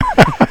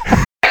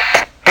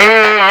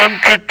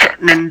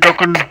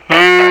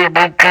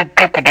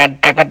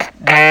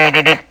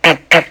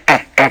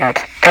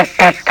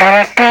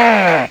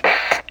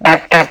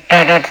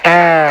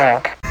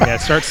Yeah,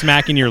 start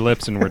smacking your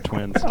lips and we're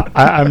twins.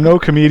 I'm no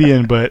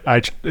comedian, but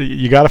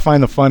you got to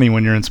find the funny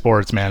when you're in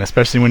sports, man,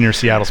 especially when you're a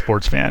Seattle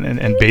sports fan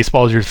and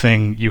baseball is your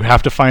thing. You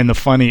have to find the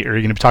funny, or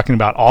you're going to be talking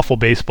about awful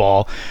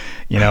baseball,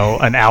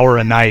 an hour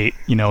a night,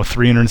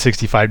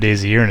 365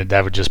 days a year, and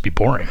that would just be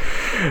boring.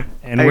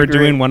 And we're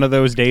doing one of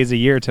those days a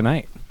year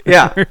tonight.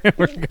 Yeah.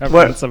 We're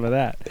covering some of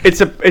that.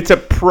 It's a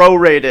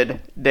prorated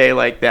day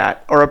like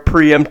that, or a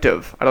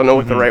preemptive. I don't know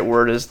what the right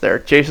word is there.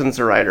 Jason's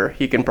a writer.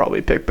 He can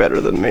probably pick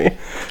better than me.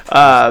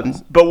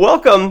 But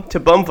welcome to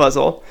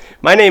Bumfuzzle.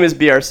 My name is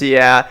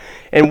BRC,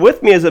 and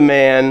with me is a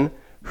man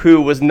who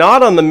was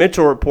not on the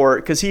Mitchell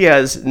Report because he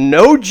has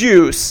no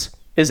juice,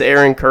 is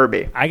Aaron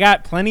Kirby. I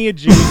got plenty of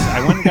juice.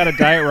 I went and got a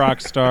Diet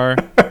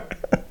Rockstar.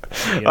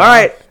 All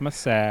right. My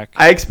sack.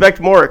 I expect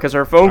more because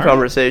our phone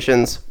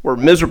conversations were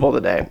miserable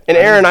today. And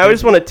Aaron, I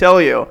just want to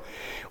tell you,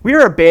 we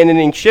are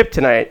abandoning ship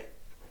tonight.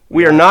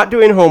 We are not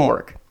doing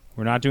homework.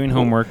 We're not doing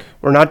homework.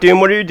 We're not doing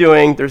what are you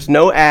doing. There's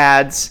no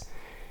ads.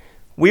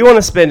 We want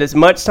to spend as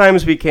much time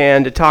as we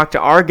can to talk to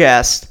our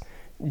guest,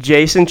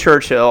 Jason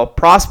Churchill,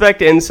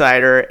 prospect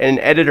insider and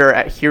editor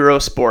at Hero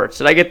Sports.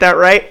 Did I get that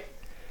right?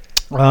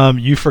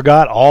 You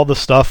forgot all the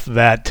stuff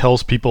that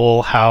tells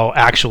people how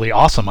actually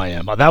awesome I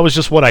am. That was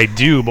just what I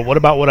do, but what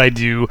about what I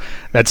do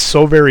that's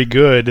so very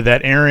good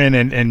that Aaron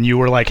and you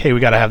were like, hey,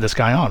 we got to have this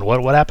guy on.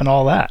 What happened to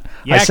all that?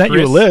 Yeah, I sent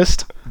Chris, you a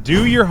list.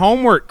 Do your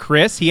homework,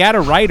 Chris. He had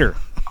a writer.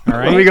 All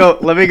right.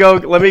 Let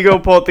me go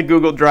pull up the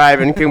Google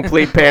Drive in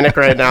complete panic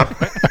right now.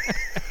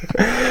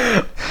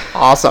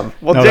 Awesome.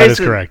 Well, no, Jason, that is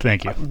correct.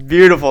 Thank you.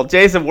 Beautiful.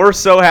 Jason, we're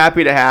so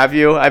happy to have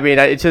you. I mean,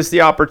 it's just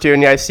the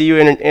opportunity. I see you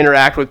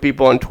interact with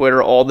people on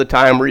Twitter all the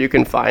time where you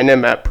can find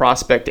them at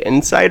Prospect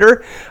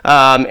Insider.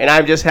 And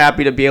I'm just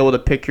happy to be able to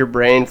pick your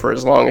brain for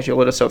as long as you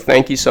let us. So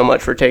thank you so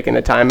much for taking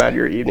the time out of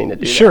your evening to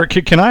do that. Sure.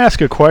 Can I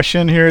ask a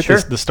question here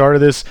at the start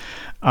of this?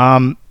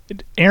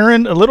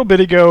 Aaron, a little bit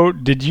ago,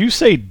 did you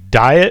say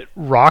Diet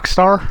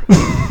Rockstar?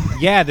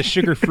 Yeah, the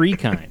sugar-free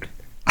kind.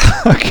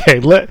 Okay.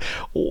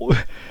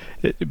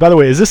 By the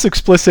way, is this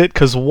explicit?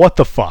 Because what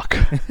the fuck?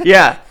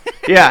 Yeah.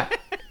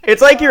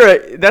 It's like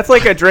that's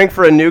like a drink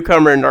for a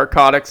newcomer in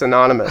Narcotics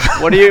Anonymous.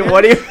 What do you?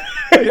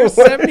 There's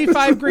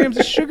 75 grams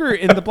of sugar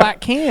in the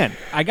black can.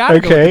 I got to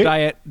go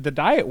with the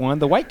diet one,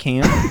 the white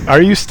can.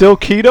 Are you still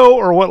keto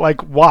or what? Like,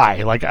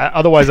 why? Like,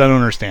 otherwise I don't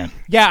understand.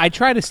 Yeah, I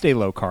try to stay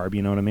low carb,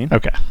 you know what I mean?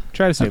 Okay.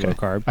 Try to stay low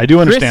carb. I do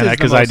understand that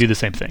because I do the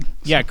same thing.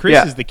 Yeah,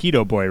 Chris is the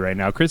keto boy right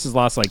now. Chris has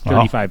lost like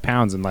 35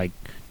 pounds in like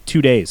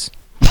 2 days.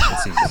 It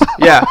seems.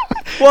 Yeah.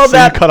 Well,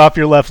 so you cut off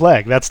your left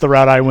leg. That's the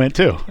route I went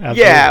too.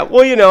 Absolutely. Yeah.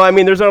 Well, I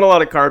mean, there's not a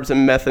lot of carbs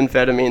and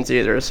methamphetamines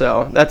either,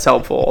 so that's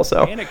helpful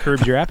also. And it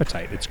curbs your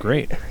appetite. It's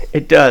great.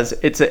 It does.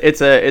 It's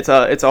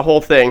a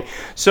whole thing.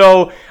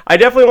 So I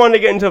definitely wanted to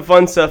get into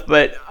fun stuff,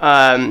 but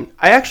I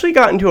actually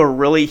got into a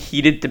really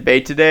heated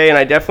debate today, and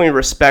I definitely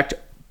respect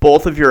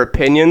both of your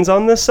opinions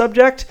on this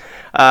subject.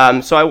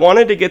 So I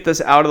wanted to get this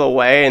out of the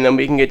way, and then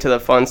we can get to the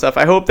fun stuff.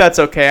 I hope that's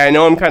okay. I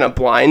know I'm kind of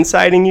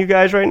blindsiding you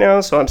guys right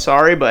now, so I'm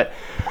sorry, but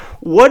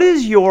what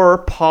is your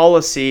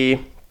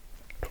policy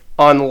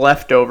on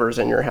leftovers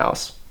in your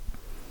house?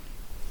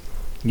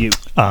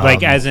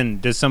 Like, as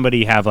in, does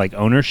somebody have like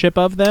ownership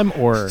of them,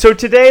 or? So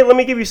today, let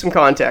me give you some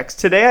context.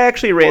 Today, I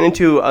actually ran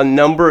into a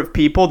number of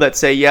people that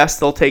say yes,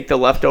 they'll take the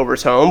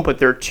leftovers home, but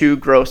they're too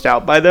grossed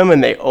out by them,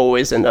 and they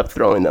always end up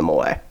throwing them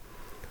away.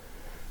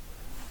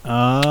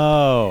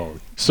 Oh.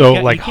 So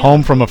like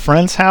home from a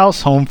friend's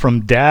house, home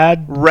from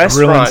dad,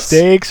 grilling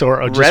steaks,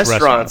 or just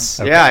restaurants?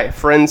 Okay. Yeah,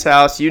 friend's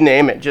house, you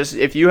name it. Just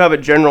if you have a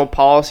general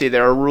policy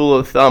there, a rule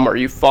of thumb, are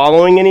you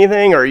following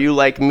anything? Or are you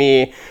like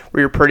me,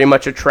 where you're pretty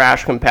much a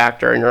trash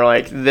compactor and you're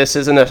like, this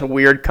isn't a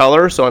weird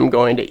color, so I'm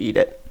going to eat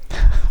it?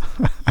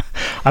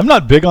 I'm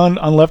not big on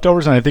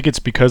leftovers, and I think it's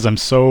because I'm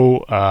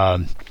so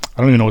I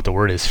don't even know what the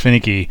word is,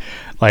 finicky.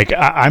 Like,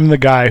 I'm the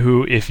guy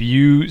who, if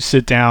you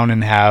sit down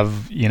and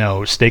have,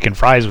 steak and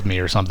fries with me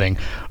or something,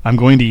 I'm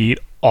going to eat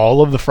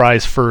all of the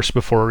fries first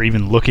before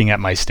even looking at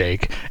my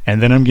steak,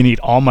 and then I'm going to eat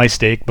all my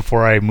steak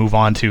before I move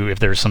on to if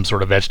there's some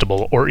sort of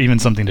vegetable or even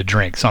something to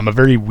drink. So I'm a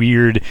very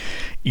weird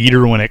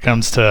eater when it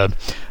comes to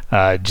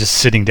just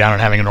sitting down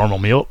and having a normal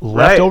meal.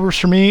 Right. Leftovers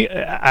for me,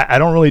 I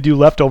don't really do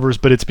leftovers,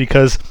 but it's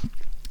because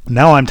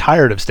now I'm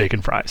tired of steak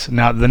and fries.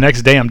 Now, the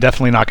next day, I'm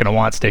definitely not going to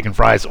want steak and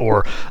fries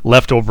or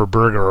leftover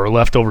burger or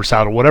leftover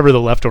salad or whatever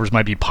the leftovers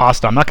might be,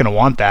 pasta. I'm not going to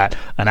want that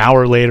an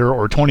hour later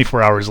or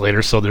 24 hours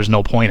later, so there's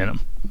no point in them.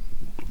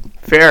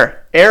 Fair.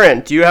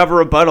 Aaron, do you have a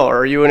rebuttal, or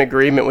are you in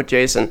agreement with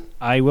Jason?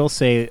 I will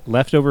say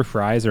leftover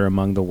fries are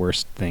among the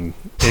worst thing.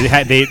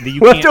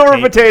 Leftover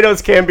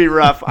potatoes can be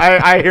rough.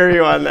 I hear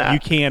you on that. You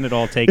can't at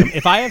all take them.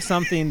 If I have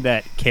something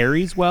that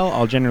carries well,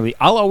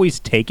 I'll always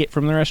take it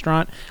from the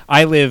restaurant.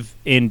 I live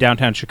in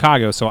downtown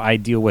Chicago, so I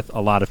deal with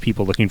a lot of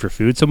people looking for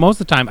food. So most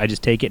of the time, I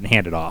just take it and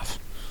hand it off.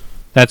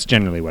 That's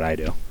generally what I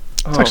do.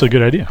 It's actually a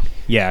good idea.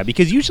 Yeah,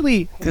 because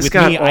usually This with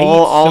got me, I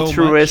all eat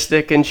so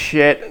altruistic and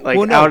shit, like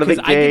well, no, out of the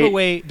 'cause I give gate.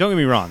 away. Don't get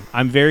me wrong.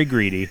 I'm very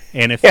greedy,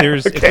 and if Yeah,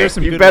 there's okay,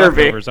 some you good better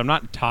be. leftovers, I'm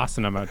not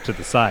tossing them out to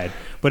the side.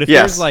 But if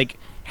Yes. there's like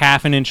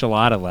half an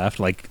enchilada left,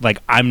 like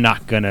I'm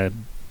not gonna.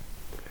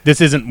 This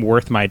isn't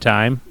worth my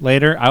time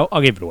later.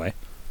 I'll give it away.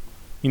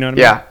 You know what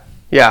I mean?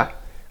 Yeah.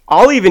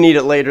 I'll even eat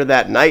it later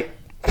that night.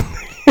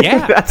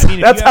 Yeah. That's I mean,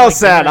 if that's you have, how like,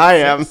 sad dinner I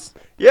at am. 6,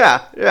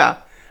 Yeah.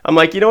 I'm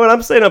like, you know what?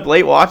 I'm staying up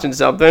late watching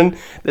something.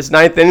 This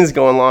ninth inning's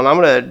going on. I'm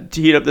gonna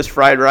heat up this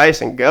fried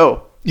rice and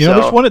go. You know,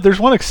 So- there's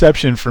one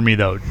exception for me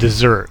though.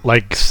 Dessert,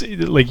 like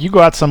you go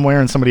out somewhere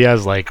and somebody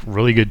has like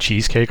really good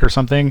cheesecake or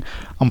something.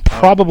 I'm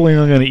probably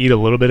only going to eat a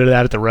little bit of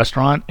that at the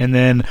restaurant, and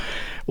then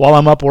while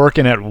I'm up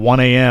working at 1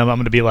 a.m., I'm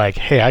going to be like,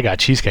 "Hey, I got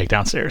cheesecake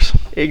downstairs."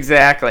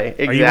 Exactly.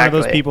 Are you one of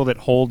those people that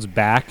holds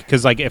back?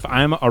 Because like if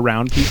I'm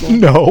around people,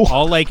 No.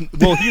 I'll like.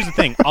 Well, here's the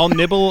thing. I'll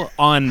nibble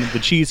on the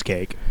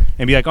cheesecake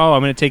and be like, "Oh,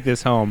 I'm going to take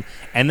this home,"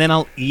 and then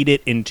I'll eat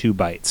it in 2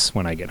 bites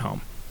when I get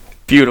home.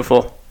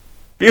 Beautiful.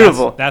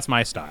 That's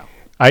my style.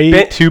 I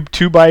eat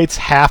two bites,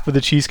 half of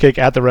the cheesecake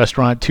at the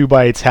restaurant, 2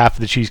 bites, half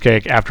of the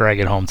cheesecake after I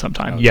get home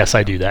sometime. Yes,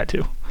 I do that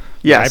too.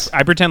 Yes.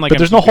 I pretend like But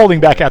I'm there's no keeping- holding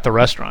back at the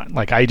restaurant.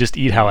 Like, I just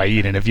eat how I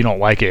eat, and if you don't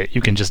like it, you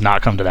can just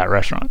not come to that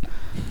restaurant.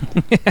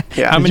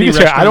 Yeah. How As many you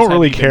can say, I restaurants don't have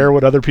really you care been-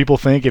 what other people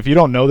think. If you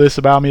don't know this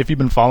about me, if you've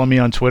been following me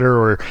on Twitter,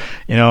 or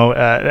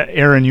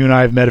Aaron, you and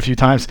I have met a few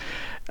times.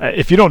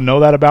 If you don't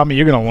know that about me,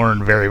 you're going to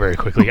learn very, very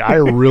quickly. I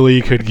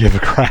really could give a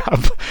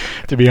crap,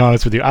 to be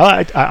honest with you.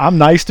 I'm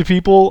nice to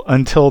people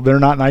until they're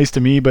not nice to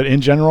me. But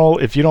in general,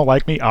 if you don't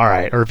like me, all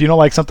right. Or if you don't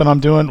like something I'm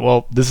doing,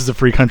 well, this is a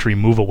free country.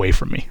 Move away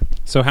from me.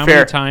 So how Fair.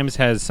 many times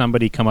has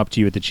somebody come up to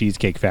you at the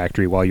Cheesecake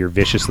Factory while you're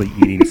viciously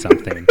eating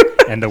something,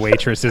 and the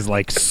waitress is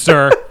like,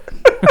 "Sir,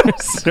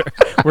 sir,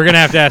 we're gonna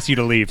have to ask you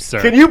to leave,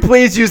 sir." Can you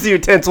please use the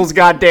utensils?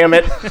 God damn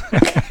it!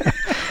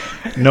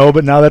 No,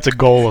 but now that's a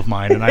goal of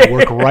mine, and I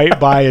work right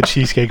by a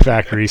Cheesecake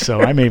Factory,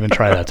 so I may even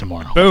try that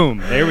tomorrow. Boom!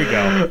 There we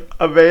go.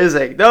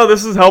 Amazing. No,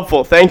 this is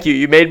helpful. Thank you.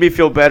 You made me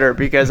feel better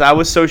because I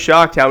was so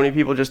shocked how many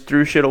people just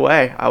threw shit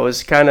away. I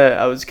was kind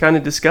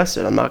of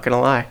disgusted. I'm not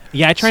gonna lie.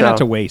 Yeah, I try So- not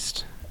to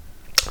waste.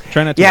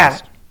 Try not to Yeah,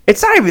 waste.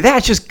 it's not even that.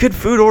 It's just good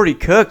food already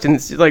cooked, and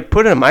it's like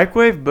put in a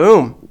microwave.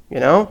 Boom. You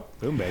know.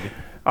 Boom, baby.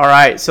 All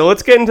right, so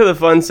let's get into the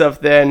fun stuff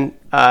then.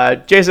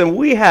 Jason,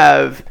 we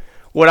have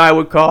what I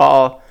would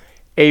call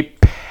a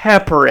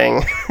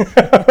peppering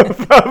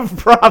of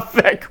prop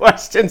bet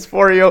questions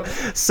for you.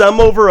 Some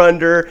over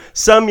under,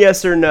 some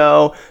yes or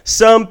no,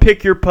 some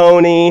pick your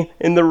pony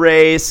in the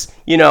race.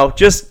 You know,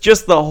 just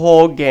the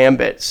whole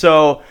gambit.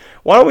 So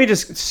why don't we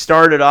just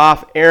start it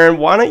off, Aaron?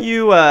 Why don't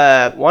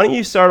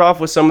you start off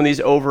with some of these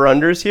over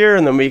unders here,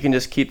 and then we can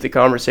just keep the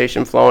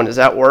conversation flowing. Does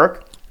that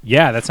work?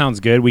 Yeah, that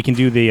sounds good. We can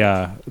do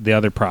the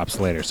other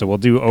props later. So we'll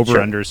do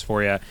over-unders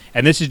for you.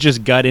 And this is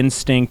just gut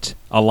instinct,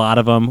 a lot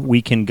of them.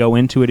 We can go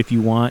into it if you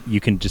want.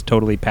 You can just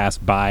totally pass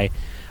by.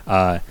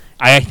 I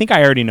think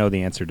I already know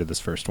the answer to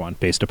this first one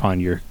based upon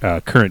your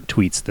current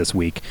tweets this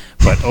week.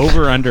 But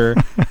over-under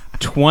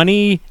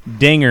 20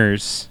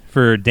 dingers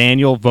for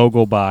Daniel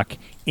Vogelbach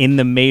in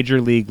the major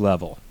league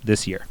level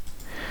this year.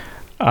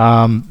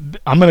 I'm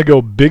going to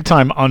go big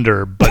time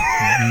under, but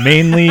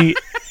mainly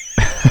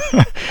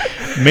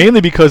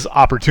because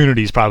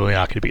opportunity is probably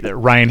not going to be there.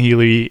 Ryan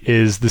Healy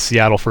is the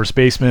Seattle first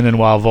baseman, and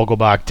while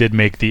Vogelbach did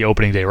make the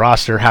opening day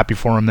roster, happy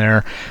for him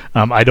there.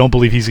 I don't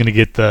believe he's going to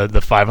get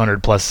the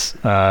 500 plus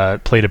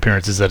plate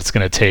appearances that it's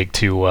going to take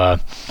to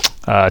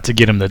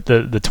get him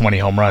the 20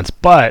 home runs.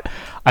 But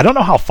I don't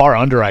know how far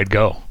under I'd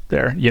go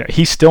there. You know,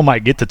 he still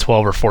might get to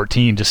 12 or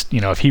 14. Just, you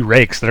know, if he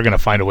rakes, they're going to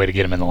find a way to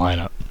get him in the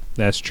lineup.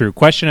 That's true.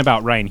 Question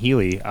about Ryan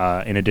Healy,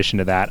 in addition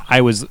to that.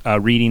 I was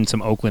reading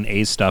some Oakland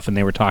A's stuff, and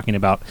they were talking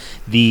about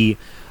the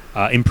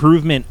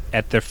improvement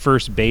at the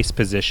first base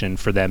position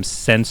for them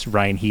since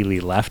Ryan Healy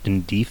left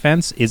in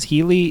defense. Is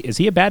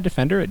he a bad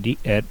defender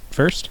at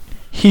first?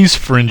 He's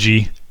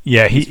fringy.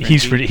 Yeah,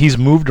 he's fringy. He's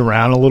moved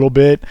around a little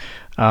bit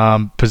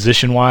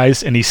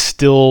position-wise, and he's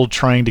still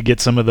trying to get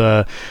some of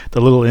the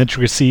little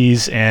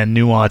intricacies and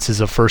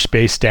nuances of first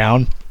base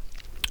down.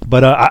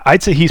 But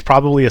I'd say he's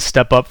probably a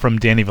step up from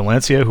Danny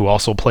Valencia, who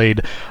also played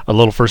a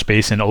little first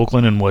base in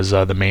Oakland and was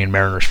the Maine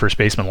Mariners first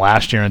baseman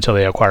last year until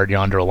they acquired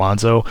Yonder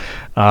Alonso.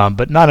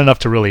 But not enough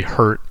to really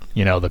hurt,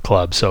 you know, the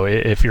club. So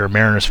if you're a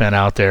Mariners fan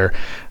out there,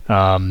 you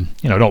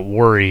know, don't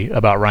worry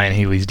about Ryan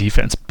Healy's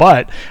defense.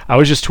 But I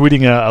was just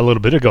tweeting a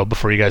little bit ago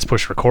before you guys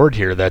push record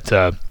here that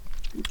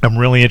I'm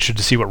really interested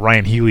to see what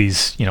Ryan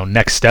Healy's, you know,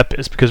 next step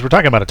is, because we're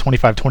talking about a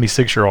 25,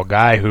 26-year-old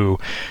guy who,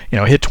 you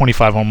know, hit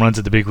 25 home runs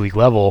at the big league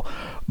level,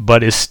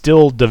 but is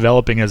still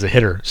developing as a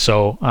hitter.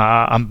 So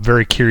I'm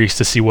very curious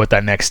to see what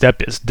that next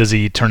step is. Does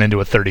he turn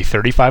into a 30,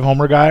 35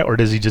 homer guy, or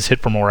does he just hit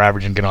for more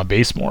average and get on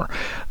base more?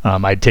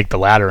 I'd take the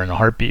latter in a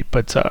heartbeat,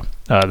 but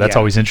that's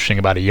always interesting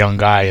about a young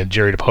guy, and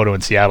Jerry Dipoto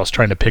in Seattle is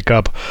trying to pick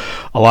up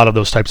a lot of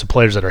those types of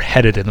players that are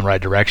headed in the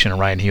right direction, and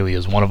Ryan Healy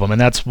is one of them,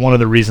 and that's one of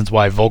the reasons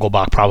why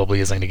Vogelbach probably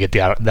isn't going to get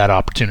that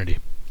opportunity.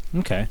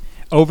 Okay.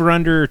 Over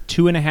under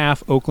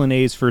 2.5 Oakland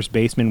A's first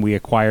baseman we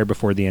acquire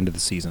before the end of the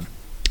season.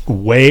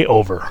 Way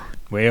over.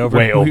 Way over.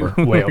 Way over.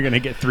 Way We're over. gonna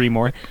get 3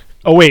 more.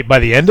 Oh wait, by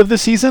the end of the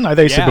season? I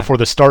thought you said Yeah. before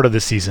the start of the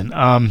season.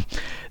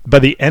 By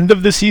the end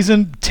of the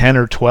season, 10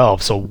 or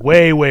 12. So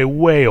way, way,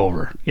 way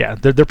over. Yeah,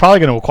 they're probably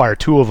going to acquire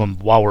 2 of them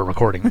while we're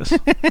recording this.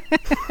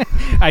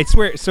 I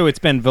swear. So it's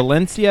been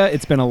Valencia,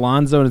 it's been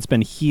Alonso, and it's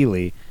been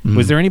Healy.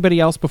 Was there anybody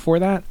else before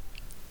that?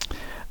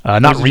 Not Or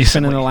has it just been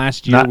recently. in the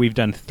last year, Not- we've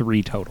done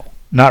 3 total.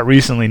 Not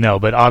recently, no,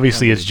 but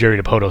obviously it's Jerry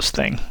DePoto's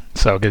thing.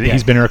 So 'cause Yeah.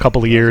 he's been here a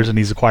couple of years and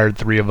he's acquired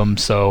 3 of them.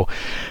 So,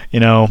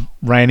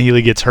 Ryan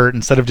Healy gets hurt.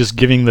 Instead of just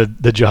giving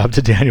the job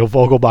to Daniel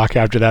Vogelbach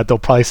after that, they'll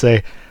probably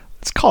say,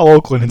 let's call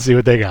Oakland and see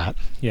what they got.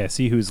 Yeah,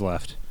 see who's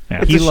left.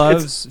 Yeah. He It's a-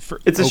 loves. it's a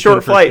Oakland short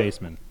first flight.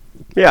 baseman.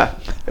 Yeah,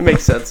 it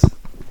makes sense.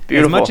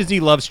 Beautiful. As much as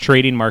he loves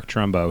trading Mark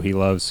Trumbo, he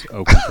loves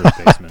Oakland first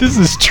baseman. This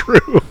is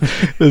true.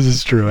 This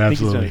is true, I think he's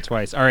done absolutely. it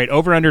twice. All right,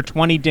 over under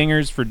 20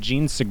 dingers for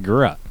Gene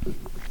Segura.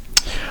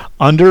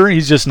 Under,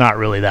 he's just not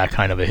really that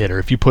kind of a hitter.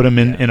 If you put him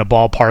in a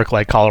ballpark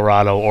like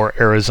Colorado or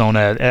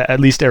Arizona, at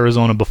least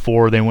Arizona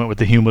before they went with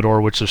the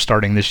Humidor, which they're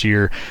starting this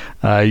year,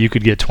 you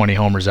could get 20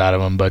 homers out of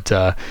him.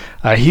 But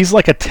he's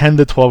like a 10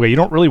 to 12 guy. You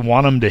don't really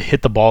want him to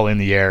hit the ball in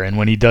the air. And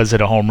when he does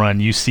hit a home run,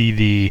 you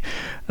see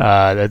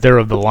that they're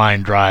of the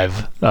line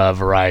drive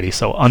variety.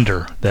 So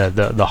under,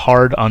 the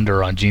hard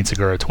under on Gene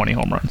Segura, 20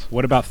 home runs.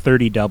 What about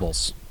 30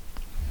 doubles?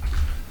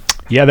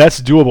 Yeah, that's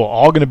doable.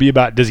 All going to be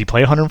about, does he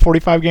play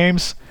 145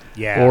 games?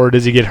 Yeah. Or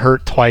does he get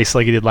hurt twice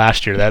like he did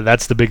last year?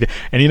 That's the big thing.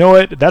 And you know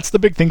what? That's the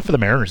big thing for the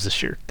Mariners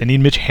this year. They need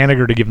Mitch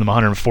Haniger to give them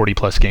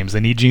 140-plus games. They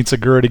need Gene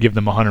Segura to give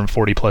them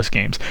 140-plus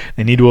games.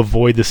 They need to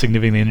avoid the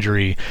significant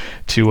injury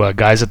to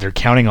guys that they're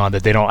counting on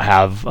that they don't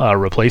have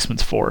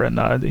replacements for. And,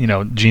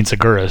 Gene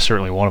Segura is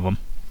certainly one of them.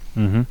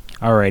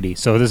 Mm-hmm. Alrighty,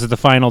 so this is the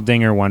final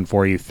dinger one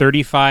for you.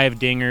 35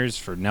 dingers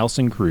for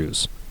Nelson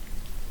Cruz.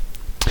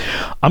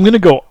 I'm going to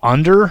go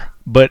under,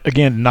 but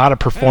again, not a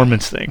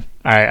performance thing.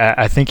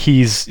 I think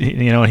he's,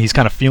 he's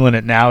kind of feeling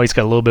it now. He's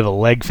got a little bit of a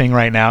leg thing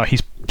right now.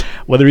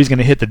 Whether he's going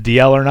to hit the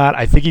DL or not,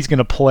 I think he's going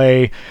to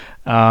play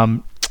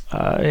and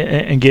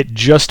get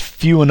just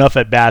few enough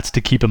at bats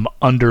to keep him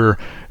under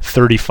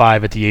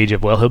 35 at the age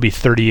of, he'll be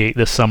 38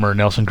 this summer.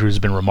 Nelson Cruz has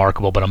been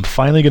remarkable, but I'm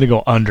finally going to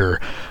go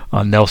under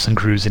on Nelson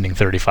Cruz hitting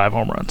 35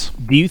 home runs.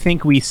 Do you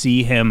think we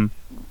see him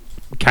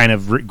kind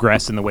of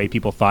regress in the way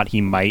people thought he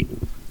might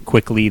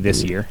quickly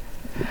this year?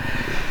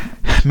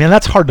 Man,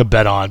 that's hard to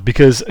bet on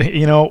because,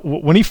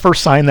 when he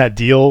first signed that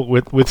deal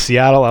with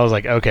Seattle, I was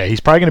like, okay, he's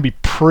probably going to be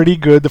pretty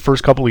good the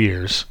first couple of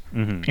years.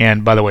 Mm-hmm.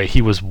 And by the way,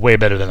 he was way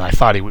better than I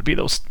thought he would be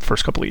those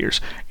first couple of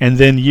years. And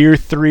then year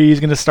 3, he's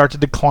going to start to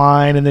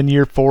decline. And then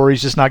year 4,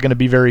 he's just not going to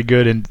be very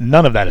good. And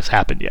none of that has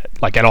happened yet,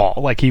 like at all.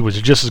 Like he was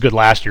just as good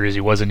last year as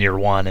he was in year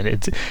 1.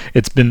 And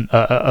it's been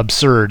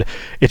absurd.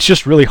 It's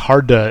just really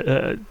hard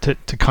to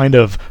kind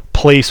of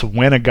place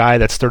when a guy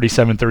that's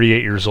 37,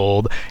 38 years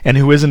old and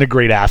who isn't a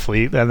great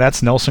athlete, and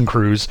that's Nelson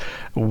Cruz,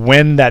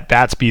 when that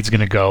bat speed's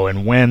going to go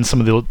and when some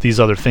of these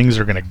other things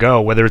are going to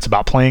go, whether it's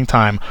about playing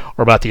time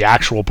or about the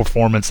actual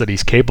performance that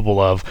he's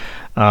capable of.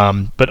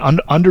 But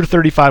under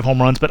 35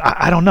 home runs, but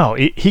I don't know.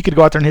 He could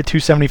go out there and hit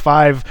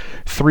 275,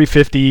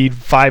 350,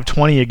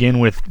 520 again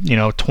with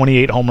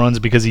 28 home runs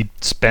because he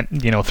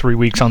spent 3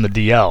 weeks on the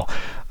DL.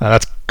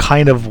 That's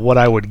kind of what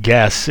I would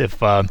guess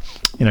if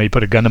you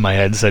put a gun to my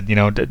head and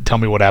said, tell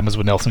me what happens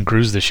with Nelson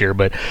Cruz this year.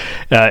 But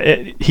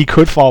he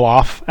could fall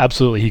off.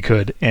 Absolutely, he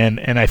could. And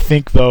I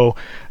think though,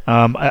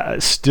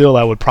 still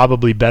I would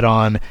probably bet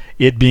on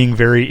it being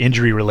very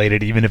injury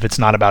related, even if it's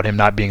not about him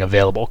not being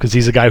available, because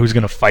he's a guy who's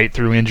going to fight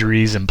through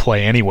injuries and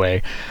play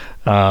anyway.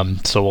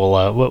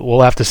 So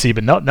we'll have to see.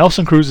 But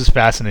Nelson Cruz is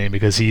fascinating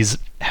because he's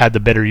had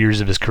the better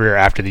years of his career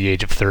after the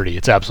age of 30.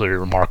 It's absolutely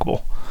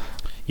remarkable.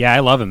 Yeah, I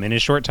love him. In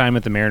his short time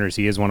at the Mariners,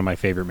 he is one of my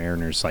favorite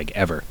Mariners,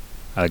 ever.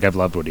 I've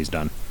loved what he's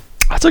done.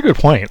 That's a good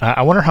point.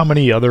 I wonder how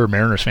many other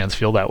Mariners fans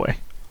feel that way.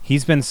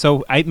 He's been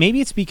so... maybe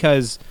it's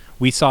because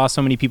we saw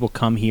so many people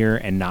come here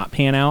and not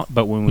pan out,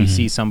 but when we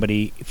see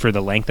somebody for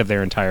the length of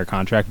their entire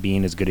contract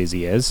being as good as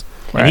he is,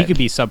 and he could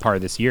be subpar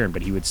this year,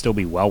 but he would still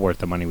be well worth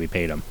the money we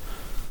paid him.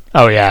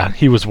 Oh yeah,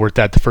 he was worth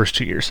that the first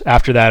 2 years.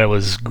 After that,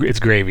 it's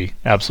gravy.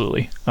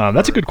 Absolutely.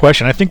 That's a good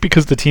question. I think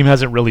because the team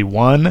hasn't really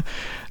won,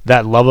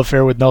 that love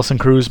affair with Nelson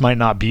Cruz might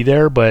not be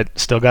there, but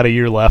still got a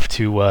year left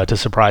to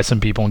surprise some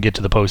people and get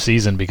to the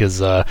postseason.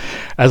 Because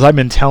as I've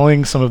been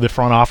telling some of the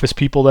front office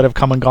people that have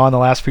come and gone the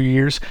last few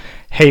years,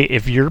 hey,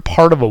 if you're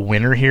part of a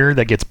winner here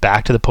that gets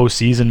back to the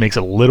postseason, makes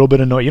a little bit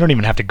of noise. You don't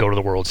even have to go to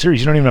the World Series.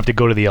 You don't even have to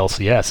go to the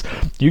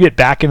LCS. You get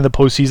back into the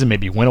postseason,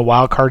 maybe win a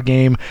wild card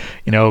game.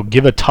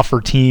 Give a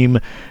tougher team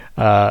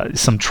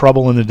some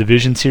trouble in the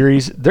division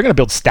series. They're going to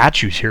build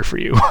statues here for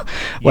you.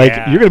 You're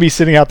going to be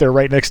sitting out there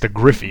right next to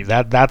Griffey.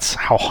 That's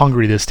how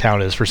hungry this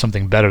town is for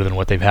something better than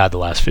what they've had the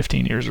last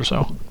 15 years or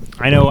so.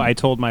 I know I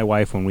told my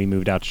wife when we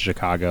moved out to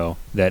Chicago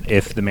that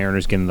if the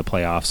Mariners get in the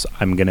playoffs,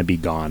 I'm going to be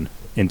gone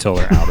until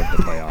they're out of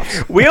the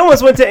playoffs. We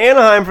almost went to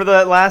Anaheim for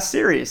that last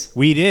series.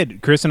 We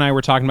did. Chris and I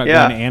were talking about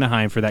going to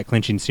Anaheim for that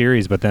clinching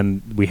series, but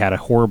then we had a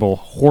horrible,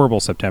 horrible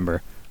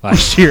September.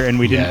 last year, and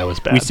we didn't. Yeah, it was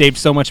bad. We saved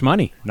so much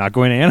money not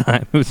going to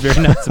Anaheim. It was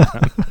very nuts of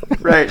them.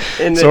 Right.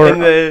 In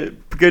the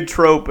good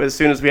trope, as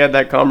soon as we had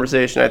that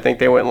conversation, I think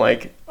they went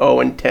like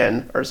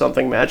 0-10 or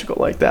something magical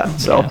like that.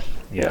 So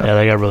yeah,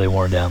 they got really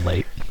worn down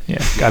late.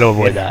 Yeah, got to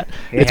avoid that.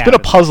 It's been a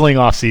happens. puzzling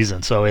off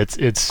season, so it's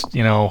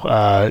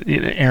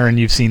Aaron,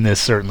 you've seen this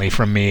certainly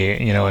from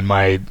me, in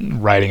my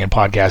writing and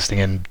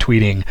podcasting and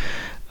tweeting.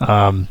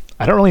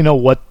 I don't really know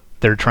what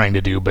they're trying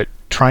to do, but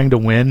trying to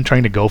win,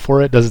 trying to go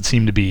for it doesn't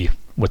seem to be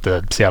what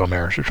the Seattle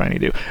Mariners are trying to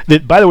do.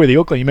 By the way, the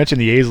Oakland, you mentioned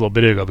the A's a little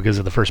bit ago because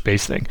of the first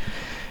base thing.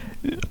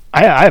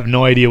 I have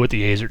no idea what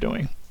the A's are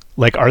doing.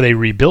 Like, are they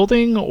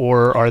rebuilding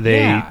or are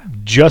they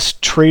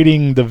just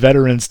trading the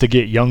veterans to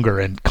get younger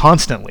and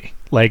constantly?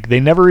 Like, they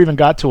never even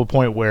got to a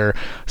point where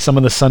some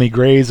of the Sonny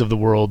Grays of the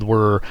world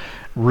were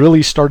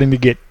really starting to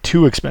get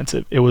too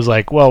expensive. It was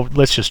like, well,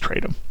 let's just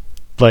trade them.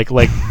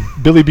 Like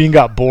Billy Beane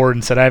got bored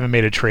and said, I haven't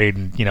made a trade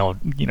in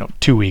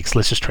 2 weeks.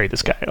 Let's just trade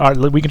this guy. All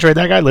right, we can trade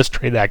that guy. Let's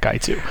trade that guy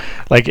too.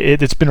 Like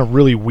it's been a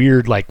really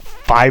weird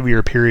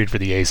 5-year period for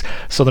the A's.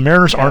 So the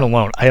Mariners aren't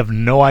alone. I have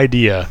no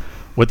idea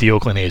what the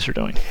Oakland A's are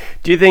doing.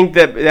 Do you think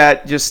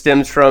that just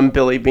stems from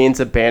Billy Beane's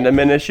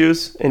abandonment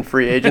issues in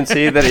free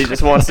agency, that he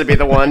just wants to be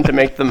the one to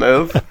make the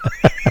move?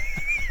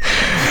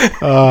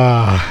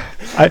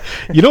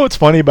 You know what's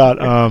funny about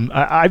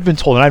I've been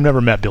told, and I've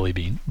never met Billy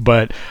Beane,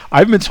 but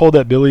I've been told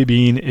that Billy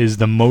Beane is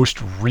the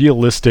most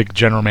realistic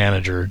general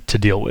manager to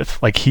deal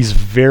with. Like, he's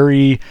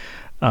very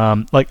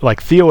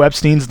like Theo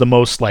Epstein's the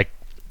most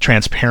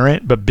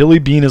transparent, but Billy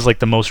Beane is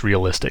the most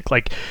realistic.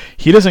 Like,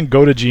 he doesn't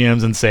go to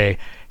GMs and say,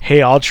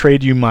 hey, I'll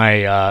trade you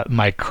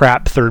my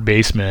crap third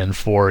baseman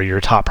for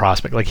your top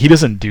prospect. Like, he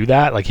doesn't do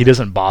that. Like, he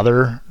doesn't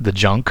bother the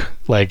junk.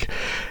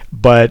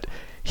 But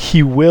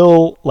he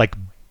will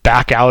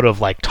back out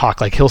of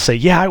talk. He'll say,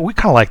 yeah, we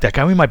kind of like that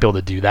guy, we might be able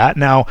to do that.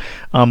 Now,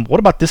 what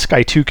about this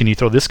guy too? Can you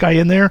throw this guy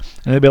in there?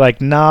 And they'll be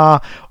like, nah.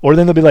 Or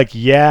then they'll be like,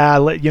 yeah,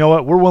 you know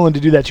what, we're willing to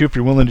do that too if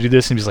you're willing to do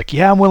this. And he's like,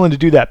 yeah, I'm willing to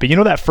do that, but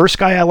that first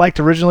guy I liked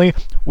originally,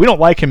 we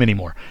don't like him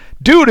anymore.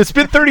 Dude, it's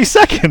been 30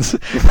 seconds.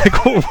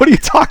 What are you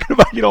talking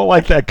about? You don't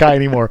like that guy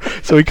anymore.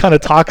 So he kind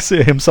of talks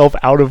himself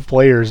out of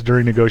players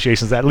during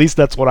negotiations. At least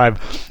that's what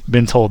I've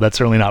been told. That's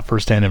certainly not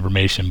firsthand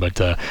information,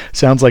 but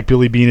sounds like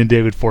Billy Beane and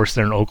David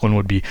Forster in Oakland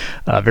would be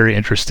very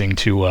interesting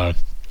to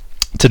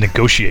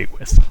negotiate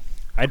with.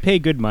 I'd pay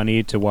good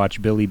money to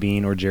watch Billy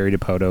Beane or Jerry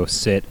Dipoto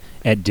sit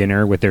at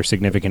dinner with their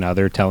significant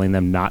other telling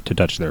them not to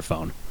touch their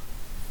phone.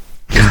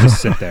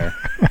 Just sit there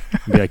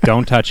and be like,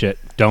 don't touch it,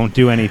 don't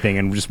do anything,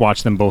 and just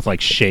watch them both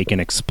shake and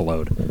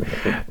explode.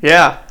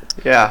 Yeah,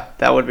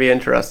 that would be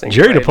interesting.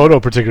 Jerry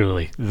Dipoto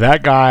particularly,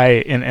 that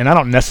guy, and I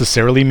don't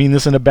necessarily mean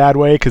this in a bad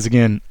way, because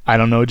again, I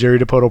don't know Jerry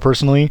Dipoto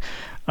personally.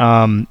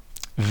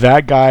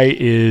 That guy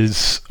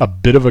is a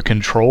bit of a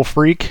control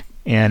freak,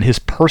 and his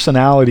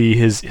personality,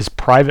 his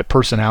private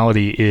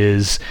personality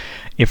is,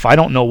 if I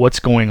don't know what's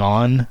going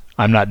on,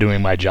 I'm not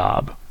doing my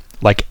job.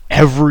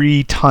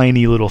 Every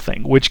tiny little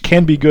thing, which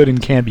can be good and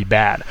can be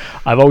bad.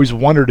 I've always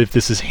wondered if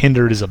this has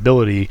hindered his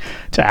ability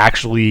to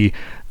actually,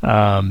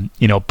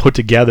 put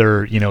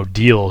together,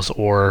 deals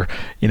or,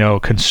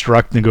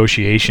 construct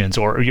negotiations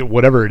or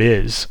whatever it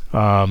is.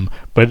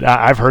 But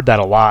I've heard that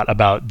a lot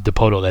about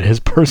Dipoto, that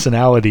his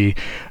personality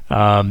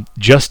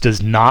just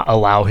does not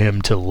allow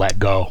him to let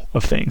go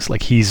of things.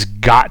 He's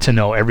got to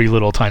know every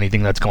little tiny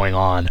thing that's going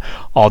on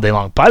all day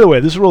long. By the way,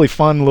 this is a really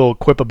fun little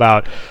quip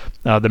about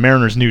the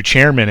Mariners' new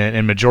chairman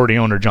and majority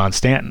owner, John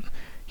Stanton.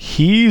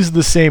 He's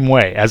the same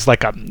way as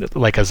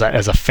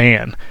as a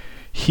fan.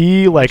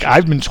 He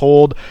I've been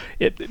told,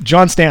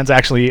 John Stanton's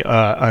actually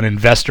an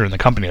investor in the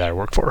company that I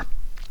work for.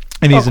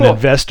 And he's an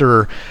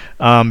investor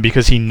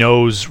because he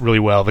knows really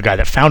well the guy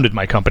that founded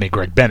my company,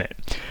 Greg Bennett.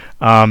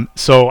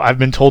 So I've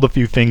been told a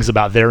few things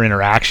about their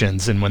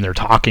interactions and when they're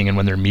talking and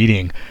when they're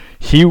meeting.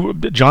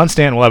 John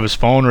Stanton will have his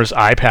phone or his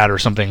iPad or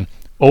something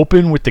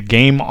open with the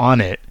game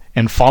on it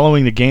and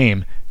following the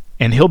game,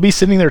 and he'll be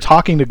sitting there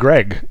talking to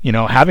Greg,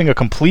 having a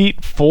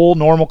complete, full,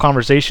 normal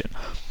conversation.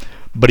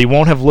 But he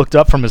won't have looked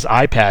up from his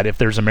iPad if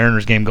there's a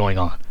Mariners game going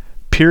on.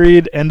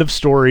 Period. End of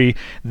story.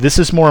 This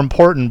is more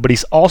important, but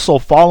he's also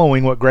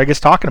following what Greg is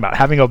talking about,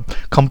 having a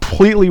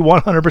completely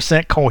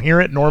 100%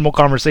 coherent, normal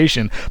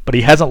conversation, but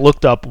he hasn't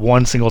looked up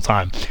one single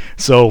time.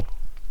 So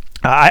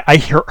I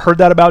heard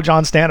that about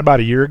John Stanton about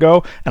a year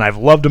ago, and I've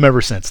loved him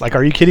ever since.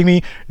 Are you kidding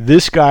me?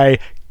 This guy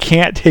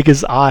can't take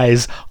his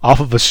eyes off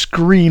of a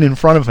screen in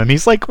front of him.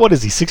 He's what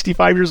is he,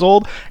 65 years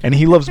old? And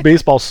he loves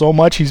baseball so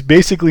much, he's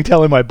basically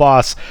telling my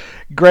boss,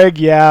 Greg,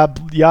 yeah,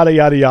 yada,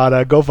 yada,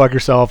 yada, go fuck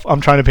yourself.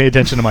 I'm trying to pay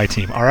attention to my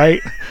team, all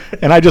right?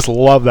 And I just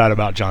love that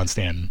about John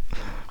Stanton.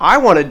 I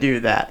want to do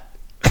that.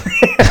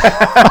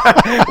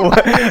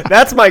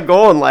 That's my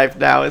goal in life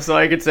now, is so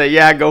I could say,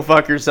 yeah, go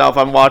fuck yourself,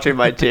 I'm watching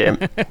my team.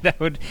 That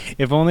would,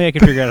 if only I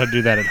could figure out how to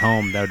do that at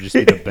home, that would just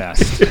be the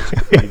best.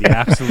 Be the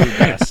absolute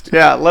best.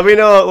 Yeah, let me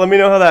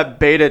know how that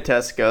beta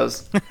test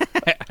goes.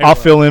 I'll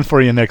fill in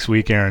for you next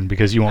week, Aaron,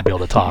 because you won't be able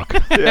to talk.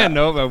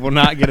 No, I will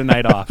not get a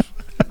night off.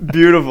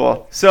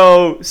 Beautiful.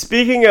 So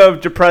speaking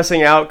of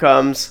depressing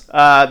outcomes,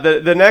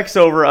 the next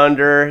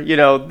over-under,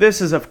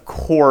 this is of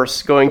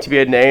course going to be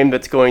a name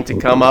that's going to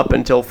come up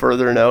until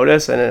further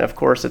notice, and then of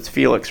course it's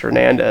Felix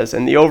Hernandez.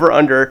 And the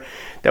over-under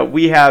that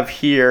we have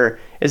here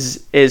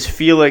is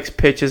Felix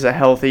pitches a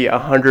healthy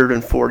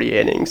 140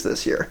 innings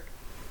this year.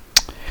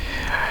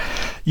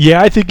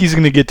 Yeah, I think he's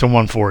going to get to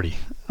 140.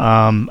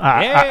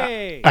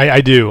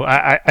 I do.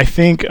 I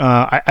think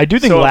I do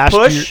think so last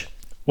push? year.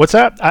 What's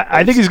that?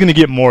 I think he's going to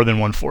get more than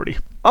 140.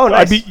 Oh,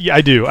 nice.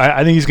 I do.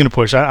 I think he's going to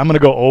push. I'm going to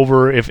go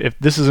over. If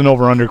this is an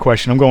over/under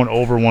question, I'm going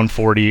over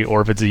 140.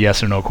 Or if it's a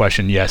yes or no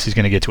question, yes, he's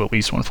going to get to at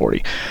least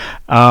 140.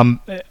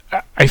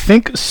 I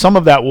think some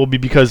of that will be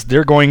because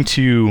they're going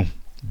to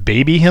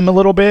baby him a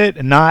little bit,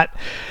 and not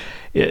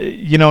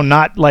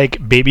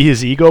like baby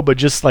his ego, but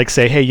just like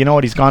say, hey, you know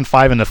what? He's gone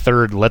 5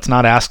 1/3. Let's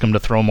not ask him to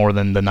throw more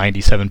than the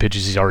 97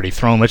 pitches he's already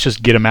thrown. Let's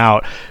just get him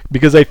out.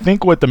 Because I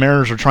think what the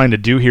Mariners are trying to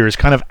do here is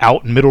kind of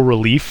out middle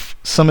relief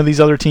some of these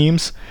other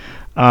teams,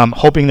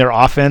 hoping their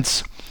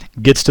offense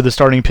gets to the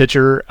starting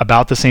pitcher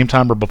about the same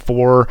time or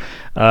before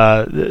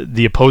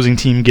the opposing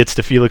team gets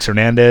to Felix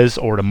Hernandez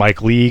or to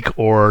Mike Leake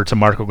or to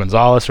Marco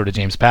Gonzalez or to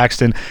James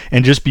Paxton,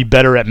 and just be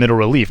better at middle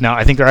relief. Now,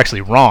 I think they're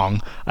actually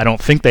wrong. I don't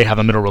think they have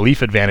a middle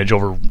relief advantage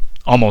over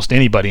almost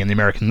anybody in the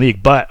American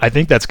League, but I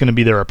think that's going to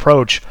be their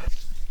approach.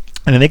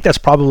 And I think that's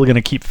probably going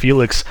to keep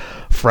Felix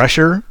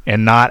fresher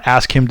and not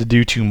ask him to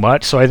do too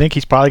much. So I think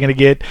he's probably going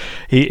to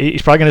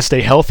he's probably going to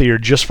stay healthier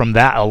just from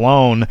that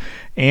alone.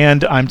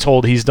 And I'm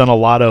told he's done a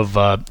lot of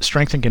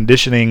strength and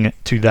conditioning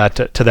to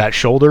that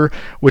shoulder,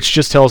 which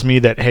just tells me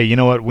that, hey, you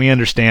know what? We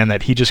understand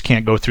that he just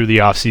can't go through the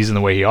offseason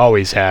the way he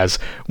always has.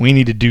 We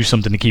need to do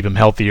something to keep him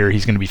healthier.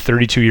 He's going to be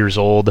 32 years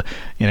old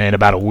in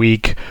about a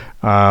week.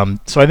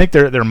 So I think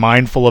they're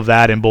mindful of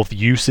that in both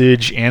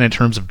usage and in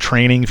terms of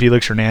training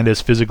Felix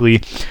Hernandez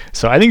physically.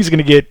 So I think he's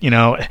going to get,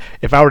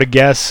 if I were to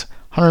guess,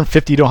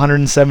 150 to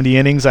 170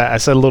 innings. I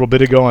said a little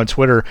bit ago on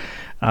Twitter,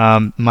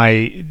 my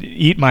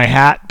eat my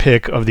hat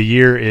pick of the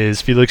year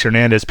is Felix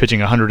Hernandez pitching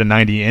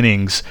 190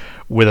 innings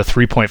with a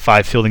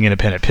 3.5 fielding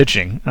independent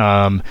pitching.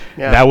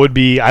 That would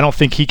be, I don't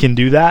think he can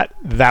do that.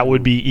 That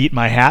would be eat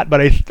my hat,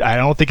 but I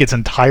don't think it's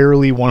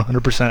entirely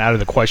 100% out of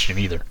the question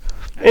either.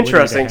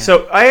 Interesting.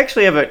 So I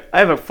actually have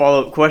a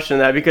follow-up question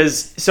to that,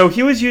 because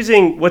he was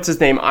using, what's his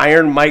name,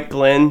 Iron Mike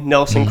Glenn,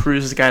 Nelson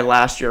Cruz's guy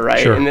last year, right?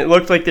 Sure. And it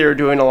looked like they were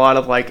doing a lot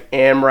of like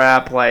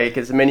AMRAP, like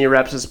as many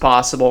reps as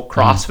possible,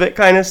 CrossFit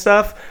kind of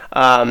stuff.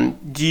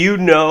 Do you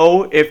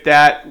know if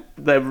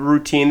the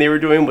routine they were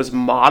doing was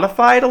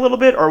modified a little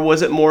bit, or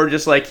was it more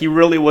just like he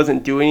really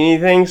wasn't doing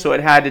anything, so it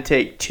had to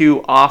take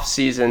 2 off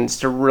seasons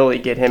to really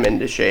get him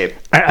into shape?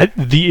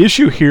 The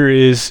issue here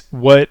is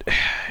what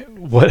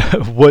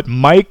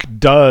Mike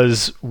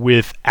does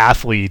with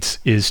athletes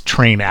is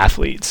train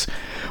athletes.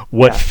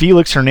 What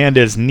Felix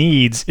Hernandez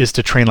needs is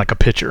to train like a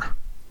pitcher.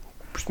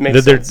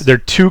 They're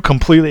two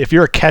completely. If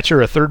you're a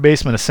catcher, a third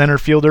baseman, a center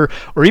fielder,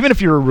 or even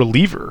if you're a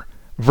reliever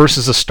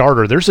versus a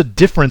starter, there's a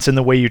difference in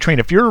the way you train.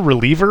 If you're a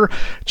reliever,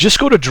 just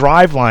go to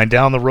Driveline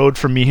down the road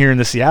from me here in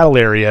the Seattle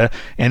area,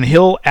 and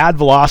he'll add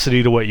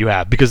velocity to what you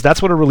have, because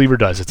that's what a reliever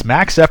does. It's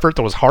max effort,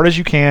 throw as hard as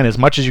you can, as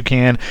much as you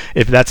can.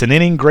 If that's an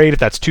inning, great. If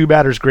that's 2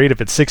 batters, great.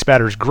 If it's 6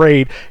 batters,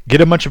 great.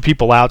 Get a bunch of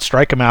people out,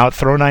 strike them out,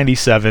 throw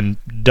 97,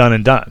 done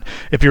and done.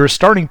 If you're a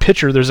starting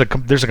pitcher, there's a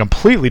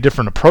completely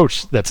different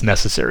approach that's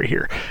necessary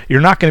here.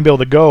 You're not going to be able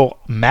to go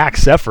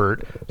max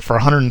effort for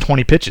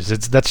 120 pitches.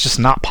 That's just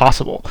not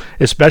possible,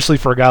 especially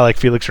for a guy like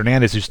Felix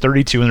Hernandez, who's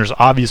 32, and there's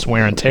obvious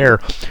wear and tear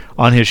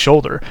on his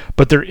shoulder.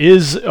 But there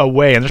is a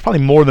way, and there's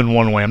probably more than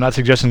one way. I'm not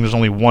suggesting there's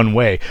only one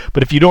way.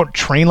 But if you don't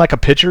train like a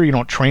pitcher, you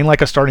don't train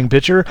like a starting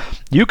pitcher,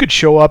 you could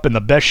show up in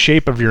the best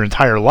shape of your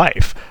entire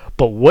life.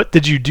 But what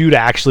did you do to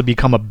actually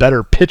become a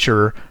better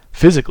pitcher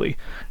physically?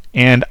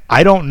 And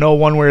I don't know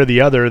one way or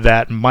the other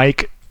that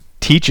Mike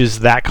teaches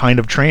that kind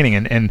of training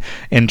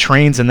and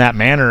trains in that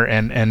manner,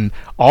 and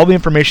all the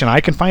information I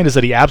can find is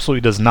that he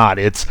absolutely does not.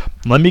 It's,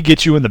 let me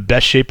get you in the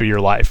best shape of your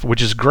life, which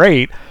is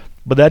great,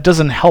 but that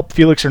doesn't help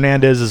Felix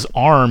Hernandez's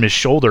arm, his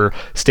shoulder,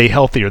 stay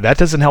healthier. That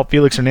doesn't help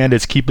Felix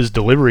Hernandez keep his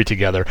delivery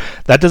together.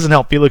 That doesn't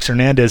help Felix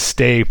Hernandez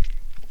stay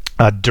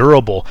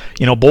durable,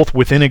 both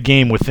within a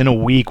game, within a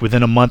week,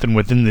 within a month, and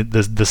within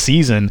the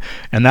season.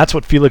 And that's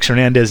what Felix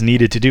Hernandez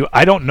needed to do.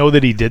 I don't know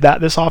that he did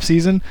that this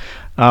offseason,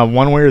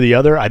 one way or the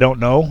other. I don't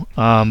know.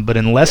 But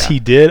unless he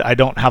did, I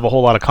don't have a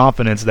whole lot of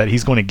confidence that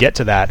he's going to get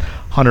to that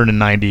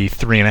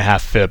 193.5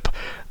 FIP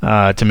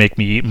to make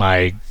me eat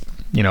my,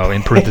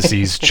 in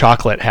parentheses,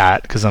 chocolate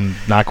hat, because I'm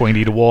not going to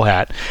eat a wool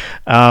hat.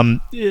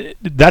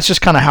 That's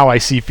just kind of how I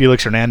see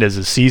Felix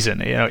Hernandez's season.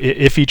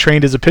 If he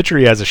trained as a pitcher,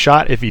 he has a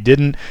shot. If he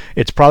didn't,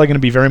 it's probably going to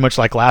be very much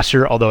like last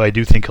year, although I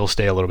do think he'll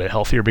stay a little bit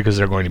healthier because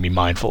they're going to be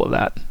mindful of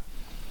that.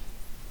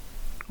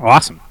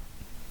 Awesome.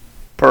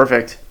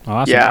 Perfect.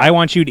 Awesome. Yeah. I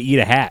want you to eat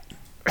a hat.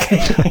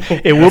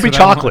 It will be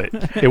chocolate.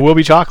 It will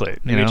be chocolate.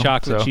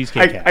 Chocolate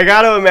cheesecake. I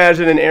got to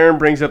imagine, and Aaron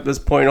brings up this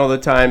point all the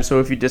time, so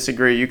if you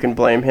disagree, you can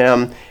blame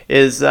him,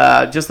 is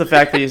just the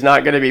fact that he's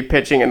not going to be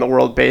pitching in the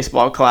World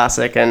Baseball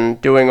Classic and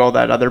doing all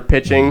that other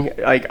pitching,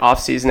 like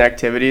off-season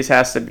activities,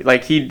 has to be,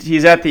 like,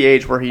 he's at the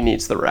age where he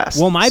needs the rest.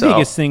 Well, my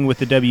biggest thing with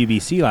the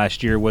WBC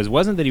last year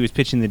wasn't that he was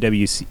pitching the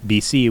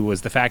WBC,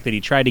 was the fact that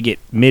he tried to get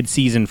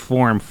mid-season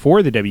form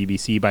for the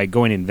WBC by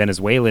going in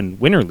Venezuelan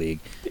Winter League.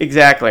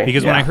 Exactly.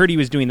 Because when I heard he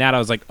was doing that, I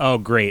was like, oh,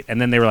 great. And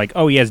then they were like,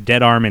 oh, he has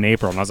dead arm in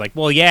April. And I was like,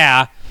 well,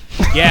 yeah.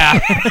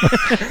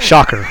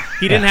 Shocker.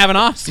 He didn't have an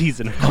off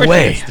season. Of course. No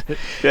way.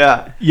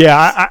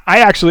 Yeah.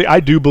 I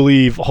do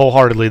believe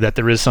wholeheartedly that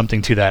there is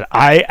something to that.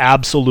 I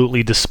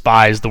absolutely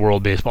despise the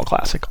World Baseball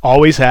Classic.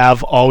 Always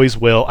have, always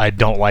will. I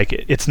don't like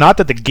it. It's not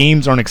that the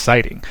games aren't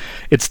exciting.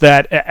 It's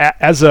that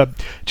as a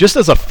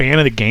fan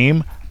of the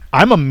game,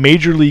 I'm a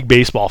Major League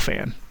Baseball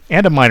fan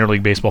and a minor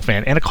league baseball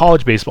fan and a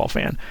college baseball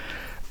fan.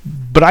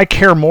 But I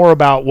care more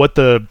about what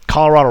the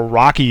Colorado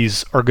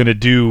Rockies are going to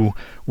do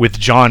with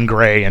John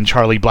Gray and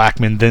Charlie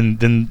Blackmon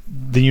than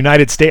the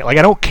United States. Like,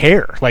 I don't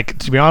care, like,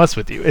 to be honest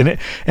with you.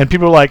 And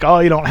people are like, oh,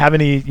 you don't have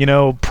any,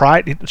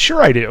 pride.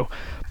 Sure I do.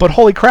 But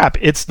holy crap,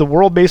 it's the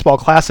World Baseball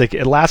Classic.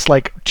 It lasts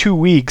like 2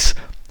 weeks.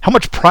 How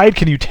much pride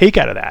can you take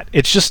out of that?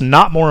 It's just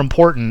not more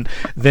important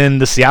than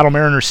the Seattle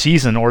Mariners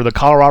season or the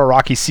Colorado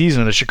Rockies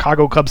season or the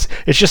Chicago Cubs.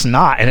 It's just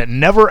not, and it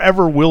never,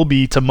 ever will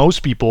be to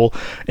most people,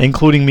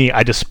 including me.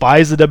 I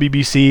despise the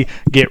WBC.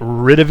 Get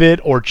rid of it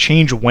or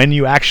change when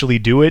you actually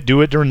do it. Do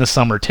it during the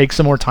summer. Take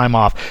some more time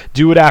off.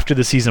 Do it after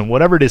the season.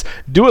 Whatever it is.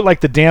 Do it like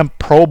the damn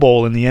Pro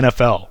Bowl in the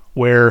NFL,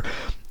 where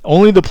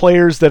only the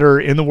players that are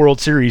in the World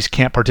Series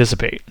can't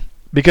participate.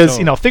 Because,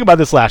 think about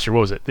this last year.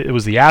 What was it? It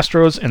was the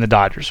Astros and the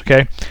Dodgers,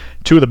 okay?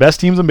 Two of the best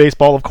teams in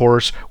baseball, of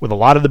course, with a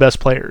lot of the best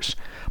players.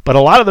 But a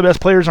lot of the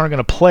best players aren't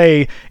going to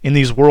play in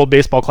these World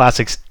Baseball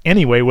Classics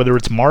anyway, whether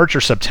it's March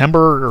or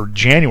September or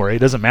January. It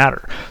doesn't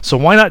matter. So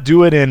why not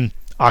do it in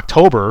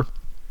October,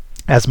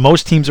 as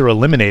most teams are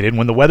eliminated,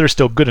 when the weather's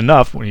still good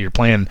enough, when you're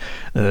playing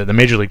the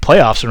Major League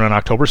playoffs around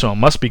October, so it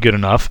must be good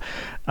enough,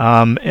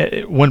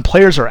 when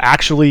players are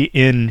actually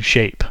in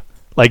shape.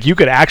 Like, you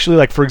could actually,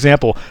 like, for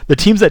example, the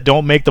teams that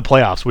don't make the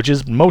playoffs, which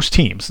is most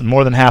teams,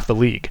 more than half the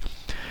league,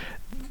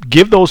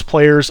 give those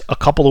players a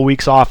couple of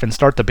weeks off and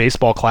start the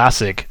Baseball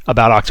Classic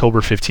about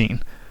October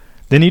 15.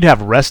 Then you'd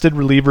have rested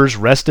relievers,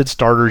 rested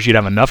starters. You'd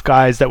have enough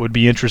guys that would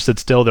be interested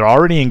still. They're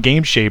already in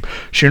game shape,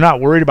 so you're not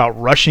worried about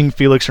rushing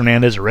Felix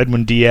Hernandez or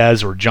Edwin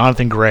Diaz or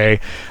Jonathan Gray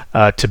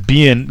to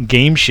be in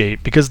game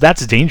shape, because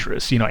that's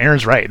dangerous.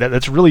 Aaron's right.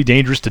 That's really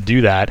dangerous to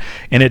do that,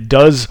 and it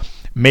does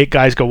make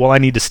guys go, well, I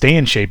need to stay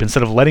in shape.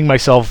 Instead of letting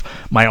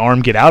my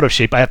arm get out of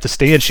shape, I have to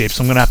stay in shape,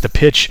 so I'm going to have to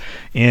pitch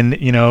in,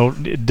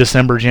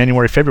 December,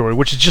 January, February,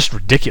 which is just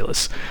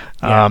ridiculous.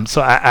 Yeah.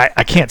 So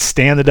I can't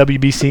stand the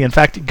WBC. In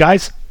fact,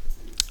 guys,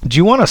 do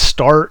you want to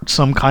start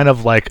some kind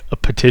of like a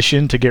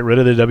petition to get rid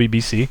of the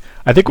WBC?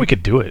 I think we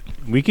could do it.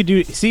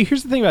 See,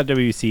 here's the thing about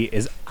WBC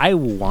is I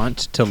want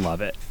to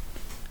love it.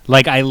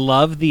 Like, I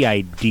love the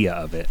idea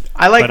of it.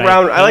 I like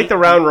the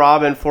round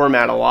robin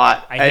format a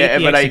lot. I hate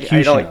the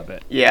execution of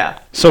it. Yeah.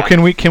 So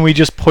can we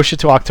just push it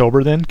to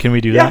October then? Can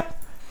we do that?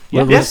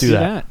 Yeah, let's do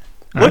that.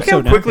 Look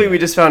how quickly we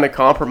just found a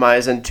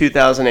compromise in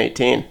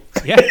 2018.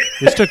 Yeah,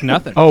 this took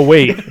nothing. Oh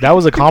wait, that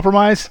was a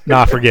compromise?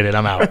 Nah, forget it.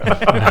 I'm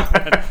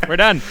out. We're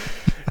done.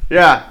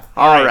 Yeah.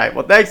 All right.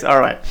 Well, thanks. All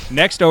right.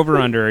 Next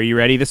over-under. Are you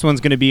ready? This one's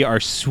going to be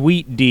our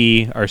Sweet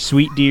D. Our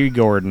Sweet D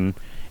Gordon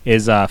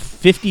is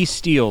 50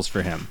 steals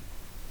for him.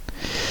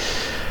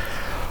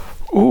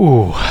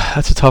 Ooh,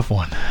 that's a tough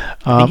one.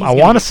 I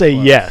want to say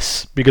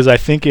yes, because I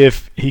think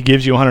if he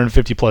gives you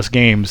 150 plus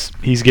games,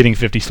 he's getting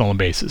 50 stolen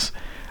bases.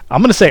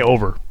 I'm going to say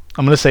over.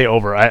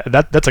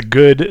 That's a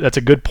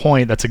good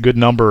point. That's a good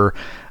number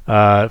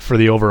for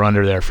the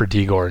over/under there for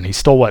D Gordon. He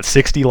stole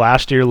 60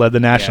 last year, led the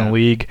National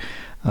League.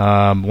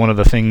 One of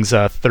the things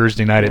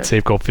Thursday night at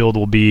Safeco Field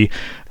will be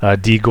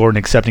D. Gordon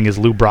accepting his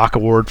Lou Brock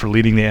Award for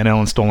leading the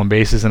NL in stolen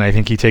bases, and I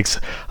think he takes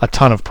a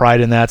ton of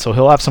pride in that. So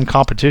he'll have some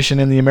competition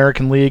in the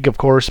American League, of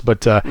course,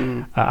 but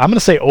I'm going to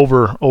say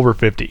over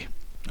 50.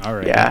 All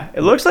right. Yeah,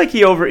 it looks like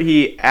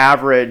he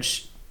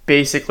averaged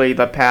basically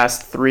the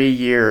past 3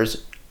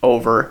 years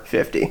over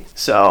 50.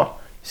 So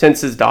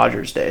since his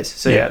Dodgers days.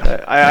 So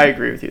I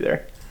agree with you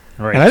there.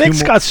 All right. And I think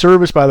Scott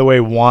Service, by the way,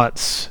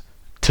 wants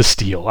to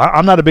steal.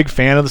 I'm not a big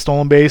fan of the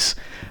stolen base.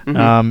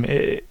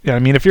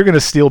 If you're going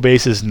to steal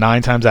bases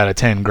 9 times out of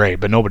 10,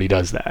 great, but nobody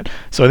does that.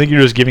 So I think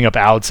you're just giving up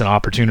outs and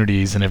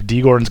opportunities, and if D.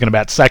 Gordon's going to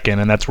bat second,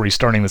 and that's where he's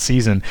starting the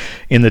season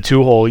in the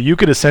 2-hole, you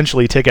could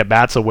essentially take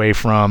at-bats away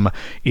from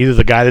either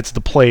the guy that's at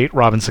the plate,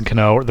 Robinson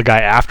Cano, or the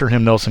guy after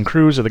him, Nelson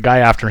Cruz, or the guy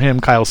after him,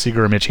 Kyle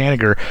Seager or Mitch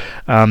Haniger.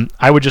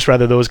 I would just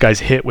rather those guys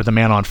hit with a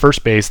man on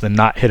first base than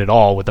not hit at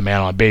all with a man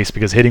on base,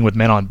 because hitting with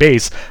men on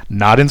base,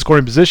 not in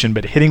scoring position,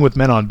 but hitting with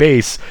men on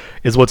base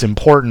is what's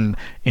important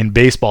in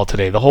baseball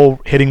today. The whole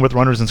hitting with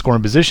runners in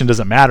scoring position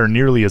doesn't matter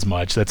nearly as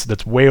much.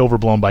 That's way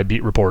overblown by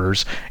beat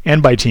reporters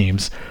and by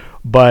teams.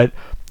 But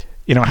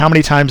how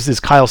many times is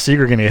Kyle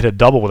Seager going to hit a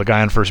double with a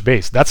guy on first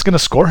base? That's going to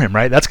score him,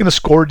 right? That's going to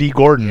score D.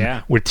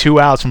 Gordon with 2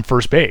 outs from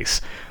first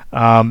base.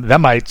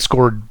 That might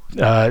score.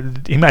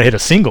 He might hit a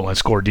single and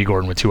score D.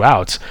 Gordon with 2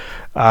 outs.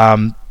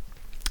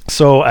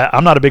 So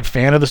I'm not a big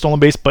fan of the stolen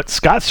base, but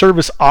Scott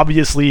Service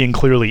obviously and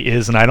clearly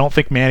is, and I don't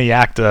think Manny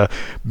Acta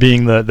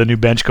being the new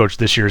bench coach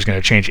this year is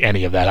going to change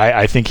any of that.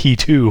 I think he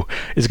too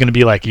is going to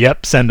be like,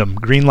 yep, send him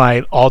green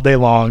light all day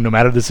long, no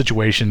matter the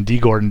situation. D.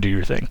 Gordon, do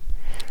your thing.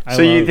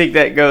 So you think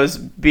that goes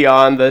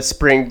beyond the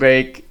spring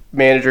break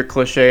manager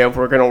cliche of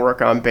we're going to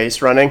work on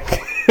base running?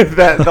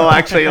 That they'll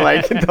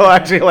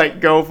actually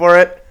go for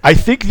it? I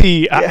think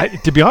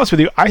to be honest with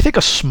you, I think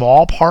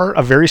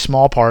a very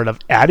small part of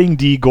adding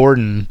D.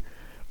 Gordon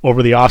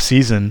over the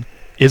offseason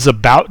is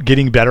about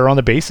getting better on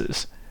the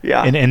bases.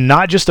 Yeah. And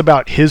not just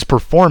about his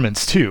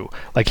performance too.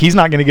 Like, he's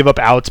not going to give up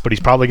outs, but he's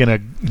probably going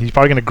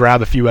to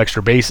grab a few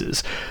extra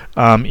bases.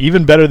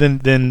 Even better than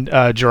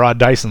Jarrod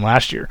Dyson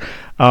last year.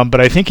 But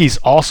I think he's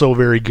also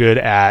very good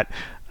at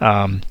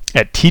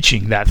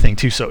teaching that thing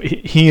too. So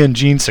he and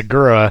Gene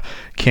Segura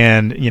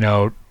can,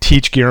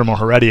 teach Guillermo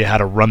Heredia how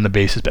to run the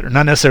bases better.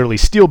 Not necessarily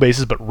steal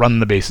bases, but run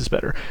the bases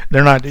better.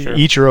 They're not. Sure.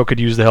 Ichiro could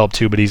use the help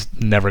too, but he's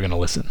never going to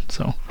listen.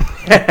 So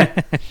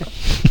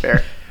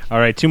fair. All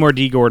right, 2 more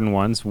D. Gordon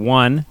ones.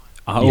 One,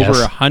 over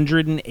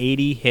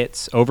 180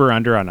 hits, over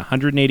under on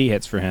 180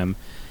 hits for him.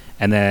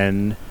 And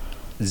then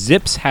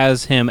Zips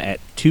has him at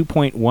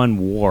 2.1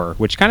 WAR,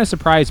 which kind of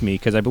surprised me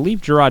because I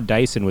believe Jarrod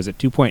Dyson was at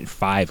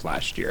 2.5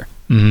 last year.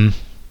 Mm-hmm.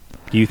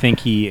 Do you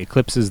think he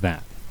eclipses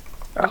that?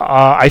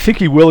 I think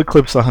he will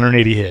eclipse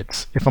 180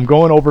 hits. If I'm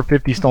going over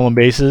 50 stolen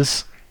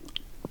bases,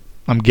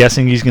 I'm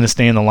guessing he's going to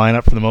stay in the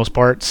lineup for the most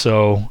part.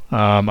 So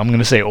I'm going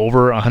to say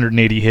over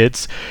 180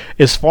 hits.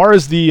 As far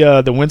as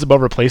the wins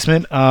above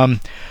replacement, I'm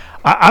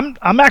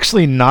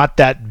actually not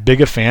that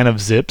big a fan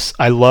of Zips.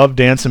 I love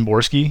Dan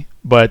Szymborski,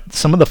 but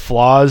some of the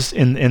flaws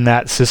in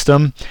that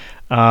system,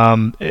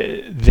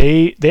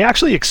 they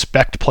actually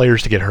expect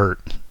players to get hurt.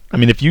 I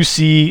mean, if you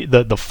see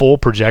the full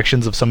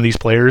projections of some of these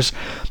players,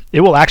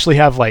 it will actually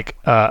have like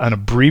an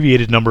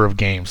abbreviated number of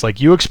games. Like,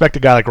 you expect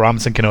a guy like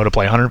Robinson Cano to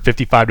play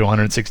 155 to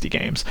 160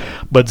 games,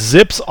 but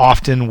Zips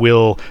often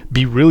will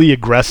be really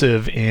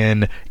aggressive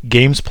in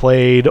games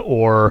played,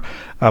 or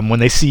when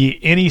they see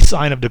any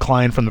sign of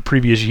decline from the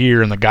previous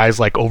year and the guy's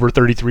like over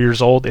 33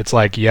 years old, it's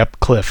like,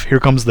 yep, cliff. Here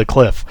comes the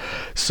cliff.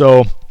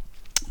 So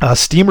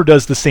Steamer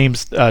does the same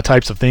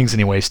types of things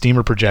anyway.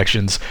 Steamer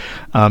Projections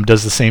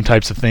does the same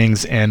types of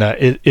things, and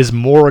it is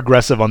more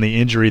aggressive on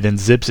the injury than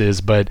Zips is,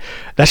 but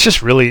that's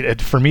just really,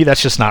 for me,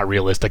 that's just not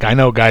realistic. I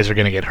know guys are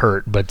going to get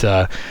hurt, but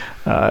I'm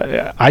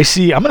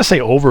going to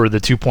say over the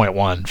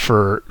 2.1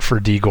 for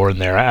D. Gordon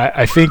there.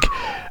 I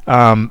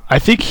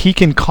think he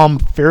can come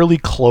fairly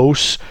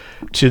close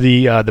to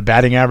the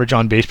batting average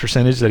on base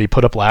percentage that he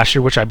put up last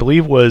year, which I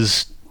believe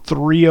was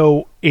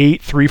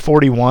 308,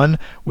 341,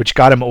 which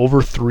got him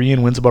over 3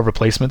 in wins above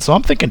replacement. So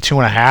I'm thinking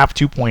 2.5,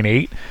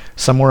 2.8,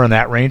 somewhere in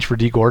that range for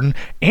D. Gordon.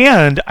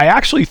 And I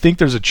actually think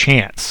there's a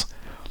chance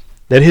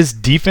that his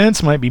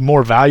defense might be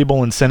more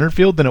valuable in center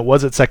field than it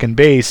was at second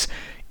base,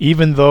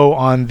 even though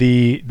on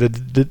the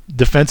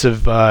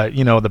defensive,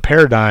 the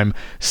paradigm,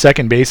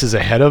 second base is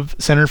ahead of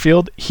center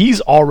field.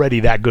 He's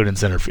already that good in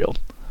center field.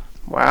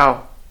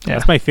 Wow. Yeah.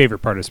 That's my favorite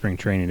part of spring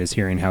training, is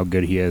hearing how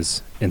good he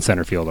is in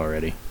center field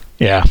already.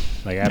 Yeah.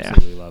 Like,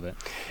 absolutely love it.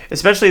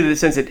 Especially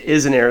since it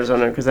is in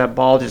Arizona, because that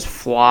ball just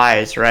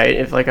flies, right?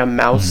 If like a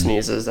mouse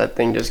sneezes, that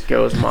thing just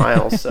goes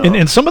miles. So.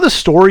 And some of the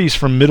stories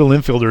from middle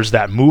infielders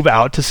that move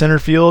out to center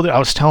field, I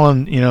was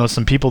telling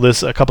some people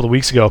this a couple of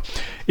weeks ago.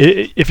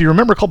 If you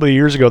remember a couple of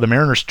years ago, the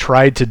Mariners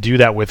tried to do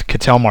that with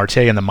Ketel Marte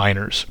in the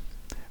minors.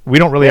 We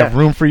don't really have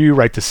room for you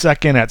right to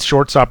second, at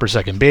shortstop or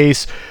second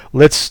base.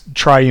 Let's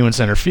try you in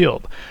center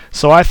field.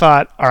 So I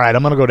thought, all right,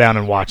 I'm going to go down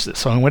and watch this.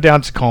 So I went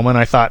down to Tacoma, and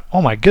I thought,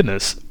 oh my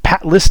goodness,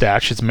 Pat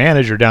Listach, his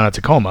manager down at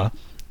Tacoma,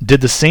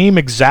 did the same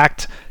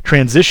exact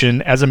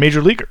transition as a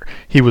major leaguer.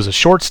 He was a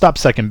shortstop,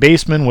 second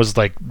baseman, was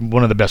like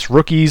one of the best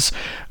rookies.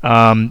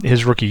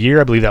 His rookie year,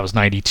 I believe that was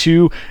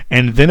 92.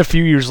 And then a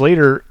few years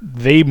later,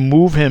 they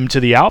move him to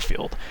the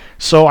outfield.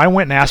 So I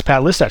went and asked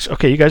Pat Listach,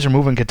 okay, you guys are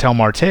moving Ketel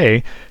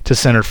Marte to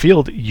center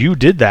field. You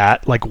did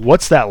that. Like,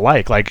 what's that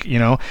like? Like,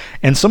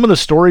 and some of the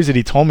stories that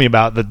he told me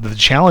about, the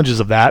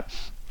challenges of that,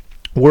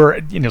 were,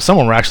 some of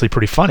them were actually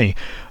pretty funny.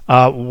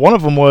 One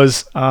of them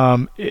was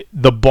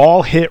the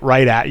ball hit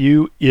right at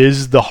you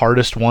is the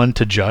hardest one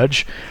to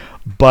judge.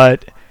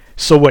 But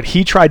so what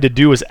he tried to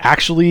do is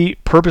actually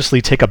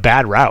purposely take a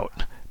bad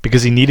route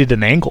because he needed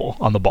an angle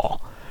on the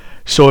ball.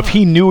 So if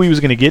he knew he was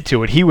going to get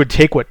to it, he would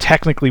take what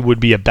technically would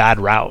be a bad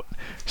route,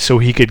 so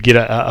he could get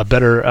a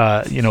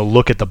better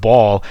look at the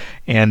ball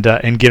and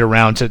get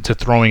around to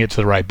throwing it to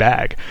the right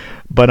bag.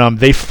 But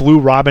they flew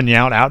Robin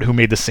Yount out, who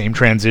made the same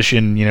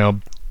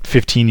transition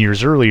 15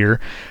 years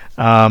earlier,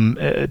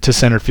 to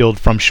center field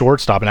from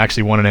shortstop, and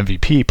actually won an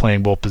MVP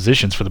playing both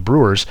positions for the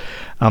Brewers.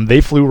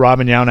 They flew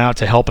Robin Yount out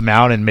to help him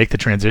out and make the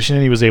transition,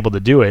 and he was able to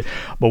do it.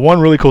 But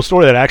one really cool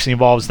story that actually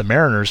involves the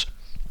Mariners,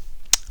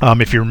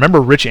 if you remember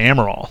Rich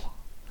Amaral,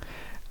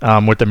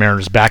 with the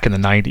Mariners back in the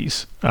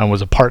 90s.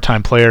 Was a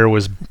part-time player,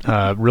 was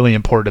really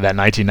important to that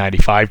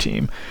 1995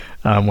 team.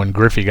 When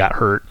Griffey got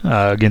hurt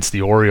against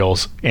the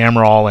Orioles,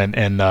 Amaral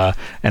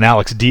and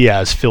Alex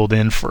Diaz filled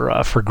in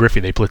for Griffey.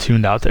 They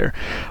platooned out there.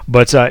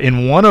 But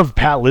in one of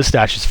Pat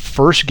Listach's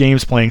first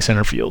games playing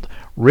center field,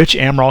 Rich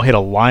Amaral hit a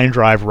line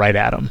drive right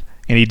at him,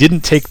 and he didn't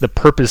take the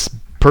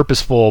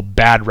purposeful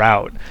bad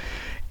route,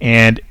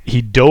 and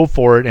he dove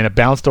for it, and it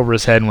bounced over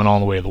his head and went all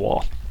the way to the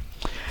wall.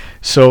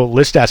 So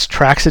Listach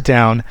tracks it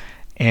down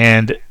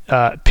and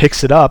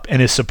picks it up,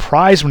 and is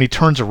surprised when he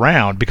turns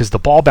around because the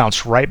ball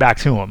bounced right back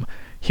to him.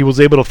 He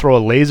was able to throw a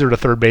laser to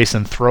third base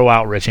and throw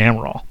out Rich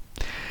Amaral.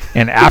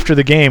 And after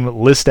the game,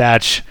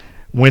 Listach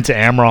went to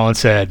Amaral and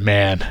said,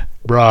 "Man,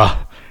 bruh,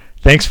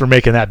 thanks for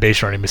making that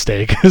base running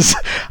mistake. 'Cause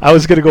I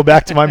was going to go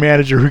back to my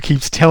manager who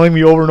keeps telling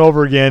me over and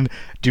over again,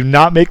 do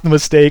not make the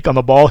mistake on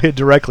the ball hit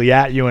directly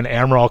at you," and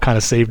Amaral kind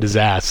of saved his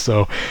ass.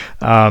 So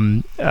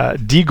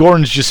D.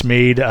 Gordon's just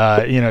made,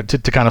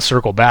 to kind of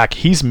circle back,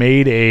 he's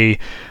made a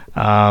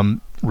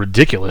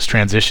ridiculous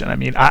transition. I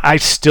mean, I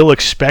still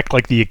expect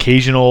like the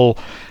occasional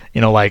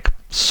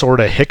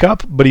sort of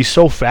hiccup, but he's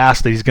so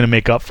fast that he's going to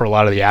make up for a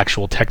lot of the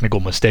actual technical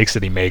mistakes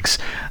that he makes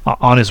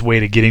on his way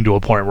to getting to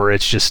a point where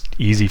it's just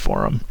easy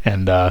for him.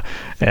 And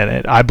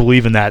I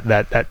believe in that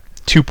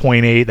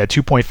 2.8, that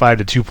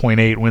 2.5 to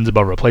 2.8 wins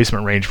above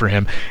replacement range for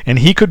him, and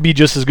he could be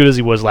just as good as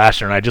he was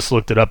last year. And I just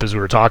looked it up as we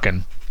were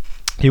talking.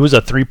 He was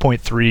a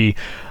 3.3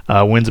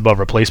 wins above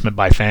replacement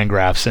by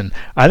Fangraphs, and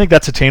I think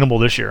that's attainable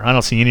this year. I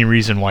don't see any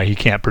reason why he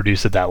can't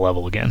produce at that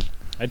level again.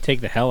 I'd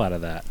take the hell out of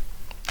that.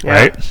 Yeah.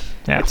 Right?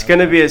 Yeah. It's going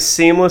to be as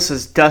seamless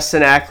as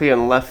Dustin Ackley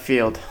in left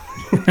field.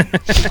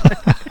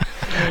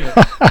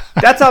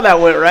 That's how that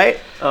went, right?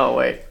 Oh,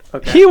 wait.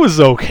 Okay. He was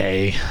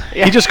okay.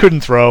 Yeah. He just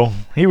couldn't throw.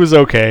 He was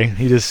okay.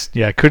 He just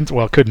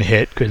couldn't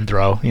hit, couldn't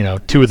throw.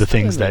 Two of the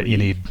things that you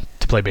need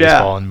to play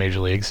baseball in major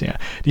leagues. Yeah.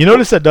 Do you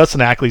notice that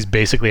Dustin Ackley's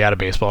basically out of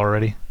baseball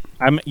already?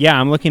 I'm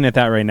looking at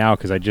that right now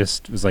because I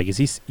just was like, is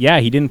he? Yeah,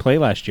 he didn't play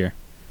last year.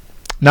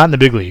 Not in the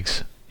big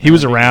leagues. He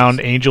was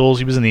around Angels.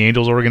 He was in the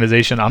Angels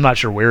organization. I'm not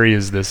sure where he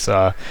is this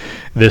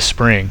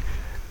spring.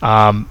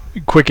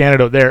 Quick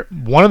anecdote there.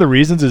 One of the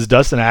reasons is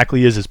Dustin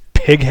Ackley is as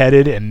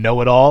pig-headed and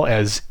know-it-all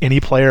as any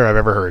player I've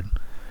ever heard.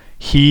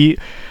 He,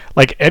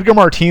 like Edgar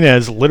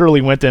Martinez,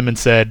 literally went to him and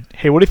said,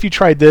 "Hey, what if you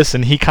tried this?"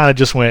 And he kind of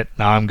just went,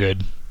 "Nah, I'm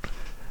good."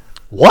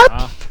 What?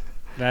 Wow.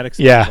 That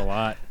explains a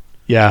lot.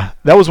 Yeah,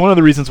 that was one of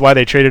the reasons why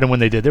they traded him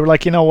when they did. They were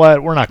like, you know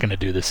what? We're not going to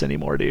do this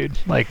anymore, dude.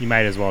 Like, you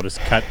might as well just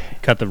cut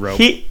the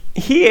rope.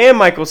 He and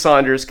Michael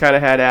Saunders kind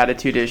of had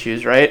attitude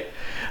issues, right?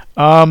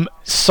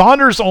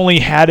 Saunders only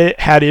had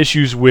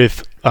issues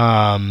with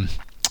the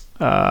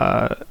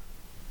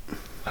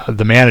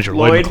manager,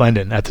 Lloyd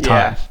McClendon, at the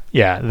time.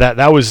 Yeah,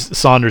 that was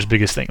Saunders'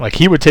 biggest thing. Like,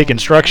 he would take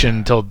instruction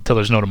until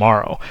there's no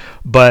tomorrow.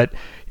 But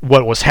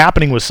what was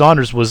happening with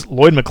Saunders was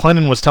Lloyd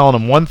McClendon was telling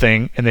him one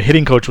thing, and the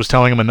hitting coach was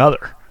telling him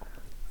another.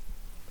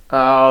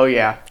 Oh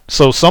yeah.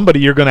 So somebody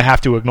you're going to have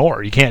to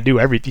ignore. You can't do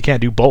You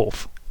can't do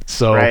both.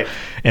 So, right.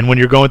 And when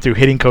you're going through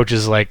hitting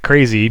coaches like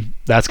crazy,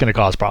 that's going to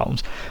cause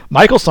problems.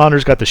 Michael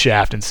Saunders got the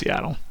shaft in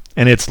Seattle,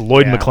 and it's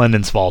Lloyd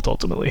McClendon's fault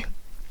ultimately.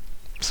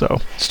 So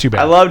it's too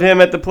bad. I loved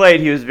him at the plate.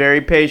 He was very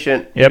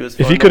patient. Yep.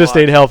 If he could have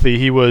stayed healthy,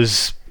 he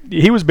was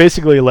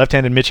basically a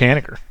left-handed Mitch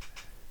Haniger.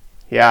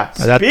 Yeah.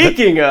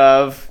 Speaking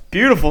of,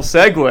 beautiful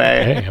segue.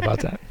 Hey, how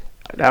about that?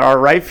 That our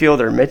right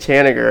fielder, Mitch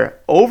Haniger,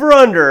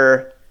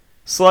 over/under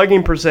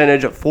slugging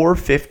percentage of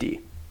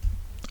 450.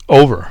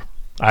 Over.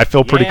 I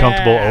feel pretty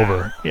comfortable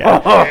over.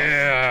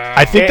 Yeah.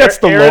 I think that's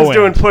the low end. Aaron's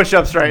doing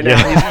push-ups right now.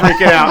 He's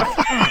freaking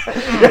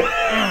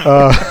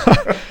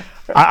out.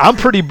 I'm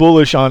pretty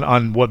bullish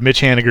on what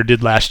Mitch Haniger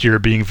did last year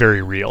being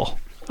very real.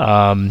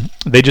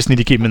 They just need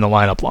to keep him in the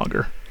lineup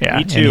longer. Yeah,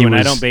 me too, and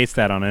I don't base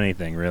that on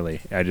anything, really.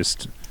 I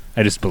just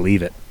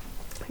believe it.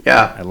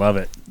 Yeah. I love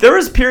it. There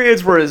was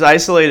periods where his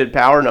isolated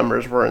power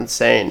numbers were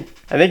insane.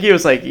 I think he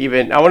was like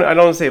even, I don't want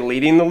to say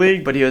leading the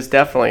league, but he was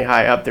definitely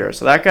high up there.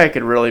 So that guy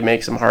could really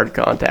make some hard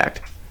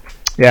contact.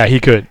 Yeah, he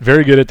could.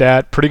 Very good at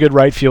that. Pretty good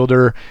right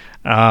fielder.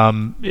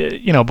 But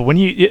when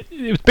it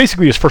was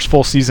basically his first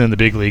full season in the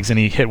big leagues, and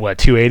he hit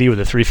 280 with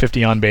a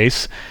 350 on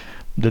base.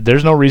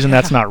 There's no reason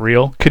that's not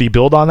real. Could he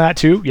build on that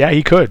too? Yeah,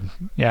 he could.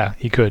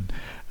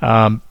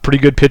 Pretty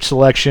good pitch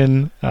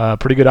selection.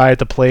 Pretty good eye at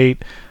the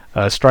plate.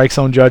 Strike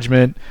zone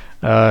judgment.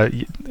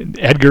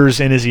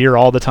 Edgar's in his ear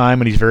all the time,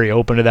 and he's very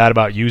open to that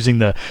about using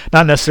not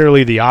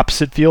necessarily the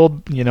opposite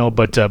field,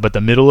 but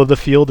the middle of the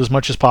field as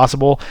much as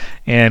possible.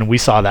 And we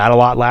saw that a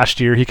lot last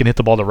year. He can hit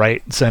the ball to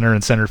right, center,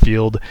 and center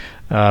field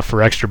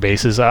for extra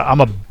bases. I'm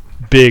a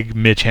big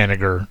Mitch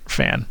Haniger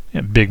fan.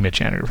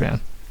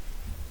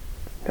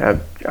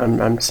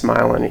 I'm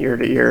smiling ear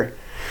to ear.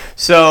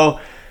 So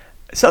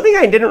something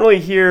I didn't really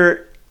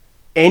hear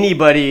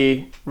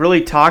anybody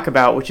really talk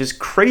about, which is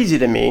crazy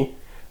to me.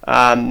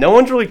 No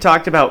one's really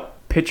talked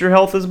about pitcher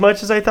health as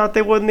much as I thought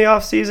they would in the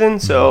offseason.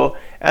 So,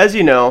 as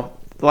you know,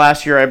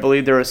 last year I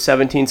believe there was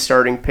 17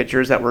 starting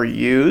pitchers that were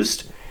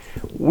used.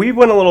 We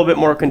went a little bit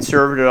more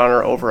conservative on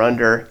our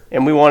over-under,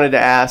 and we wanted to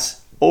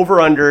ask, over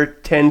under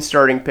 10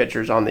 starting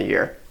pitchers on the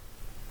year.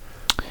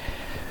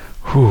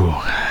 Whew.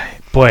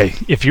 Boy,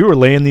 if you were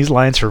laying these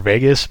lines for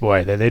Vegas,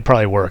 boy, they'd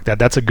probably work.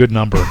 That's a good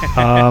number.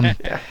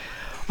 Yeah.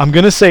 I'm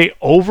going to say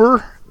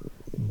over,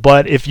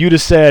 but if you'd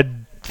have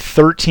said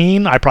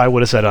 13, I probably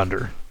would have said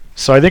under.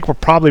 So I think we're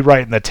probably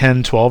right in the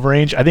 10-12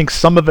 range. I think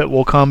some of it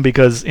will come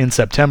because in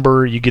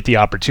September you get the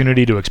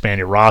opportunity to expand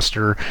your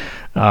roster.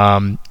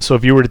 So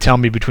if you were to tell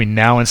me between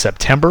now and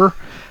September,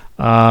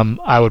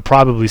 I would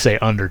probably say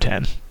under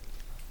 10.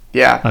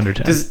 Yeah. Under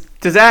 10.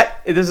 Does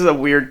that, this is a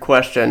weird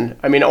question.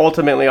 I mean,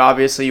 ultimately,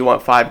 obviously, you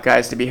want 5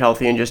 guys to be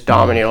healthy and just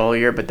dominate all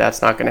year, but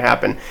that's not going to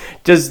happen.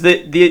 Does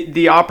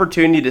the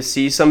opportunity to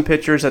see some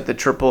pitchers at the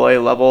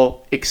AAA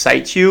level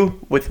excite you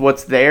with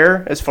what's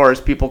there as far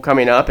as people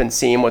coming up and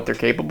seeing what they're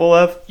capable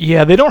of?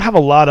 Yeah, they don't have a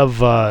lot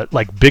of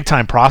like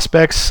big-time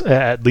prospects,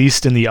 at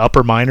least in the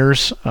upper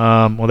minors.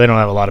 Well, they don't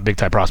have a lot of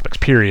big-time prospects,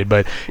 period.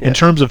 But in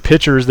terms of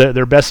pitchers,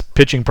 their best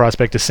pitching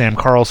prospect is Sam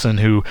Carlson,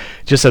 who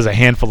just has a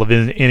handful of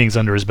innings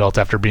under his belt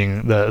after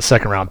being the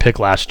second-round pick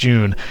last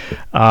June.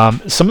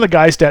 Some of the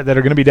guys that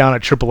are going to be down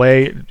at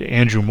AAA,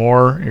 Andrew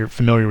Moore, you're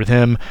familiar with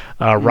him.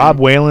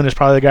 Rob Whalen is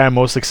probably the guy I'm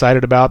most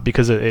excited about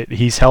because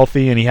he's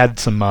healthy and he had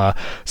some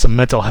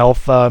mental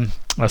health,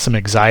 some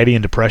anxiety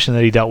and depression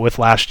that he dealt with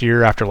last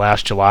year after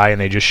last July, and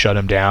they just shut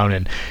him down.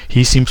 And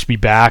he seems to be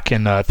back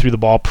and threw the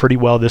ball pretty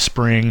well this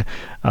spring,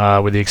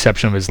 with the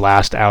exception of his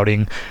last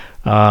outing.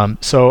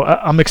 So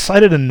I'm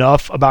excited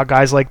enough about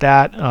guys like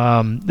that,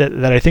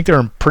 that I think they're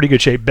in pretty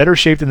good shape, better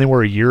shape than they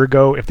were a year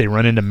ago if they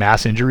run into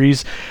mass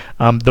injuries.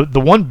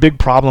 The one big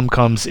problem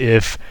comes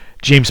if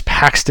James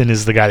Paxton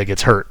is the guy that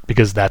gets hurt,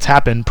 because that's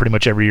happened pretty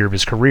much every year of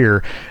his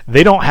career.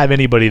 They don't have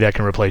anybody that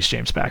can replace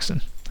James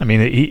Paxton. I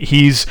mean,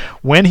 he's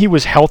when he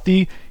was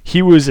healthy,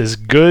 he was as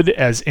good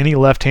as any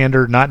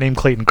left-hander not named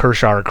Clayton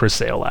Kershaw or Chris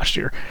Sale last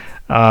year.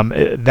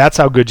 That's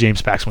how good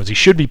James Paxton was. He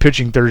should be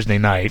pitching Thursday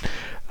night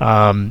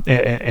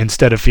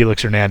instead of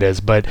Felix Hernandez,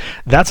 but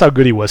that's how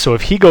good he was. So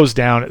if he goes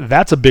down,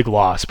 that's a big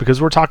loss,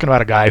 because we're talking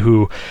about a guy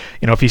who,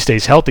 if he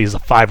stays healthy, is a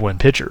 5-win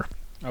pitcher.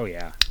 Oh,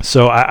 yeah.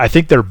 So I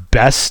think their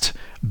best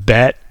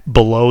bet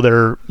below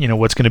their,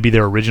 what's going to be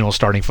their original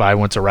starting 5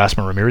 once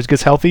Erasmo Ramirez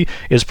gets healthy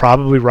is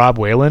probably Rob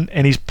Whalen,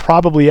 and he's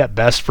probably at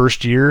best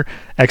first year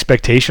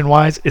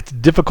expectation-wise. It's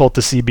difficult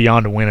to see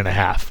beyond a win and a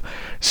half.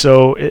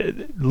 So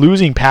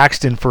losing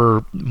Paxton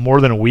for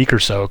more than a week or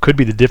so could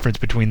be the difference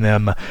between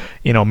them,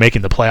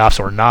 making the playoffs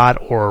or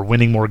not, or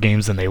winning more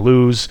games than they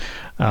lose,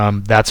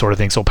 that sort of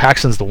thing. So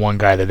Paxton's the one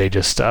guy that they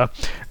just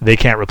they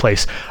can't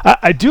replace.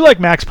 I do like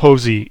Max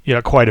Posey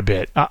quite a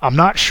bit. I'm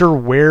not sure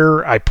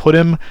where I put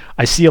him.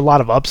 I see a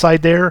lot of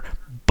upside there,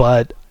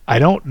 but I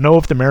don't know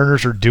if the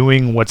Mariners are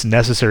doing what's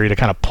necessary to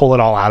kind of pull it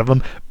all out of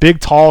him.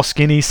 Big, tall,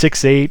 skinny,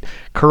 6'8",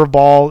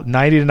 curveball,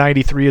 90 to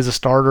 93 as a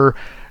starter.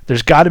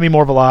 There's got to be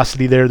more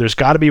velocity there. There's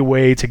got to be a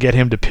way to get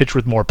him to pitch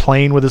with more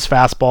plane with his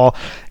fastball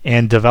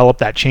and develop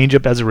that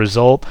changeup as a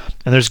result.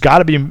 And there's got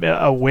to be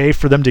a way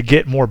for them to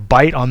get more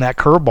bite on that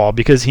curveball,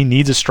 because he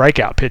needs a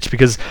strikeout pitch,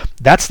 because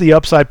that's the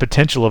upside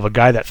potential of a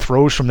guy that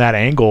throws from that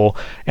angle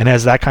and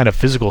has that kind of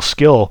physical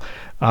skill.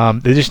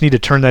 They just need to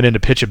turn that into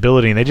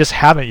pitchability, and they just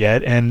haven't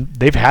yet, and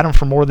they've had him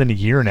for more than a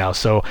year now.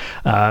 So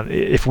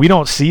if we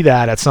don't see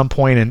that at some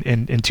point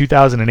in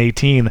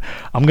 2018,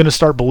 I'm going to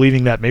start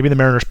believing that maybe the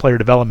Mariners player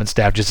development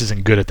staff just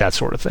isn't good at that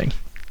sort of thing.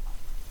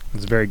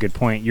 That's a very good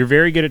point. You're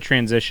very good at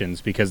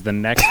transitions, because the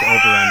next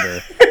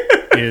over-under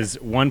is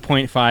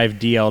 1.5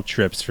 DL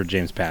trips for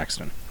James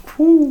Paxton.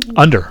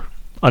 Under.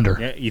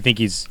 Yeah, you think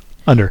he's...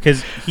 Under.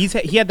 Because he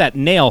had that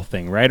nail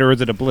thing, right? Or is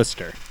it a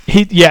blister?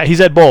 He's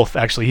had both,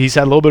 actually. He's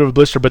had a little bit of a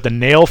blister, but the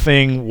nail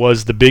thing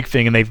was the big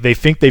thing, and they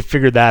think they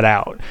figured that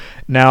out.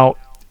 Now,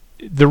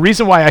 the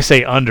reason why I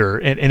say under,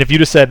 and if you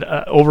just said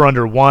over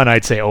under 1,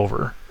 I'd say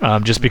over,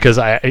 just because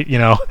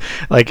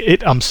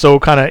I'm so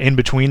kind of in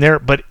between there.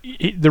 But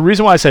the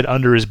reason why I said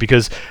under is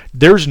because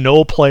there's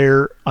no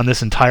player on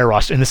this entire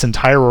roster, in this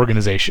entire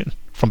organization,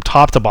 from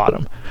top to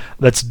bottom,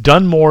 that's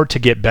done more to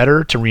get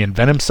better, to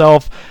reinvent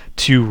himself,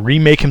 to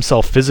remake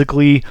himself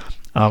physically,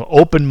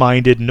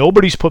 open-minded.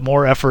 Nobody's put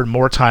more effort,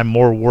 more time,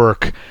 more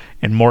work,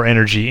 and more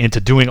energy into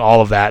doing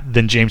all of that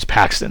than James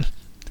Paxton.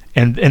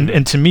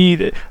 And to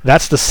me,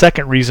 that's the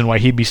second reason why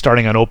he'd be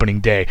starting on opening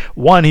day.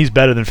 1, he's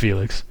better than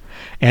Felix.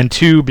 And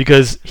 2,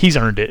 because he's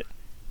earned it.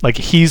 Like,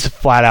 he's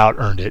flat out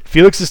earned it.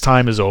 Felix's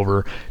time is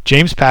over.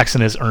 James Paxton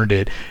has earned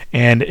it,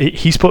 and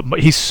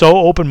he's so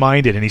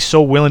open-minded, and he's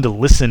so willing to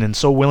listen, and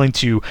so willing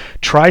to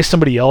try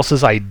somebody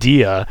else's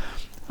idea,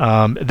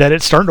 that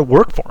it's starting to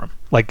work for him.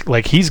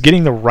 Like he's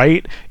getting the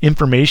right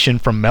information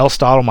from Mel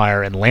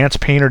Stottlemyre and Lance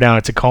Painter down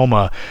at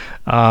Tacoma,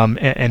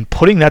 and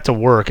putting that to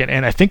work.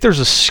 And I think there's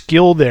a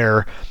skill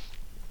there,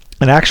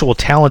 an actual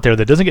talent there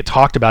that doesn't get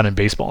talked about in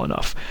baseball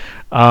enough.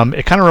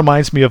 It kind of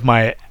reminds me of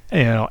my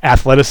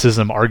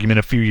athleticism argument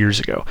a few years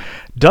ago.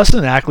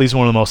 Dustin Ackley is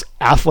one of the most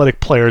athletic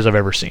players I've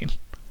ever seen.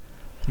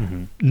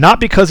 Mm-hmm.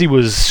 Not because he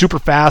was super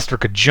fast or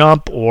could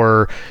jump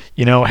or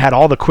had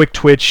all the quick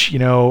twitch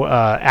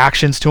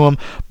actions to him,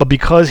 but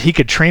because he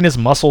could train his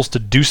muscles to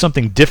do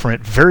something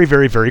different very,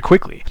 very, very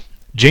quickly.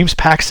 James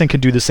Paxton can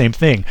do the same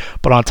thing.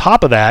 But on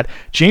top of that,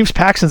 James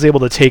Paxton's able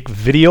to take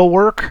video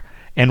work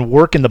and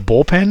work in the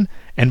bullpen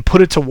and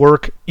put it to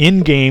work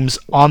in games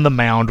on the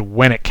mound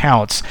when it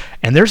counts.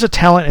 And there's a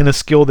talent and a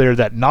skill there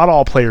that not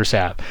all players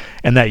have,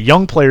 and that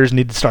young players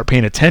need to start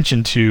paying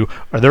attention to,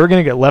 or they're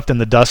going to get left in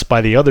the dust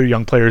by the other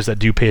young players that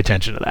do pay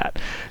attention to that.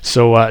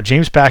 So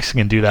James Paxton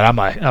can do that. I'm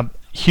a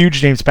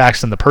huge James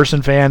Paxton the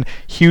person fan,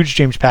 huge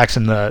James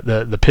Paxton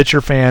the pitcher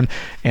fan,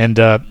 and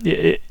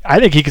I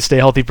think he could stay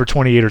healthy for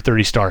 28 or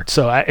 30 starts.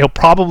 So he'll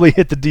probably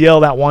hit the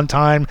DL that one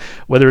time,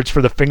 whether it's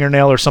for the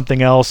fingernail or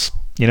something else.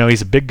 You know,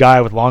 he's a big guy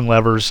with long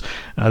levers.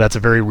 That's a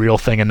very real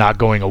thing and not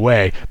going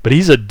away. But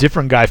he's a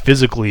different guy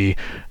physically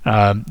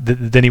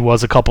than he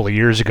was a couple of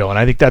years ago, and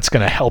I think that's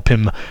going to help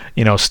him,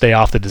 stay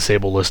off the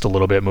disabled list a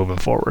little bit moving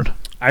forward.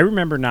 I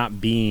remember not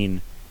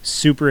being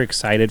super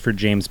excited for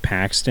James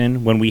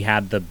Paxton when we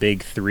had the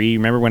big three.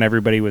 Remember when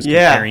everybody was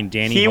comparing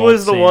Danny he Holtz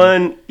was the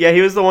one. Yeah,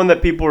 he was the one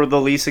that people were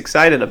the least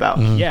excited about.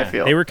 Yeah, I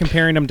feel. They were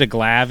comparing him to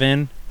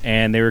Glavine,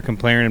 and they were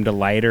comparing him to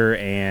Leiter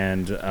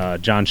and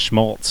John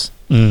Schmaltz.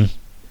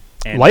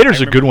 And Leiter's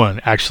a good one,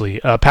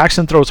 actually.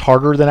 Paxton throws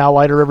harder than Al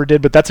Leiter ever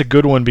did, but that's a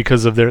good one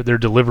because of their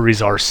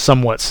deliveries are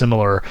somewhat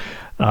similar.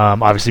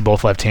 Obviously,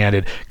 both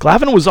left-handed.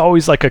 Glavine was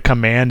always like a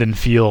command and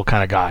feel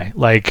kind of guy.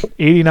 Like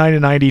 89 to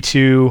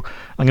 92,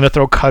 I'm going to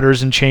throw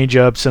cutters and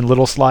changeups and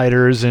little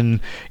sliders and,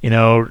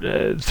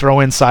 throw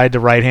inside to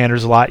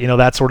right-handers a lot,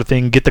 that sort of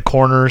thing. Get the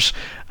corners.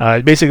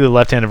 Basically, the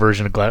left-handed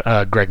version of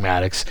Greg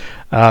Maddux.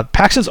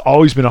 Paxton's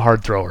always been a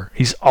hard thrower.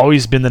 He's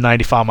always been the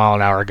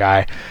 95-mile-an-hour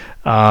guy.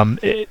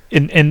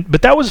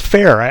 But that was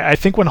fair. I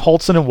think when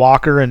Holtzen and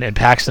Walker and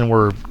Paxton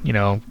were,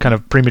 kind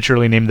of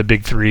prematurely named the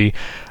big three,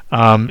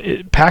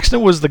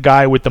 Paxton was the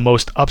guy with the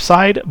most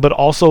upside, but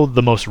also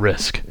the most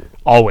risk,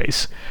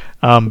 always,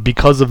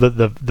 because of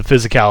the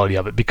physicality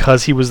of it,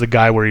 because he was the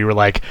guy where you were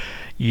like,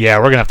 yeah,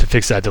 we're going to have to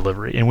fix that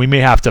delivery, and we may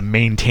have to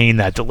maintain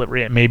that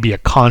delivery. It may be a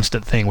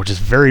constant thing, which is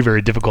very,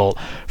 very difficult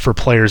for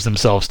players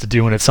themselves to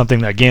do, and it's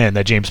something, again,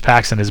 that James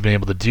Paxton has been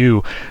able to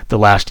do the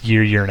last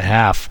year and a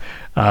half,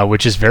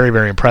 which is very,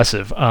 very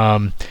impressive.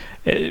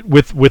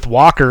 With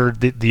Walker,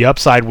 the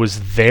upside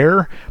was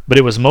there, but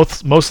it was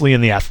mostly in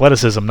the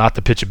athleticism, not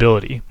the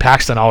pitchability.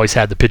 Paxton always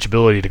had the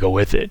pitchability to go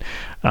with it.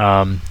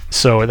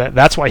 So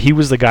that's why he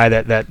was the guy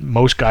that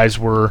most guys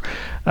were,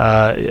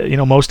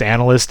 most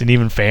analysts and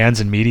even fans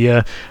and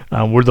media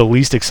were the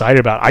least excited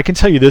about. I can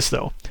tell you this,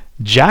 though.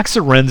 Jack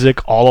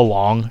Zarenzik all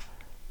along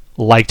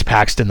liked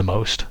Paxton the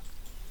most.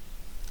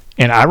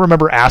 And I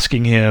remember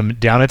asking him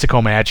down at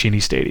Tacoma at Cheney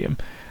Stadium,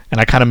 and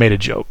I kind of made a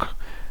joke.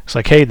 It's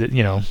like, hey,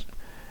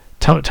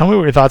 tell me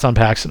what your thoughts on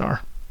Paxton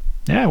are.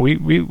 Yeah, we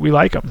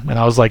like him. And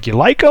I was like, you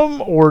like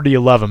him or do you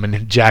love him?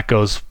 And Jack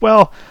goes,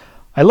 well,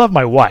 I love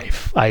my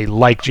wife. I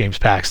like James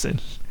Paxton.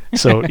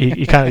 So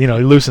he kind of,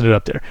 he loosened it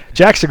up there.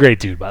 Jack's a great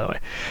dude, by the way.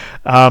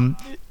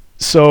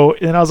 So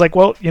then I was like,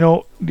 well,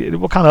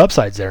 what kind of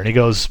upside's there? And he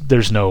goes,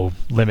 there's no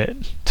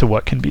limit to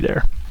what can be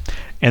there.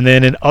 And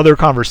then in other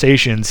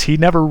conversations, he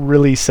never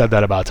really said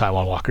that about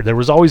Taijuan Walker. There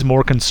was always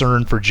more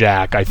concern for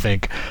Jack, I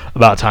think,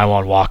 about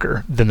Taijuan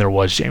Walker than there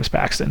was James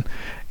Paxton.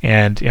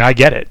 And I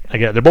get it.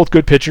 They're both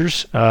good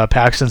pitchers.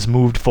 Paxton's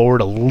moved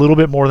forward a little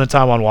bit more than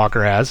Taijuan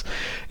Walker has.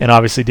 And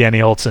obviously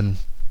Danny Holtzen,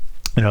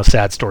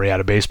 sad story out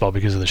of baseball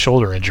because of the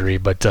shoulder injury.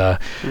 But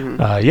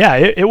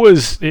it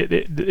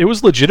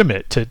was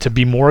legitimate to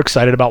be more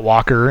excited about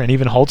Walker and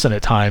even Holtzen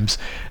at times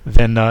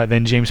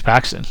than James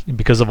Paxton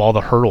because of all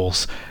the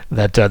hurdles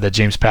that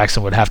James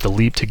Paxton would have to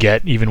leap to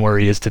get even where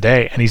he is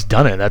today. And he's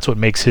done it. That's what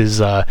makes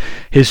his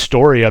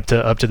story up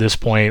to this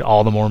point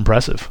all the more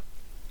impressive.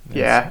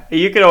 Yeah,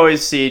 you could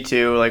always see,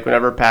 too, like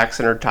whenever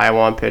Paxton or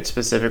Taijuan pitched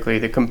specifically,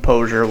 the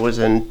composure was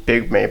in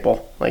Big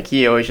Maple. Like,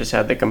 he always just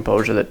had the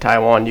composure that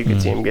Taijuan, you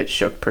could see him get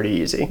shook pretty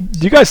easy. Do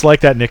you guys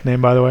like that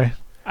nickname, by the way?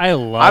 I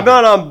love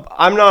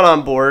I'm not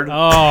on board. Oh,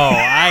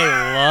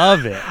 I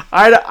love it.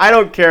 I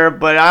don't care,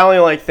 but I only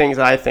like things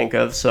I think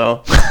of,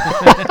 so.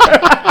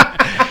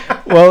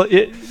 Well,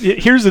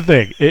 here's the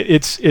thing.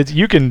 It's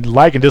you can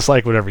like and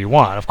dislike whatever you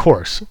want, of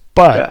course.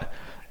 But,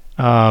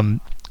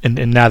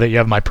 and now that you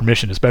have my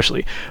permission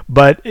especially.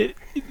 But,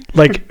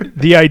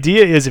 the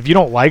idea is if you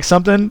don't like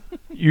something,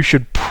 you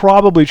should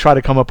probably try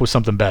to come up with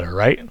something better,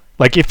 right?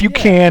 Like, if you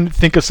can,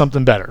 think of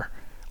something better.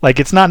 Like,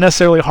 it's not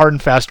necessarily a hard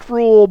and fast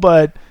rule,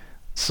 but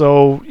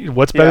so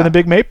what's better than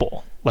Big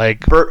Maple?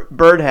 Like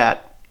Bird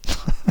hat.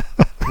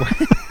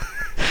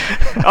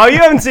 Oh, you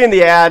haven't seen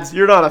the ads.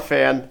 You're not a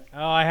fan.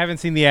 Oh, I haven't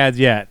seen the ads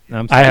yet.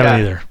 I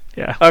haven't either.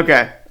 Yeah.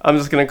 Okay. I'm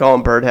just going to call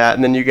him Bird Hat,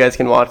 and then you guys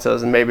can watch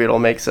those, and maybe it'll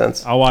make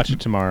sense. I'll watch it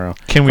tomorrow.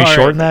 Can we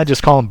shorten that?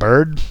 Just call him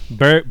Bird?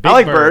 Big I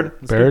like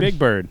Bird. Big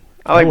Bird.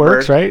 I like that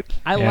works, Bird. right?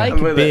 I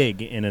like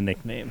big in a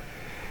nickname.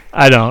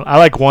 I don't. I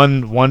like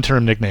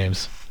one-term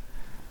nicknames.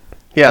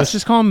 Yes. Let's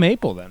just call him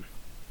Maple, then.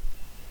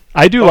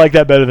 I do like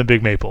that better than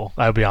Big Maple,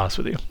 I'll be honest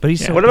with you. But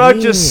he's so What about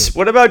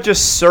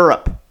just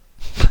syrup?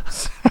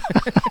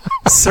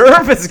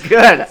 Syrup is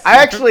good.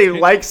 I actually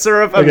like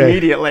syrup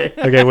immediately.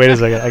 Okay, wait a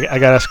second. I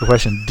got to ask a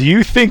question. Do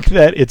you think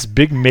that it's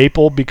Big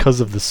Maple because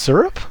of the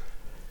syrup?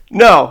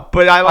 No,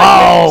 but I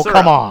like maple syrup.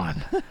 Come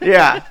on.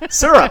 Yeah,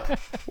 syrup.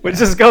 We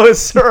just go with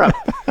syrup.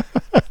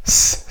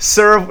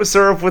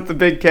 Syrup with the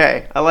big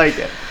K. I like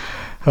it.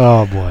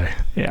 Oh, boy.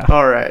 Yeah.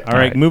 All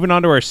right. Moving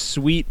on to our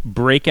sweet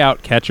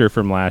breakout catcher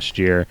from last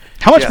year.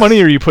 How much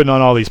money are you putting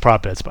on all these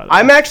prop bets, by the way?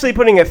 I'm actually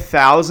putting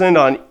 1,000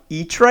 on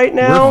each right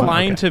now. We're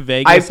flying to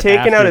Vegas. I've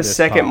taken out a this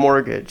second pop.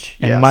 mortgage.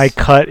 And my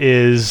cut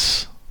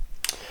is...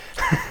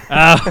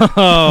 Whoa,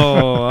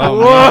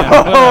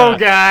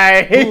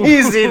 guy.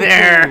 Easy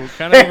there.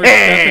 Kind of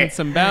overstepping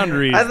some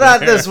boundaries. I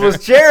thought this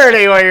was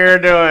charity what you were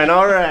doing.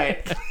 All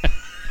right.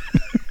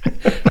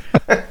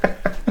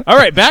 All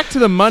right, back to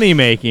the money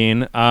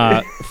making.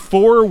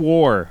 4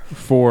 WAR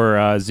for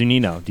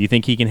Zunino. Do you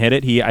think he can hit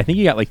it? I think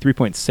he got like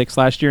 3.6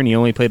 last year, and he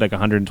only played like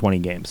 120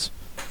 games.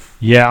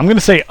 Yeah, I'm going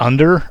to say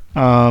under.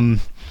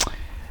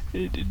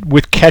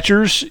 With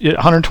catchers,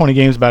 120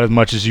 games about as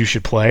much as you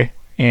should play.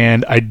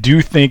 And I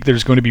do think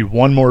there's going to be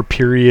one more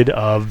period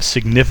of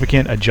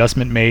significant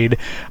adjustment made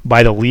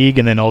by the league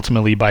and then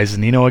ultimately by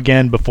Zunino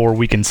again before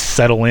we can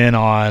settle in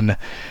on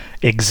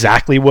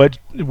exactly what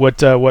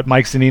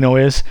Mike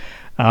Zunino is.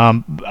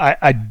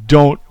 I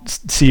don't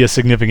see a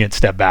significant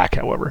step back,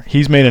 however.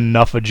 He's made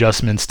enough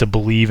adjustments to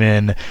believe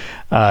in,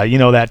 that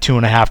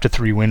 2.5 to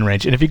 3 win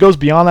range. And if he goes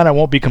beyond that, I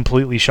won't be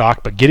completely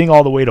shocked. But getting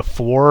all the way to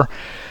 4,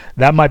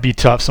 that might be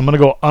tough. So I'm going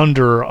to go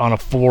under on a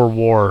 4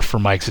 WAR for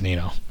Mike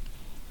Zunino.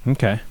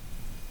 Okay.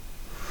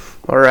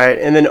 All right.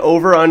 And then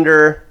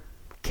over-under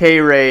K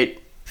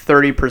rate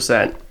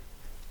 30%.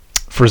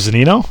 For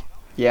Zunino?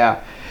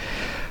 Yeah.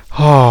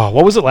 Oh,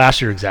 what was it last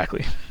year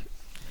exactly?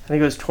 I think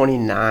it was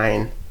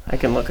 29. I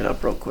can look it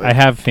up real quick. I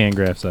have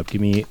Fangraphs up.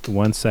 Give me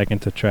 1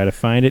 second to try to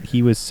find it.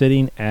 He was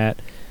sitting at...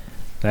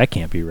 That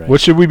can't be right.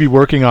 What should we be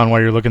working on while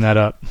you're looking that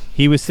up?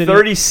 He was sitting...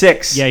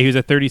 36. Yeah, he was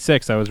at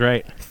 36. I was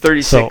right.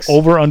 36. So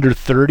over under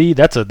 30,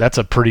 that's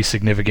a pretty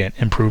significant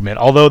improvement.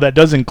 Although that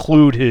does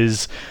include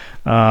his,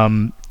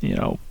 pre-sent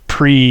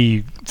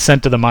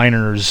to the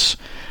minors,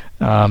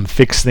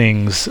 fix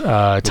things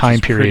time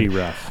period. Pretty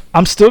rough.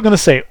 I'm still going to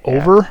say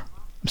over.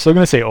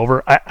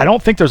 I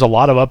don't think there's a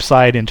lot of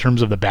upside in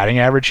terms of the batting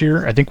average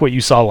here. I think what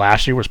you saw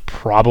last year was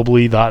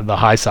probably the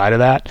high side of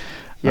that.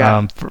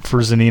 Yeah. For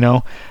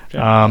Zunino.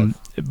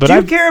 But do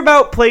you care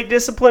about plate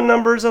discipline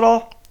numbers at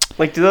all?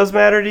 Like, do those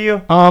matter to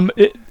you?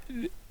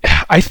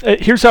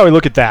 Here's how I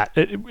look at that.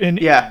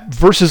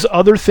 Versus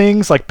other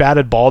things like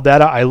batted ball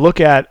data, I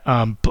look at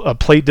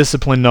plate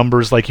discipline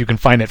numbers like you can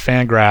find at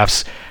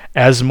Fangraphs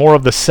as more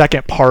of the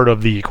second part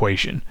of the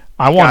equation.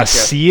 I want to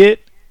see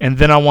it, and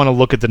then I want to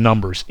look at the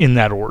numbers in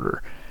that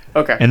order.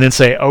 Okay. And then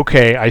say,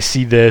 okay, I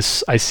see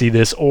this,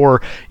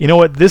 or you know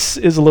what, this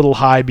is a little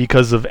high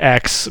because of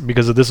X,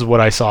 because of this is what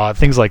I saw,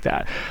 things like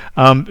that.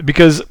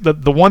 Because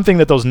the one thing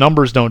that those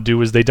numbers don't do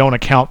is they don't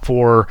account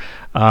for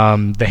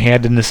the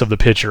handedness of the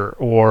pitcher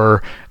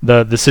or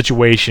the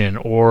situation,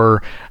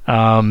 or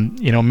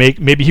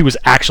maybe he was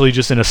actually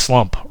just in a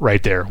slump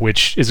right there,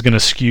 which is going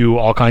to skew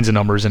all kinds of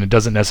numbers, and it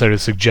doesn't necessarily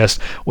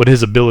suggest what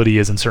his ability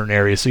is in certain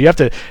areas. So you have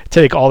to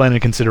take all that into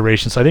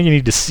consideration. So I think you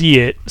need to see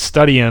it,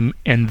 study him,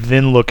 and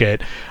then look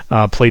at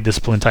plate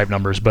discipline type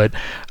numbers. But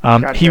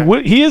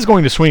Gotcha. he is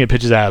going to swing at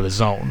pitches out of the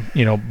zone,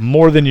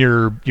 more than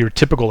your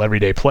typical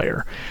everyday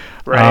player.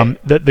 Right.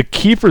 The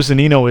key for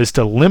Zunino is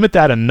to limit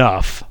that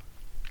enough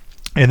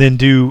and then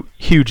do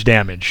huge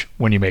damage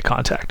when you make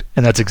contact.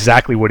 And that's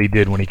exactly what he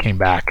did when he came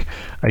back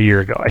a year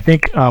ago. I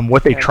think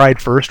what they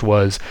tried first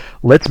was,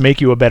 let's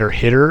make you a better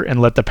hitter and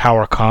let the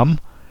power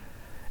come.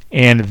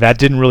 And that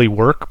didn't really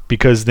work,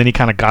 because then he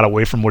kind of got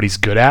away from what he's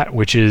good at,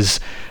 which is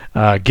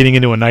getting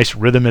into a nice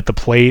rhythm at the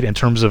plate in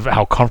terms of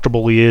how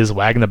comfortable he is,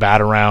 wagging the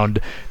bat around,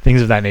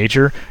 things of that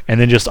nature, and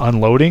then just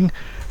unloading.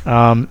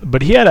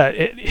 But he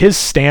had his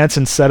stance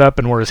and setup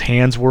and where his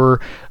hands were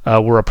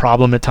a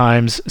problem at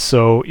times.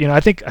 So I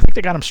think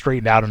they got him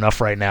straightened out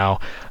enough right now.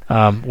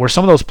 Where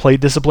some of those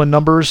plate discipline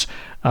numbers,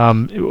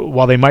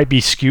 while they might be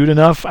skewed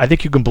enough, I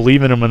think you can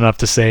believe in him enough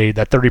to say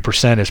that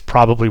 30% is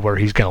probably where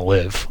he's going to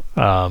live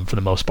for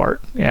the most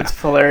part. Yeah, it's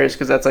hilarious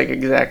because that's like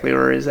exactly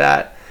where he's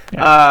at.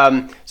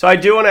 Yeah. So I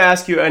do want to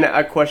ask you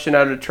a question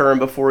out of turn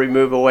before we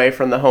move away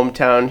from the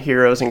hometown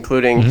heroes,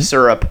 including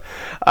syrup.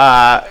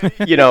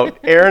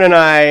 Aaron and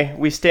I,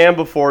 we stand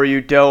before you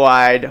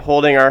doe-eyed,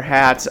 holding our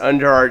hats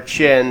under our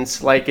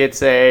chins like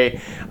it's a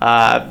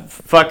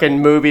fucking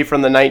movie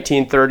from the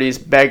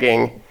 1930s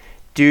begging.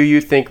 Do you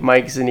think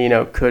Mike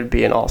Zunino could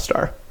be an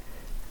all-star?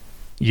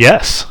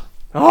 Yes.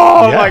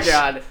 Oh, Yes. my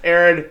God.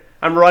 Aaron,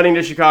 I'm running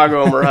to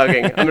Chicago and we're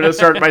hugging. I'm going to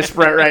start my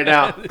sprint right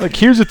now. Like,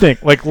 here's the thing.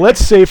 Like, let's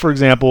say, for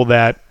example,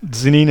 that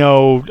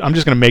Zunino, I'm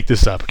just going to make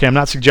this up. Okay, I'm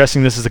not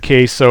suggesting this is the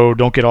case, so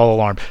don't get all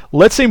alarmed.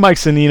 Let's say Mike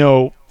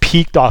Zunino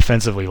peaked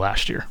offensively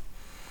last year.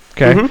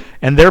 Okay? Mm-hmm.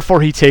 And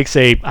therefore he takes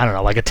a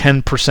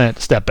 10%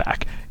 step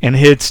back and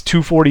hits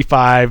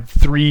 245,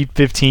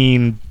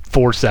 315,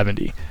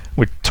 470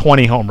 with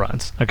 20 home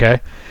runs.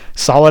 Okay?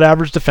 Solid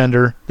average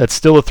defender. That's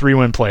still a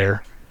 3-win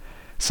player.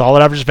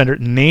 Solid average defender.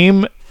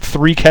 Name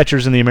 3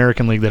 catchers in the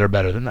American League that are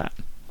better than that.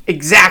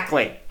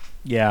 Exactly.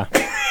 Yeah.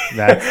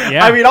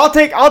 Yeah. I mean, I'll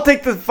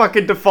take the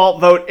fucking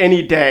default vote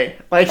any day.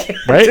 Like,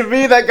 Right? to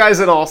me, that guy's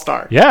an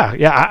all-star.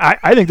 Yeah,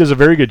 I think there's a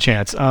very good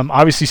chance.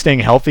 Obviously, staying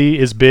healthy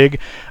is big.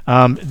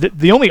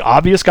 The only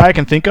obvious guy I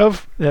can think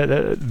of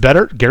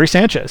better, Gary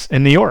Sanchez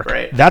in New York.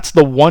 Right. That's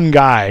the one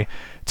guy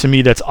to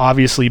me that's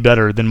obviously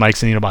better than Mike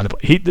Zunino behind the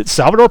plate.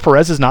 Salvador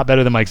Perez is not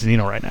better than Mike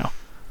Zunino right now.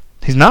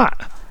 He's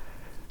not.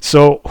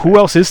 So who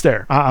else is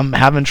there? I'm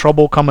having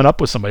trouble coming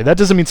up with somebody. That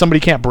doesn't mean somebody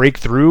can't break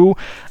through.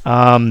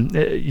 I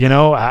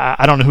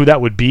don't know who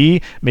that would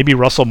be. Maybe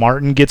Russell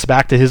Martin gets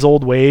back to his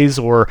old ways,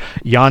 or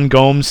Jan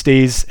Gomes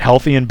stays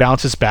healthy and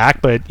bounces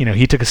back. But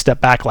he took a step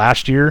back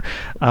last year.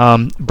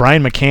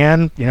 Brian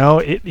McCann,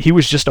 he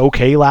was just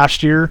okay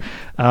last year,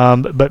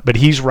 but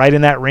he's right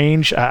in that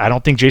range. I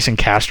don't think Jason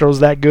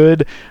Castro's that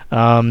good.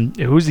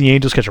 Who's the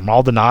Angels catcher?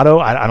 Maldonado.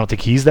 I don't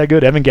think he's that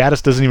good. Evan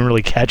Gattis doesn't even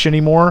really catch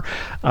anymore.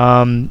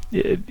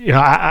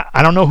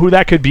 I don't know who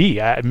that could be.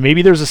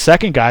 Maybe there's a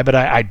second guy, but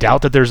I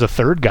doubt that there's a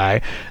third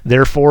guy.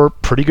 Therefore,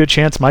 pretty good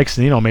chance Mike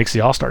Zunino makes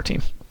the All-Star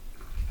team.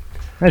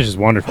 That's just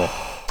wonderful.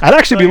 I'd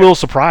actually be a little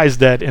surprised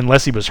that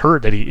unless he was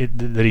hurt that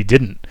he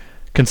didn't,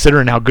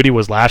 considering how good he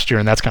was last year,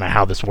 and that's kind of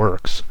how this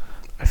works.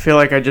 I feel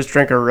like I just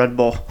drank a Red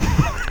Bull.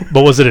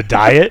 But was it a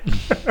diet?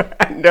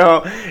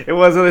 No, it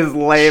wasn't his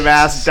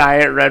lame-ass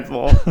diet Red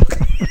Bull.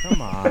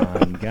 Come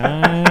on,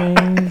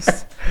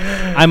 guys.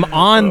 I'm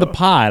on the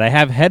pod. I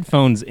have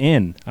headphones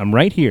in. I'm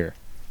right here.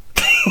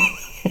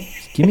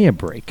 Just give me a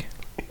break.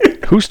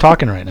 Who's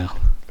talking right now?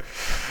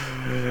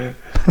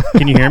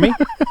 Can you hear me?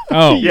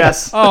 Oh.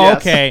 Yes. Oh, yes.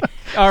 okay.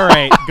 All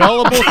right.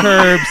 Gullible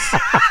Curbs.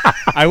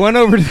 I went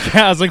over to the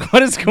guy. I was like,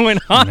 what is going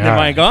on? All Am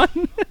I right.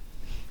 gone?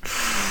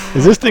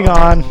 Is this thing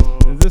on?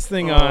 Is this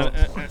thing on?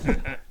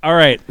 All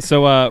right.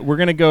 So we're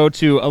going to go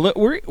to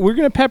we're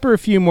going to pepper a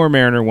few more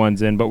Mariner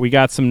ones in, but we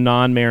got some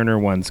non-Mariner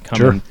ones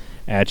coming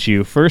at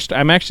you. First,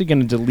 I'm actually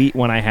going to delete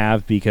one I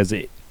have because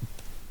it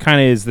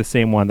kind of is the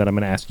same one that I'm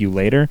going to ask you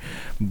later.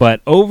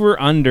 But over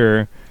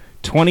under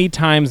 20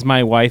 times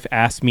my wife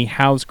asked me,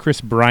 how's Chris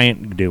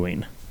Bryant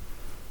doing?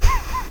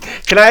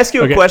 Can I ask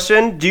you a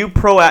question? Do you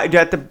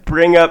have to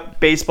bring up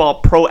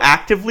baseball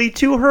proactively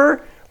to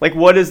her? Like,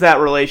 what is that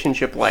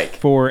relationship like?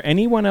 For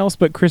anyone else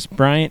but Chris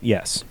Bryant,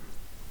 yes.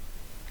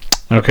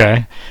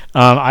 Okay.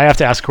 I have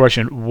to ask a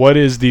question. What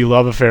is the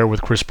love affair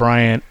with Chris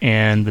Bryant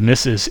and the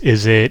missus?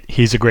 Is it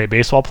he's a great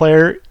baseball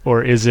player,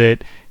 or is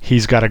it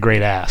he's got a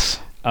great ass?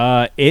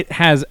 It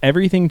has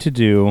everything to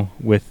do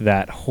with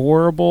that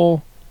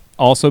horrible,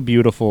 also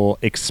beautiful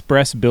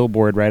Express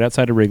billboard right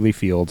outside of Wrigley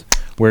Field,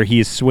 where he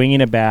is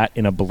swinging a bat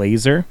in a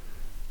blazer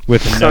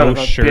with no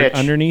shirt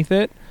underneath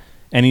it,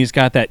 and he's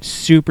got that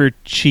super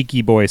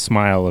cheeky boy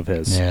smile of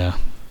his. Yeah.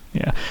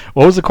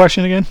 What was the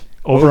question again?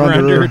 Over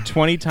under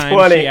 20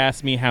 times she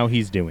asked me how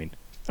he's doing.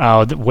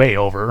 Oh, way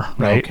over,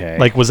 right? Okay.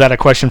 Like, was that a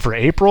question for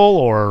April,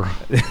 or?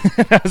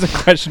 That was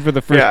a question for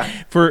the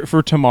first,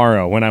 for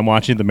tomorrow when I'm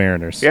watching the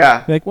Mariners.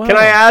 Yeah. Like, wow. Can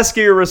I ask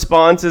you your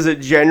response? Is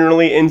it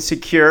generally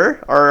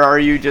insecure, or are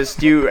you do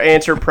you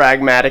answer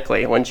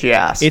pragmatically when she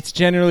asks? It's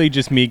generally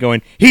just me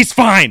going, he's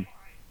fine!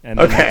 And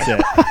then that's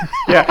it.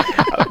 Yeah.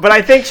 But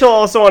I think she'll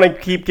also want to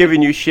keep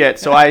giving you shit,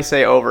 so I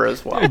say over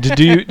as well.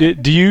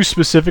 Do you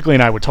specifically,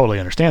 and I would totally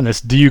understand this,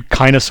 do you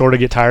kind of sort of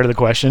get tired of the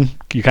question?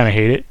 You kind of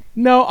hate it?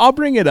 No, I'll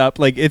bring it up.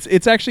 Like,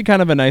 it's actually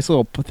kind of a nice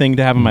little thing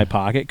to have in my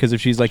pocket, because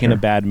if she's like in a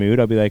bad mood,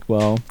 I'll be like,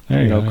 well,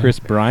 Chris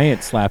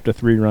Bryant slapped a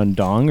 3-run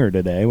donger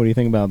today. What do you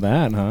think about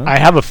that, huh? I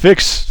have a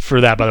fix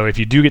for that, by the way, if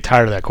you do get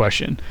tired of that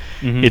question.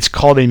 Mm-hmm. It's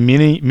called a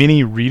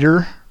mini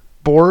reader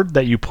board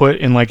that you put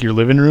in like your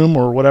living room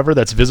or whatever,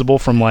 that's visible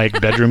from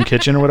like bedroom,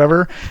 kitchen or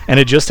whatever, and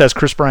it just has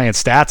Chris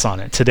Bryant's stats on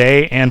it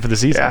today and for the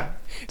season. Yeah.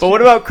 But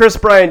what about Chris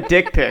Bryant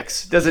dick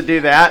pics? Does it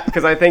do that?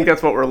 Because I think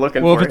that's what we're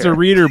looking for. Well, if it's a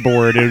reader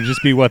board, it would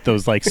just be what,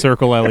 those like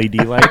circle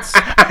LED lights?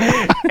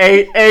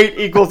 8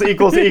 equals D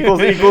tilde.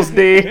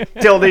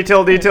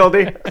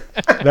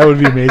 That would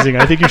be amazing.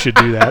 I think you should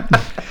do that.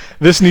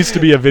 This needs to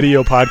be a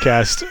video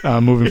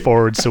podcast moving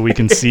forward, so we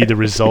can see the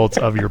results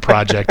of your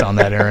project on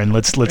that, Aaron.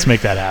 Let's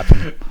make that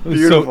happen.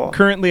 Beautiful. So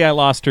currently, I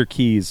lost her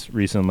keys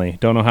recently.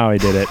 Don't know how I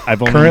did it.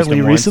 I've only Currently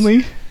used them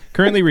once. recently?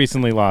 Currently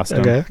recently lost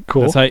them. Okay,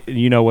 cool. That's how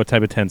you know what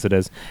type of tense it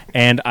is.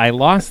 And I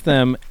lost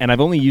them, and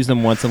I've only used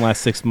them once in the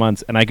last 6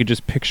 months, and I could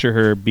just picture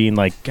her being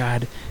like,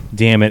 God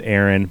damn it,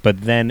 Aaron.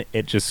 But then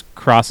it just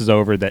crosses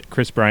over that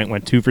Chris Bryant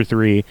went 2 for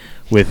 3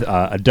 with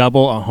a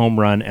double, a home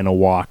run, and a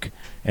walk,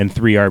 and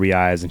 3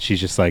 RBIs, and she's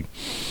just like,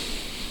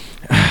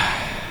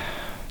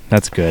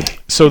 that's good.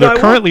 So they're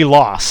currently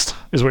lost,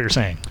 is what you're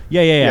saying?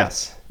 Yeah.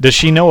 Yes. Does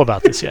she know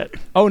about this yet?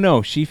 Oh,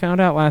 no, she found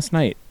out last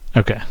night.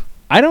 Okay.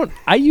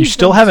 You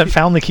still haven't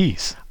found the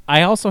keys.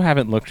 I also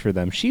haven't looked for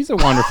them. She's a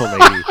wonderful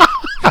lady.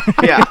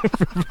 Yeah.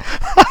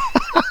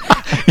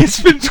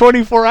 It's been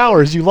 24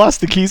 hours. You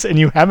lost the keys and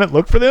you haven't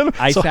looked for them?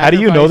 So how do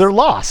you know they're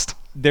lost?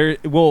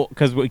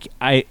 Because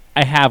I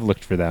have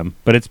looked for them,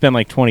 but it's been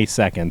like 20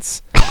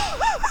 seconds.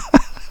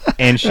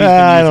 and she's been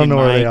I don't using know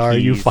where my they are.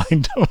 You keys.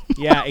 find them.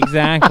 Yeah,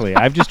 exactly.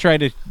 I've just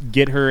tried to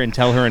get her and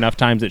tell her enough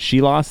times that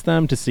she lost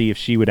them to see if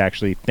she would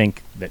actually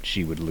think that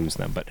she would lose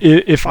them. But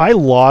If I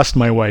lost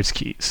my wife's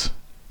keys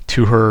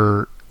to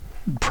her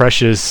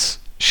precious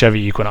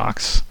Chevy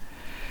Equinox,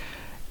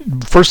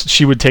 first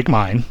she would take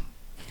mine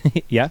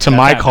yeah, to that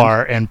my happens.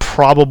 car and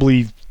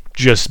probably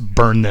just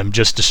burn them,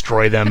 just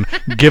destroy them,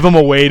 give them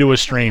away to a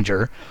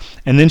stranger,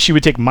 and then she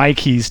would take my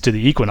keys to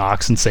the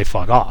Equinox and say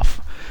fuck off.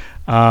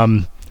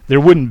 There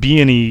wouldn't be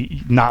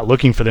any not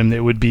looking for them.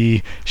 It would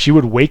be, she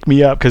would wake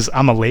me up because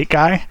I'm a late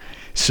guy,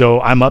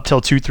 so I'm up till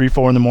 2, 3,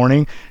 4 in the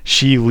morning.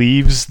 She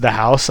leaves the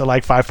house at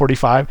like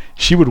 5:45.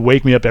 She would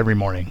wake me up every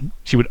morning.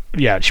 She would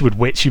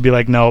wait. She'd be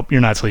like, "No,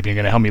 you're not sleeping.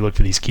 You're gonna help me look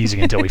for these keys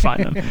again until we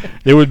find them."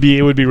 It would be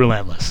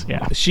relentless.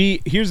 Yeah.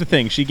 Here's the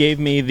thing. She gave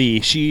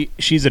me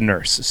she's a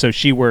nurse, so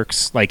she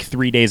works like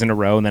 3 days in a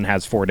row and then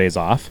has 4 days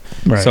off.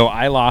 Right. So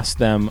I lost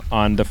them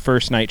on the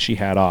first night she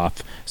had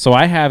off. So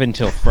I have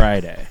until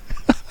Friday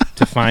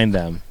to find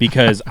them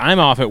because I'm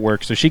off at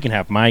work, so she can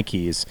have my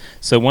keys.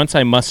 So once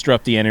I muster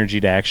up the energy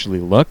to actually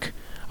look,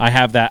 I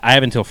have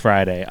until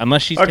Friday,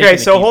 unless she's taking Okay,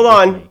 the so keys hold with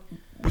on.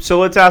 me. So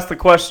let's ask the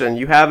question.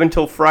 You have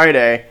until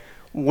Friday.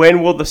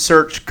 When will the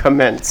search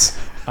commence?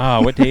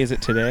 What day is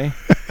it today?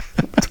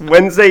 It's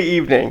Wednesday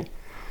evening.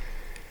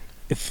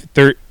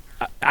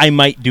 I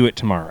might do it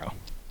tomorrow.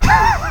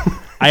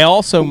 I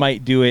also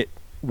might do it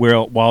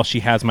while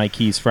she has my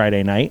keys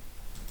Friday night,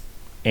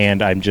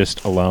 and I'm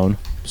just alone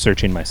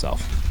searching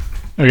myself.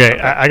 Okay,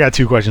 I got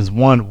 2 questions.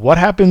 One, what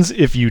happens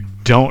if you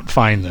don't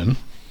find them?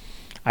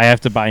 I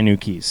have to buy new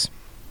keys.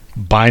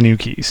 Buy new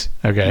keys.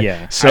 Okay.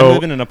 Yeah. So I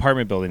live in an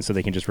apartment building, so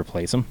they can just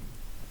replace them.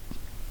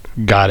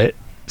 got it.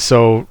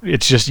 So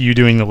it's just you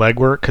doing the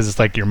legwork because it's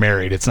like you're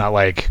married. It's not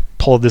like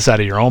pull this out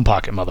of your own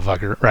pocket,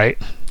 motherfucker, right?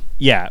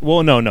 Yeah.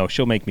 Well, no.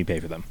 She'll make me pay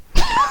for them.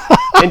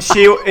 And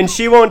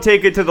she won't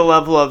take it to the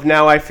level of,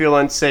 now I feel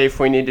unsafe,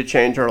 we need to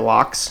change our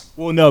locks.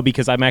 Well, no,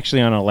 because I'm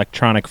actually on an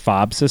electronic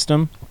fob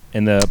system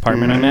in the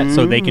apartment I'm at,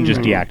 so they can just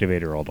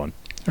deactivate her old one.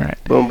 All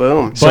right. Boom,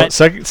 boom. So But-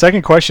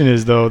 second question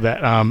is though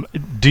that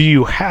do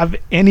you have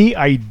any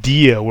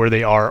idea where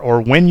they are,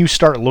 or when you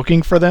start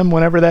looking for them,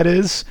 whenever that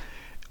is,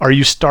 are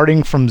you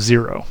starting from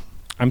zero?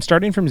 I'm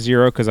starting from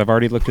zero because I've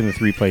already looked in the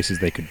 3 places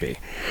they could be.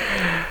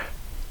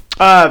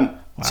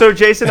 So,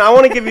 Jason, I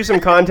want to give you some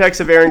context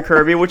of Aaron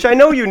Kirby, which I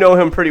know you know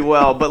him pretty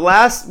well, but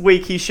last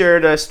week he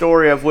shared a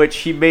story of which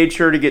he made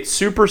sure to get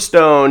super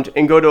stoned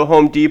and go to a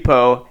Home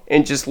Depot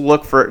and just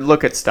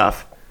look at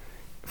stuff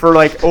for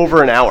like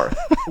over an hour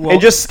and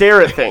just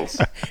stare at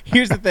things.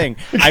 Here's the thing.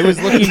 I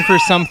was looking for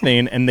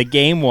something, and the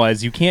game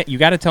was you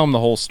got to tell them the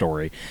whole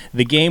story.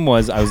 The game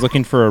was I was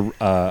looking for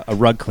a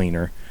rug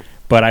cleaner,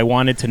 but I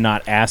wanted to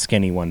not ask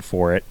anyone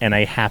for it, and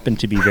I happened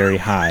to be very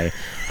high.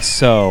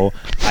 So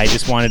I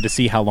just wanted to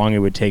see how long it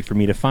would take for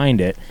me to find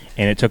it,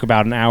 and it took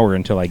about an hour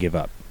until I give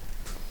up.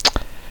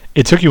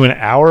 It took you an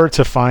hour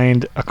to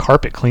find a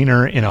carpet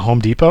cleaner in a Home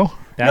Depot?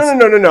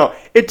 No.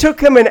 It took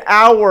him an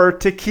hour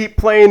to keep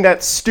playing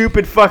that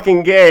stupid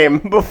fucking game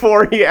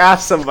before he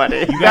asked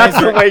somebody. That's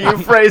the way you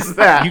phrase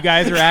that. You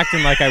guys are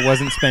acting like I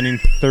wasn't spending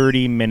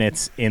 30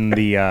 minutes in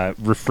the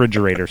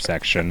refrigerator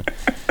section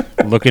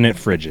looking at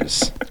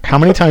fridges. How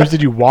many times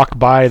did you walk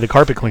by the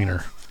carpet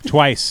cleaner?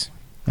 Twice.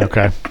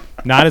 Okay.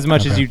 Not as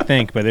much as you'd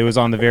think, but it was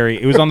on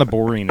the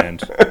boring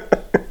end.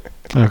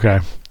 Okay.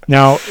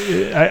 Now,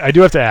 I do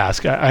have to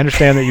ask. I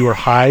understand that you were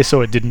high, so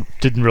it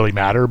didn't really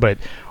matter, but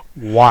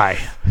why?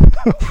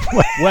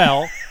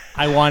 Well,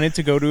 I wanted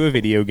to go to a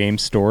video game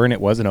store, and it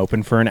wasn't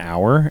open for an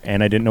hour,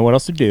 and I didn't know what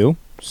else to do,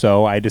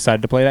 so I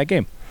decided to play that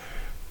game.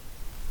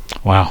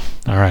 Wow.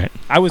 All right.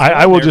 I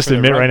will just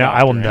admit right now,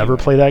 I will never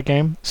play that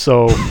game.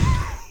 So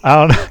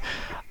I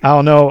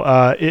don't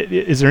know.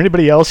 Is there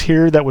anybody else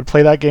here that would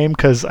play that game?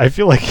 Because I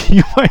feel like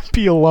you might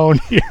be alone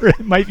here.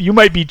 You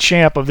might be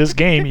champ of this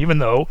game, even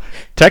though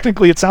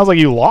technically it sounds like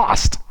you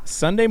lost.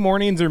 Sunday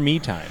mornings are me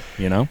time,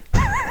 you know?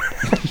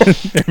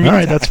 All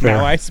right, that's fair.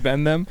 How I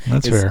spend them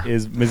That's fair.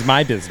 is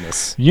my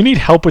business. You need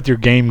help with your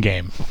game.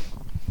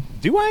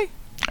 Do I?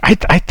 I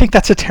think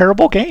that's a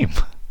terrible game.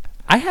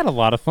 I had a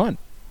lot of fun.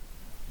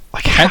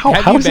 Like how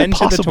Have you is been it to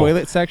the possible?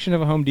 toilet section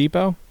of a Home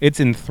Depot? It's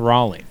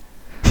enthralling.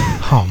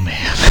 Oh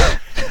man.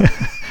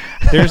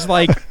 There's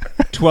like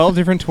 12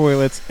 different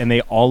toilets, and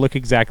they all look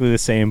exactly the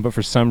same, but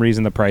for some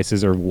reason the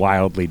prices are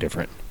wildly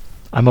different.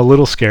 I'm a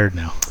little scared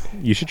now.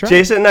 You should try.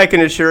 Jason, I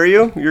can assure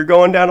you, you're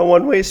going down a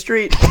one-way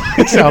street.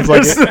 It sounds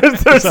like it.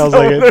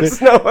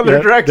 There's no other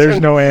direction.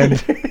 There's no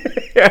end.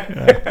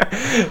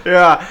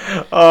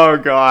 Yeah. Oh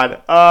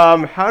God.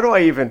 How do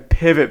I even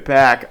pivot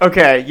back?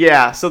 Okay.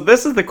 Yeah. So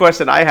this is the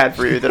question I had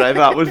for you that I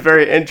thought was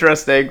very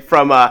interesting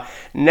from a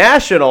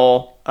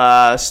national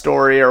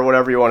story or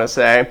whatever you want to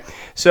say.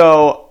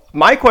 So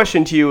my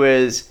question to you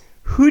is,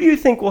 who do you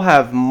think will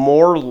have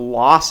more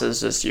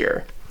losses this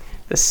year?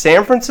 The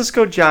San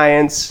Francisco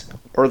Giants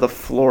or the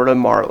Florida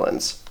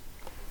Marlins?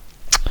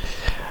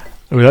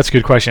 Oh, that's a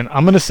good question.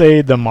 I'm going to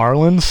say the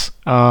Marlins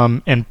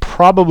and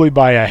probably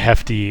by a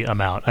hefty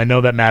amount. I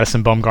know that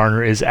Madison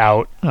Bumgarner is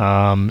out,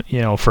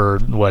 for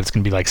it's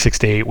going to be like 6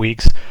 to 8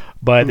 weeks.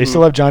 But they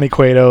still have Johnny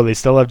Cueto. They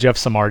still have Jeff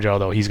Samardzija,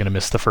 although he's going to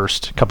miss the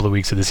first couple of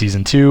weeks of the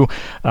season too.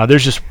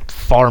 There's just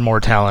far more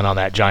talent on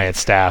that Giants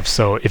staff.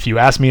 So if you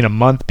ask me in a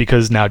month,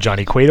 because now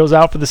Johnny Cueto's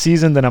out for the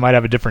season, then I might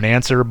have a different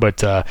answer. But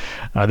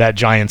that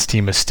Giants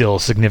team is still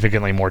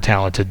significantly more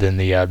talented than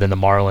the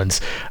Marlins.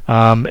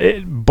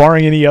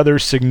 Barring any other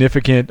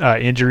significant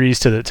injuries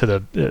to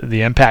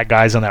the impact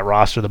guys on that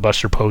roster, the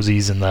Buster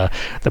Posies and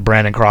the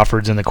Brandon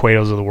Crawfords and the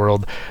Cuetos of the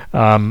world,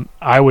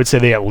 I would say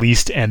they at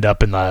least end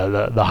up in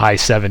the high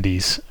 70s.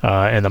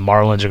 And the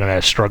Marlins are going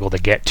to struggle to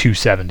get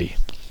 270.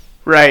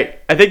 Right.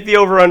 I think the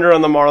over-under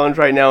on the Marlins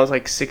right now is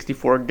like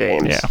 64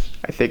 games. Yeah.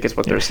 I think is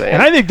what they're saying.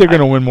 And I think they're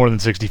going to win more than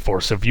 64.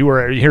 So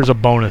here's a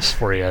bonus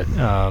for you,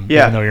 even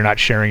though you're not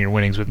sharing your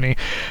winnings with me.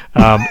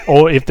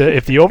 If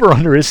the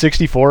over-under is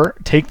 64,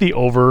 take the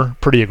over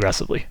pretty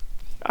aggressively.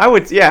 I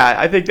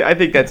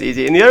think that's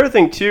easy. And the other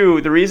thing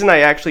too, the reason I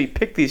actually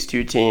picked these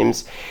two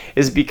teams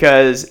is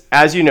because,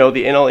 as you know,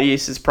 the NL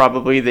East is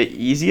probably the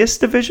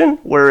easiest division,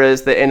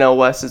 whereas the NL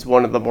West is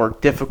one of the more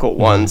difficult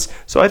ones.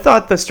 So I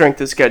thought the strength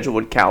of schedule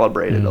would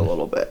calibrate it a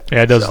little bit.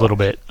 Yeah, it does a little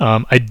bit.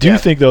 I do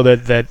think though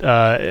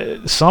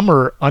that some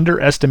are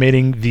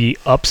underestimating the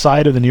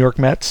upside of the New York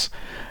Mets.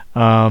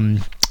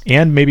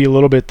 And maybe a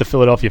little bit the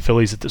Philadelphia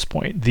Phillies at this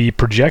point. The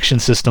projection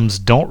systems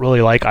don't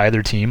really like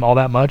either team all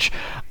that much.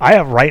 I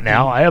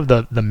have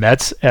the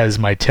Mets as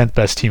my 10th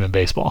best team in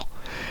baseball,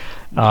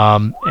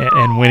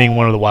 and winning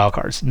one of the wild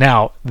cards.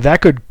 Now,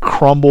 that could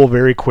crumble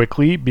very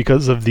quickly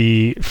because of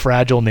the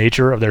fragile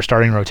nature of their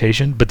starting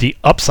rotation, but the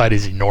upside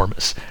is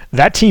enormous.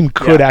 That team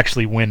could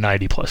actually win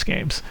 90-plus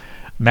games.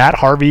 Matt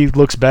Harvey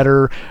looks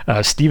better.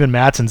 Steven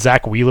Matz and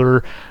Zach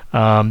Wheeler.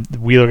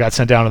 Wheeler got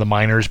sent down to the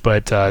minors,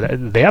 but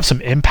they have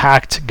some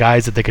impact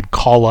guys that they could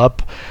call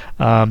up.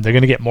 They're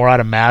going to get more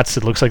out of Matz.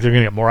 It looks like they're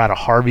going to get more out of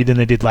Harvey than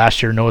they did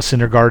last year. Noah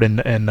Syndergaard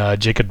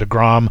and Jacob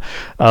deGrom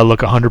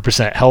look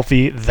 100%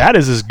 healthy. That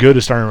is as good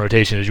a starting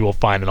rotation as you will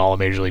find in all of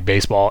Major League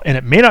Baseball, and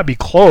it may not be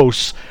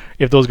close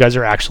if those guys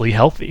are actually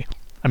healthy.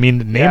 I mean,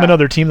 name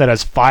another team that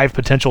has 5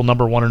 potential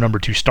number 1 or number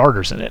 2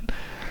 starters in it.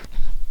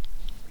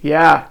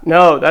 Yeah,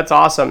 no, that's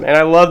awesome. And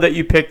I love that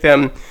you picked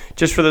them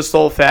just for the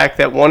sole fact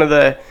that one of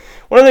the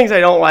things I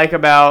don't like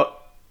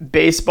about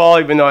baseball,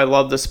 even though I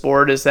love the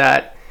sport, is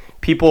that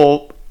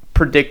people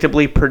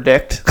predictably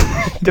predict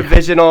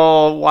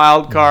divisional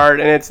wild card,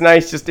 and it's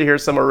nice just to hear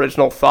some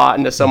original thought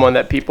into someone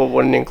that people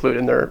wouldn't include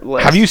in their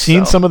list. Have you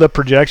seen some of the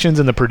projections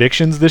and the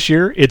predictions this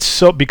year?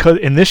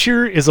 And this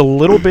year is a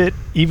little bit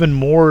even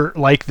more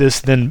like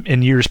this than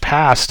in years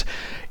past.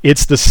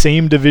 It's the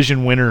same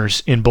division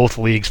winners in both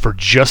leagues for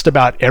just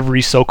about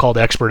every so-called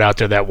expert out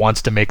there that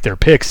wants to make their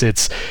picks.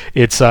 It's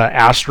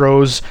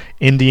Astros,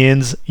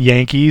 Indians,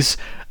 Yankees,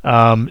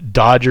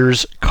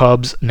 Dodgers,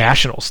 Cubs,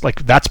 Nationals.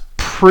 Like, that's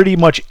pretty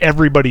much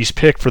everybody's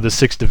pick for the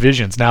 6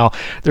 divisions. Now,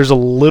 there's a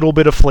little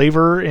bit of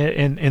flavor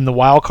in the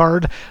wild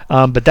card,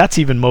 but that's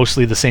even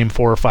mostly the same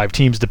 4 or 5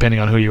 teams, depending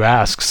on who you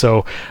ask.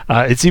 So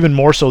it's even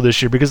more so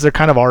this year because they're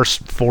kind of our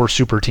 4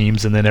 super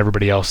teams, and then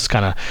everybody else is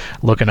kind of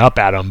looking up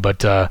at them.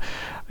 But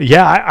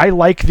I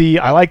like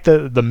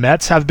the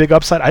Mets have big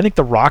upside. I think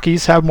the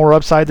Rockies have more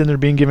upside than they're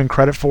being given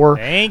credit for.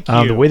 Thank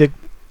you.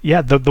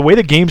 The way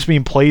the game's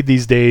being played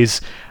these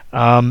days,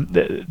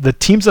 the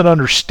teams that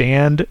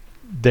understand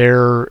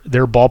their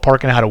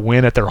ballpark and how to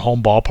win at their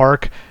home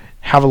ballpark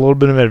have a little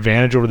bit of an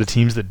advantage over the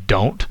teams that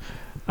don't,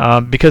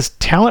 because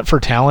talent for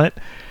talent,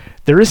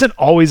 there isn't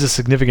always a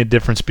significant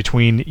difference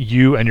between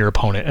you and your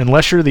opponent,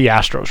 unless you're the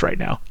Astros right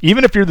now.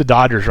 Even if you're the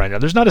Dodgers right now,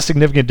 there's not a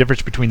significant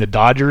difference between the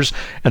Dodgers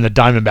and the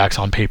Diamondbacks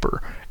on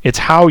paper. It's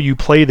how you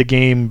play the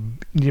game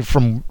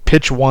from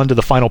pitch 1 to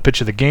the final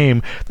pitch of the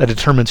game that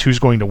determines who's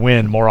going to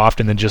win more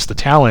often than just the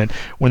talent,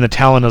 when the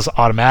talent is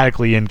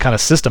automatically and kind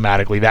of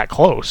systematically that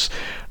close.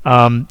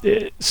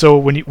 So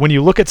when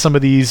you look at some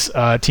of these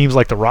teams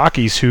like the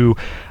Rockies, who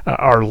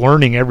are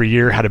learning every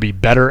year how to be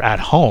better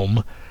at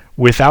home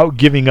without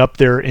giving up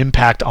their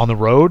impact on the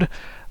road,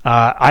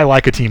 I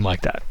like a team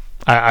like that.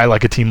 I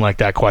like a team like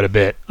that quite a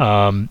bit.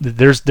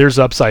 There's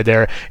upside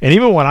there. And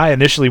even when I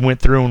initially went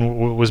through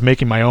and was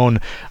making my own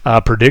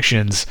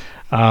predictions,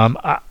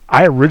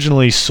 I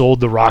originally sold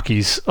the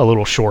Rockies a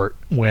little short,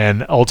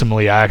 when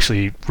ultimately I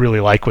actually really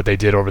like what they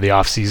did over the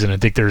offseason and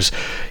think there's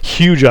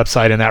huge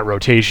upside in that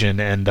rotation,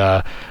 and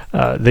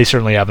they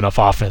certainly have enough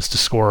offense to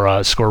score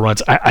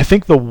runs. I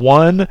think the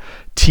one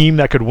team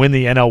that could win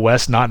the NL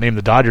West, not named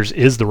the Dodgers,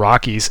 is the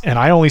Rockies, and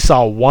I only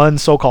saw one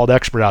so-called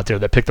expert out there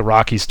that picked the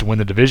Rockies to win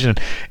the division,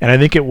 and I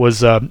think it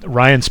was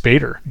Ryan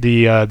Spader,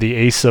 the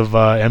ace of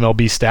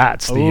MLB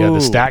Stats,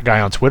 the stat guy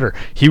on Twitter.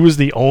 He was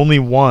the only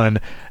one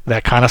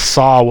that kind of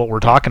saw what we're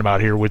talking about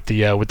here with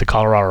the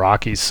Colorado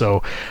Rockies.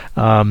 So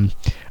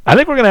I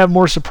think we're going to have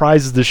more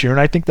surprises this year, and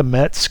I think the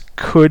Mets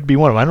could be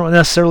one of them. I don't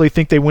necessarily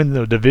think they win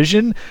the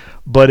division,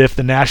 but if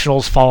the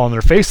Nationals fall on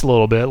their face a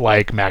little bit,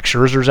 like Max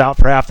Scherzer's out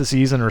for half the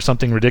season or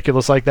something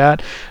ridiculous like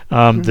that,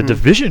 the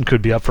division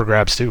could be up for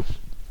grabs too.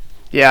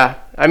 Yeah,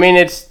 I mean,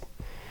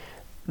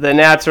 the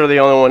Nats are the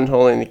only one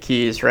holding the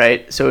keys,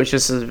 right? So it's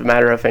just a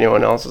matter of if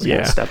anyone else is going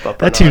to step up.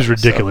 That team's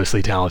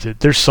ridiculously talented.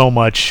 There's so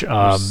much, and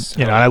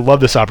I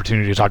love this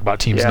opportunity to talk about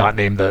teams not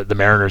named the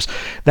Mariners.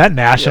 That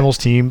Nationals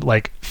team,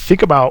 like,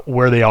 think about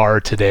where they are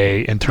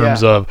today in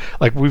terms of,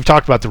 like, we've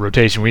talked about the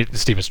rotation.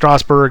 Steven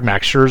Strasburg,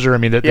 Max Scherzer. I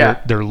mean,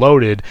 they're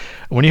loaded.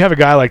 When you have a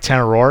guy like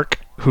Tanner Roark,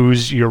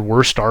 who's your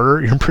worst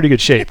starter, you're in pretty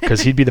good shape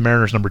because he'd be the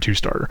Mariners' number 2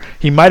 starter.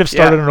 He might have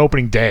started on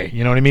opening day.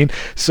 You know what I mean?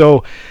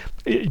 So.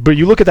 But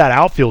you look at that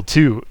outfield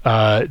too,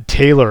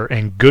 Taylor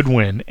and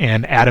Goodwin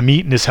and Adam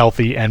Eaton is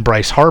healthy and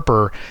Bryce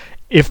Harper.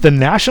 If the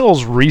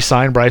Nationals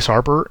re-sign Bryce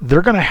Harper,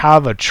 they're going to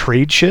have a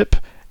trade chip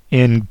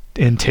in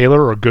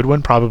Taylor or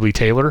Goodwin, probably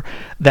Taylor,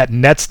 that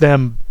nets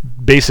them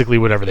basically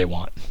whatever they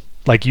want.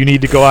 Like, you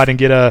need to go out and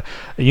get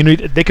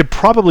they could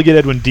probably get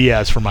Edwin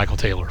Diaz for Michael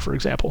Taylor, for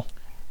example.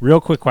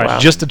 Real quick question.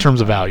 Just in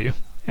terms of value.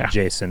 Yeah.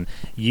 Jason,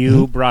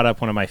 you brought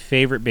up one of my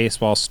favorite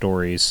baseball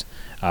stories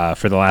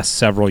for the last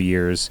several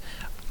years.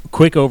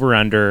 Quick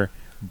over-under,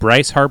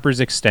 Bryce Harper's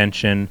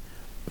extension,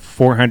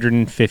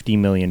 $450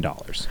 million.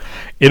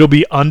 It'll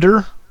be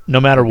under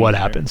no matter what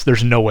happens.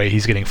 There's no way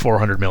he's getting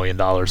 $400 million,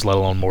 let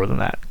alone more than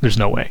that. There's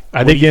no way.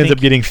 I think he ends up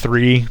getting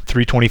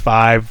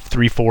 325,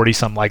 340,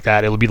 something like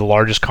that. It'll be the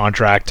largest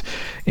contract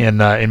in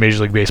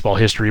Major League Baseball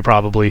history,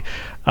 probably.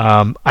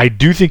 I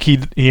do think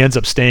he ends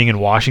up staying in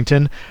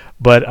Washington,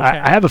 but okay.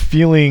 I have a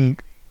feeling...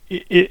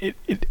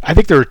 I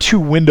think there are 2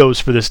 windows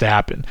for this to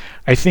happen.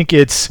 I think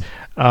it's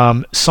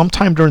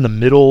sometime during the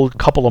middle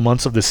couple of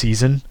months of the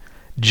season,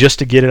 just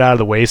to get it out of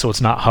the way so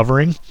it's not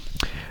hovering,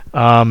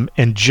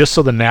 and just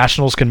so the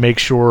Nationals can make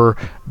sure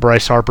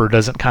Bryce Harper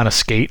doesn't kind of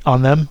skate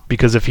on them,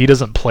 because if he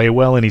doesn't play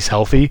well and he's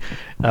healthy,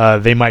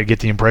 they might get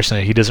the impression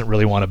that he doesn't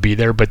really want to be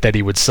there, but that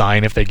he would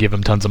sign if they give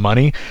him tons of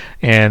money,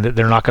 and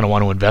they're not going to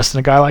want to invest in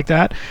a guy like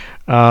that.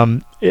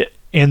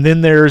 And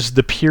then there's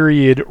the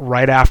period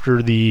right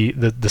after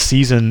the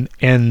season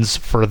ends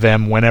for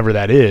them, whenever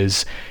that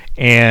is,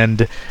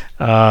 and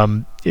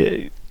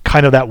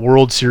kind of that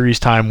World Series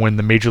time when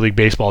the Major League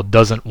Baseball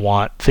doesn't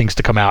want things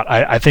to come out.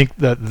 I think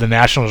that the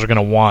Nationals are going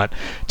to want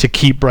to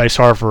keep Bryce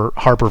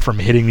Harper from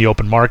hitting the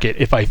open market.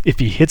 If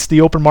he hits the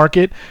open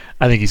market,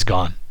 I think he's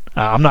gone.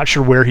 I'm not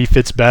sure where he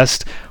fits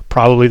best.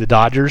 Probably the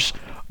Dodgers,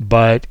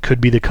 but could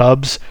be the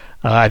Cubs.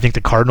 I think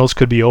the Cardinals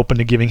could be open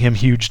to giving him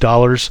huge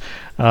dollars,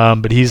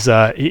 but he's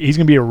going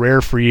to be a rare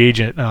free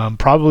agent,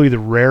 probably the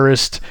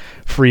rarest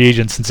free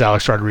agent since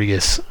Alex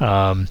Rodriguez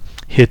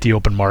hit the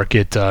open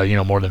market,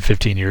 more than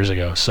 15 years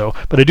ago. So,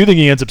 but I do think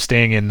he ends up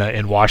staying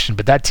in Washington.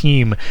 But that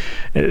team,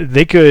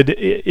 they could,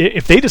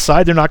 if they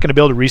decide they're not going to be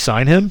able to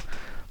re-sign him,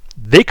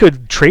 they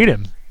could trade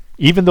him,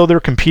 even though they're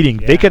competing.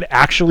 Yeah. They could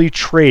actually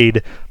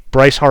trade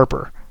Bryce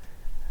Harper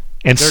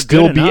and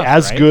still be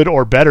as good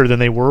or better than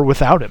they were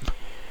without him.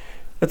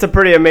 That's a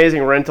pretty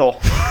amazing rental.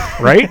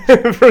 Right?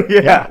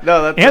 Yeah.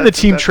 No, the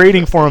team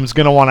trading for him is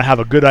going to want to have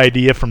a good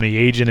idea from the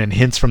agent and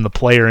hints from the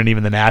player and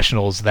even the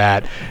Nationals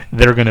that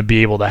they're going to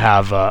be able to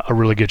have a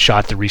really good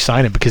shot to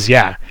re-sign him. Because,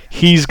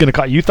 he's going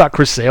to... You thought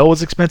Chris Sale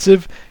was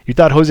expensive? You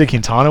thought Jose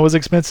Quintana was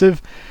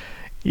expensive?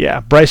 Yeah,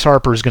 Bryce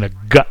Harper is going to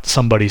gut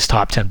somebody's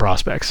top 10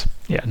 prospects.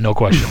 Yeah, no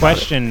question.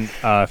 Question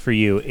for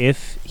you.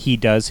 If he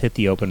does hit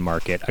the open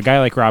market, a guy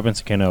like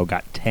Robinson Cano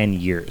got 10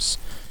 years.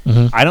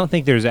 Mm-hmm. I don't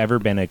think there's ever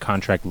been a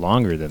contract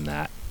longer than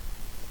that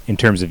in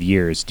terms of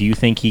years. Do you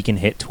think he can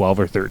hit 12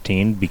 or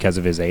 13 because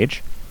of his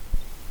age?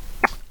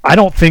 I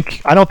don't think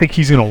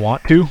he's going to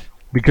want to,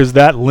 because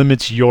that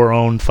limits your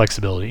own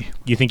flexibility.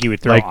 You think you would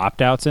throw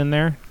opt-outs in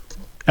there?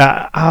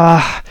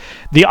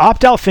 The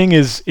opt-out thing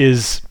is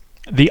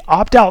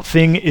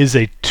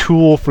a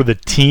tool for the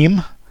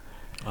team.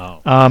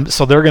 Oh.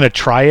 So they're going to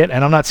try it,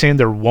 and I'm not saying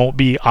there won't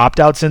be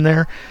opt-outs in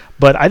there,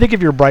 but I think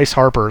if you're Bryce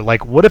Harper,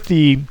 like, what if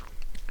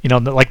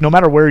no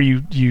matter where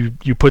you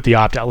put the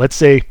opt-out, let's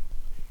say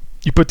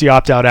you put the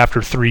opt-out after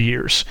 3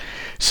 years.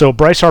 So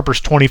Bryce Harper's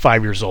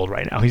 25 years old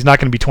right now. He's not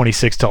going to be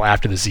 26 till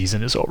after the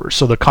season is over.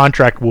 So the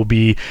contract will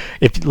be,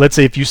 let's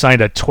say if you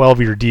signed a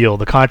 12-year deal,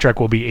 the contract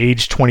will be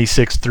age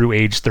 26 through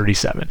age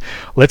 37.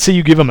 Let's say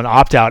you give him an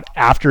opt-out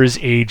after his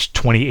age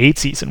 28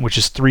 season, which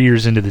is 3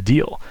 years into the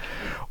deal.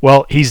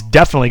 Well, he's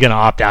definitely going to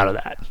opt out of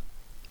that.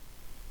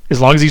 As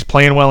long as he's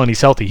playing well and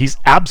he's healthy, he's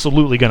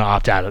absolutely going to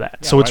opt out of that.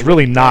 Yeah, so it's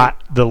really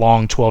not the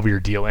long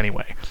 12-year deal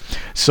anyway.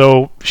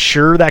 So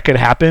sure, that could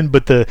happen,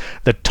 but the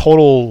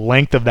total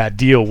length of that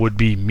deal would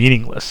be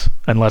meaningless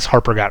unless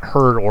Harper got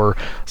hurt or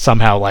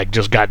somehow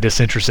just got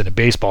disinterested in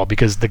baseball,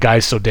 because the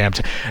guy's so damn...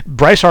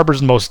 Bryce Harper's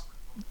the most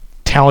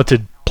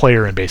talented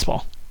player in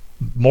baseball.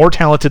 More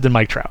talented than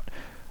Mike Trout.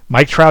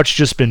 Mike Trout's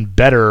just been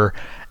better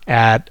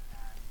at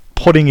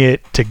putting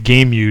it to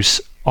game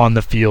use on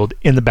the field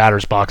in the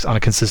batter's box on a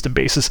consistent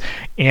basis,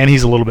 and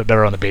he's a little bit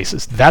better on the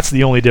bases. That's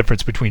the only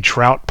difference between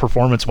Trout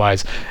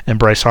performance-wise and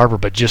Bryce Harper,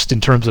 but just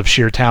in terms of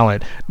sheer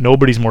talent,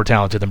 nobody's more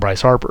talented than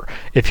Bryce Harper.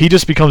 If he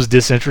just becomes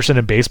disinterested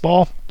in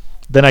baseball,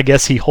 then I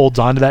guess he holds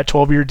on to that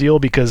 12-year deal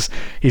because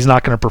he's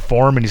not going to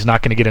perform and he's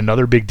not going to get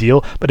another big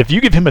deal. But if you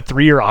give him a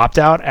 3-year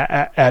opt-out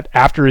at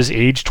after his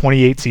age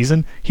 28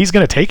 season, he's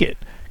going to take it,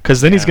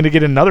 because then he's going to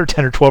get another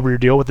 10 or 12 year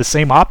deal with the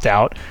same opt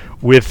out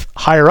with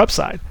higher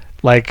upside.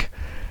 Like,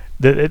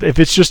 if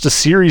it's just a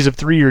series of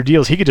 3-year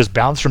deals, he could just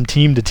bounce from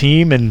team to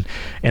team and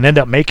end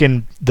up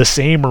making the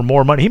same or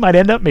more money. He might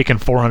end up making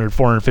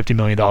 $450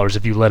 million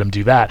if you let him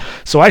do that.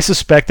 So I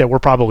suspect that we're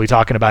probably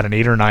talking about an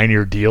 8 or 9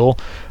 year deal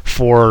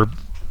for,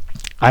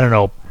 I don't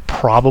know,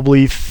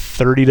 probably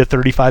 $30 to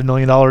 $35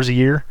 million a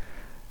year,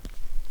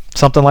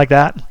 something like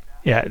that.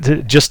 Yeah,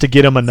 just to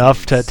get him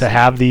enough to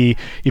have you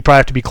probably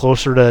have to be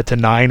closer to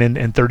 9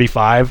 and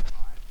 35.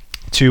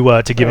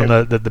 To give him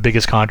the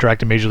biggest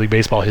contract in Major League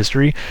Baseball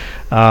history.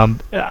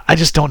 I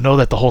just don't know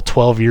that the whole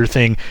 12-year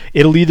thing,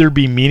 it'll either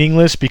be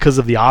meaningless because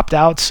of the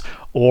opt-outs,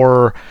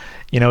 or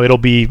it'll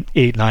be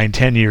 8, 9,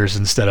 10 years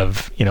instead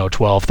of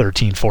 12,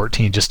 13,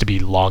 14 just to be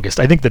longest.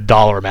 I think the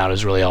dollar amount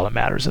is really all that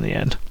matters in the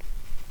end.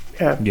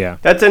 Yeah.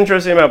 That's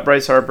interesting about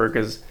Bryce Harper,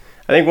 because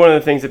I think one of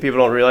the things that people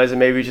don't realize,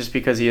 and maybe just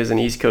because he is an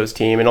East Coast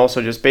team, and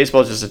also just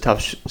baseball is just a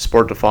tough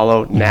sport to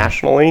follow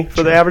nationally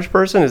for the average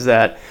person, is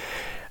that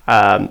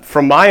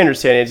from my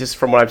understanding, just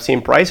from what I've seen,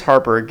 Bryce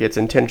Harper gets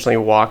intentionally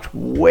walked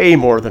way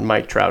more than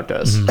Mike Trout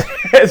does.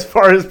 As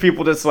far as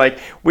people just like,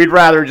 we'd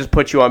rather just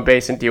put you on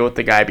base and deal with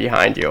the guy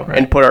behind you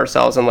and put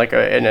ourselves in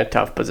in a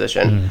tough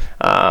position.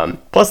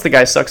 Plus, the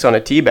guy sucks on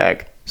a tee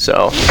bag.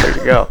 So there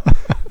you go.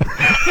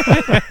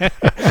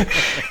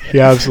 He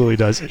absolutely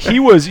does.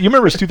 You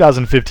remember his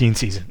 2015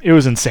 season? It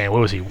was insane.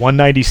 What was he?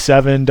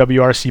 197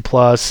 WRC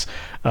plus,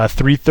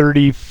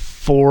 330,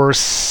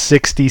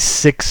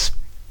 466.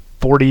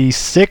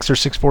 46 or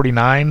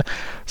 649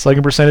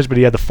 slugging percentage, but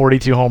he had the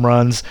 42 home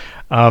runs.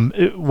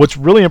 What's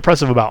really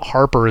impressive about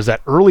Harper is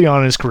that early on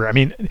in his career, I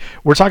mean,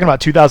 we're talking about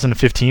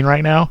 2015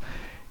 right now,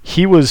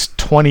 he was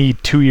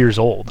 22 years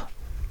old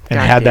and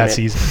had that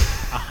season.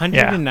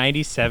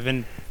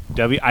 197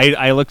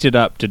 I looked it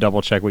up to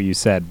double check what you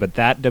said, but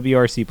that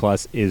WRC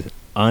plus is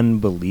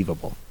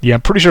unbelievable. Yeah,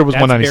 I'm pretty sure it was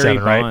That's 197,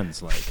 Barry right?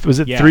 Bonds, Was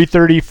it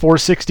 330,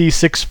 460,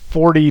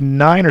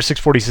 649, or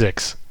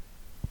 646?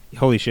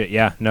 Holy shit,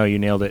 yeah. No, you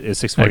nailed it. It's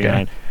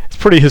 649. Okay. It's a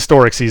pretty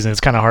historic season.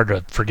 It's kind of hard to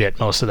forget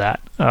most of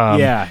that.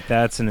 Yeah,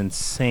 that's an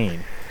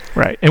insane.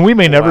 Right. And we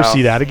may never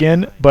see that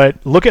again,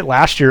 but look at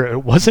last year.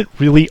 It wasn't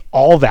really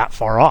all that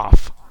far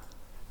off.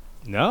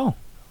 No.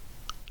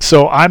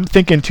 So I'm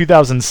thinking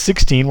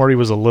 2016, where he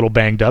was a little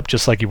banged up,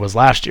 just like he was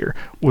last year,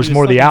 was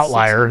more the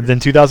outlier than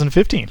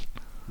 2015.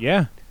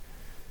 Yeah.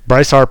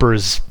 Bryce Harper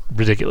is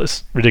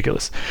ridiculous.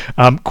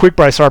 Quick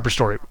Bryce Harper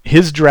story.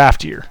 His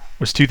draft year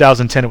was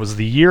 2010. It was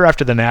the year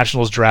after the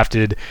Nationals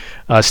drafted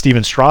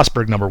Steven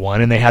Strasburg number 1,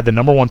 and they had the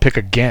number 1 pick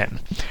again.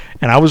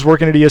 And I was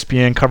working at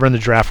ESPN covering the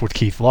draft with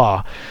Keith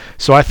Law.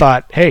 So I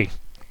thought, hey,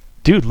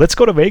 dude, let's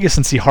go to Vegas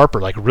and see Harper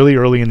like really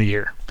early in the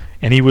year.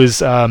 And he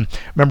was,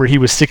 remember, he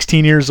was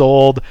 16 years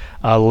old,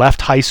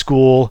 left high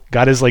school,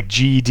 got his like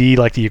GED,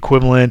 like the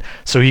equivalent,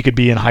 so he could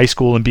be in high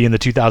school and be in the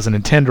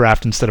 2010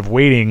 draft instead of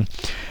waiting.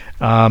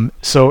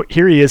 So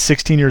here he is,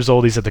 16 years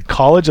old. He's at the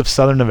College of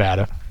Southern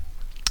Nevada.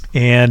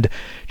 And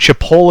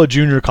Chipola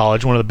Junior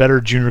College, one of the better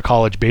junior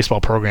college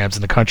baseball programs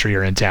in the country,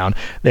 are in town.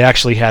 They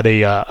actually had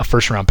a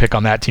first-round pick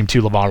on that team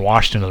too, LaVon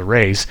Washington of the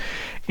Rays.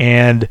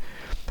 And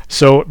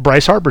so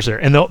Bryce Harper's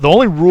there. And the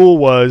only rule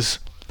was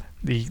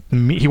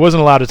he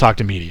wasn't allowed to talk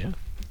to media.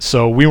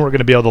 So we weren't going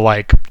to be able to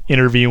like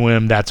interview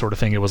him, that sort of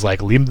thing. It was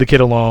like, leave the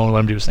kid alone, let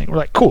him do his thing. We're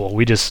like, cool,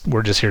 we're just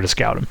here to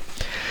scout him.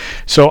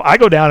 So I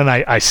go down and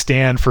I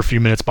stand for a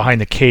few minutes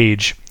behind the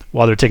cage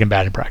while they're taking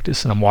batting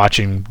practice, and I'm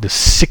watching this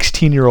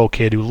 16-year-old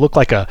kid who looked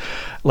like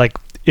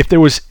if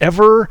there was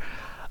ever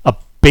a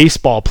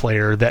baseball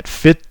player that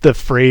fit the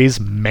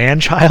phrase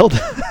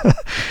man-child,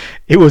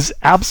 it was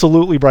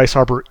absolutely Bryce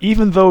Harper,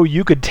 even though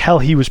you could tell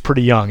he was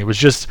pretty young. It was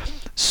just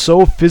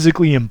so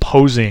physically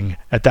imposing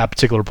at that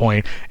particular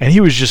point, and he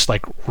was just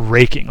like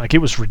raking, like it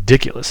was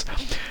ridiculous.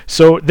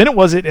 So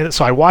then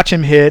so I watch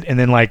him hit, and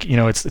then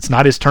it's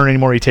not his turn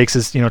anymore. He takes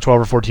his 12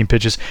 or 14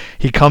 pitches.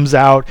 He comes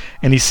out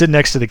and he's sitting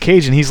next to the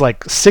cage, and he's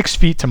like 6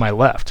 feet to my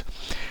left.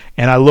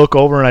 And I look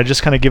over and I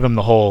just kind of give him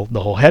the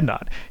whole head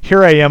nod.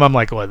 Here I am. I'm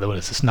like, what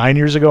is this? 9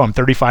 years ago? I'm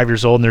 35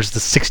 years old, and there's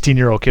this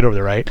 16-year-old kid over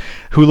there, right,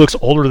 who looks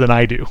older than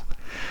I do.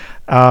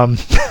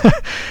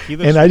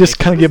 And I just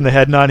kind of give him the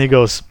head nod, and he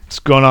goes, "What's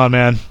going on,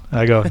 man?"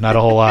 I go, "Not a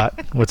whole lot.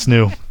 What's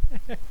new?"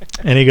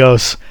 And he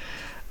goes,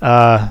 "Who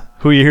are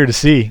you here to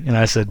see?" And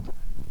I said,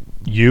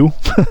 "You,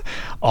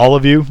 all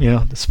of you.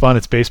 It's fun.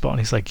 It's baseball."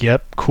 And he's like,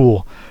 "Yep,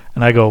 cool."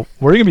 And I go,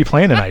 "Where are you gonna be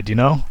playing tonight? Do you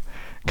know?"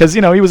 Because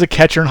he was a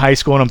catcher in high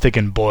school, and I'm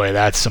thinking, boy,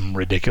 that's some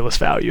ridiculous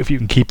value if you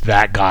can keep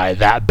that guy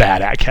that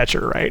bad at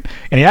catcher, right?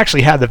 And he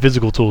actually had the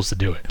physical tools to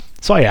do it.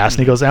 So I asked, and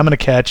he goes, "I'm gonna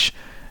catch."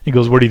 He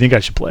goes, "Where do you think I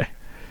should play?"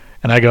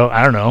 And I go,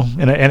 "I don't know."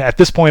 And at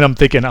this point, I'm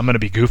thinking I'm going to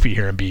be goofy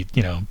here and be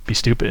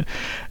stupid.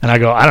 And I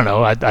go, "I don't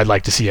know. I'd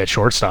like to see you at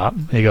shortstop."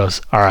 And he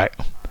goes, "All right."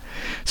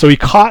 So he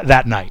caught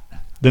that night.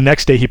 The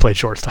next day, he played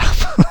shortstop.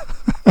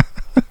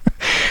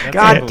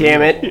 God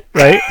damn it!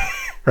 Right.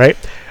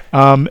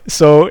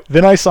 So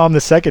then I saw him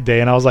the second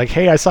day, and I was like,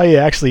 "Hey, I saw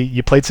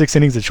you played 6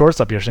 innings at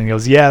shortstop yesterday." And he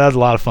goes, "Yeah, that was a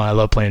lot of fun. I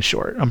love playing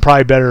short. I'm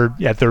probably better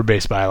at third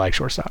base, but I like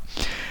shortstop."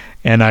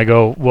 And I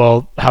go,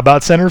 well, how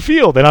about center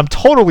field? And I'm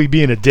totally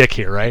being a dick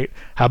here, right?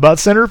 How about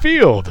center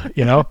field?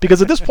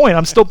 Because at this point,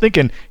 I'm still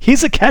thinking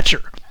he's a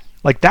catcher.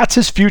 Like, that's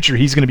his future.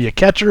 He's going to be a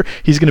catcher.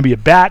 He's going to be a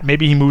bat.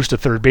 Maybe he moves to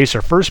third base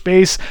or first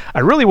base.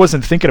 I really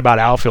wasn't thinking about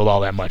outfield all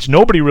that much.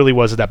 Nobody really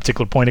was at that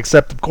particular point,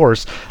 except, of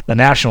course, the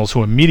Nationals,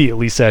 who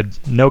immediately said,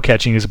 no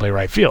catching, he's going to play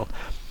right field.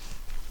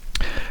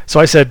 So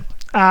I said,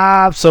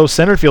 so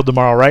center field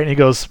tomorrow, right? And he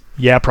goes,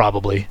 yeah,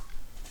 probably.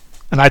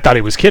 And I thought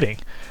he was kidding.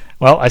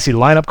 Well, I see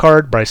lineup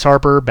card, Bryce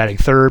Harper, batting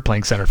third,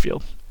 playing center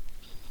field.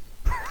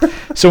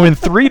 So in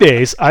 3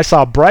 days, I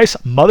saw Bryce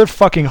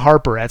motherfucking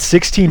Harper at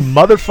 16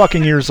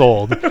 motherfucking years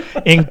old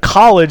in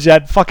college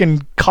at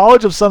fucking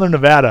College of Southern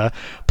Nevada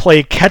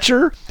play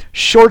catcher,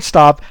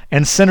 shortstop,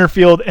 and center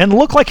field and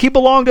look like he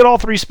belonged at all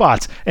three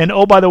spots. And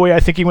oh, by the way, I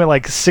think he went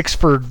like 6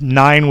 for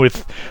 9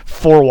 with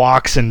 4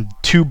 walks and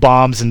 2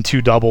 bombs and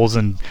 2 doubles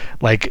and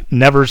like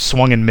never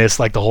swung and missed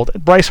like the whole.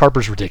 Bryce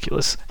Harper's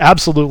ridiculous.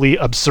 Absolutely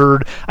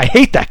absurd. I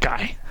hate that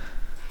guy.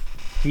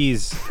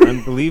 He's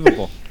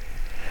unbelievable.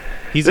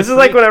 This is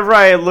like whenever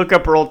I look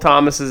up Earl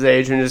Thomas's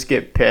age and just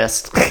get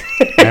pissed.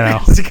 I know.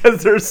 It's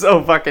because they're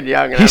so fucking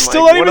young. And He's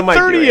still not even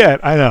 30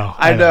 yet. I know.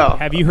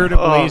 Have you heard of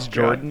Blaze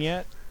Jordan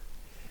yet?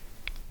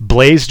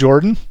 Blaze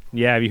Jordan?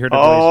 Yeah, have you heard of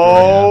Blaze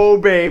Jordan? Oh,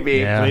 baby.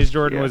 Yeah. Blaze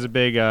Jordan was a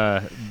big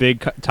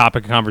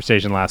topic of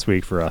conversation last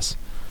week for us.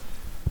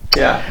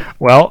 Yeah.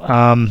 Well,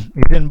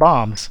 he didn't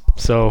bombs,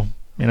 so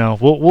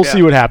we'll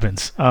see what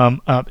happens.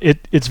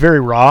 It's very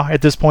raw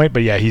at this point,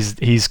 but yeah,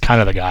 he's kind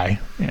of the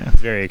guy. Yeah,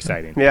 it's very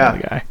exciting. Yeah,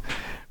 the guy.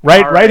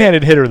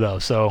 Right-handed hitter though,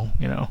 so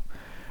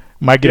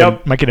might get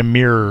a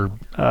mirror,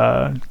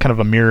 kind of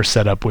a mirror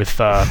setup with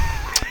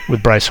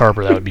Bryce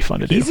Harper. That would be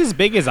fun to do. He's as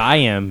big as I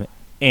am,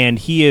 and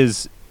he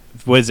is.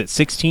 Was it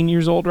 16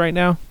 years old right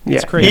now?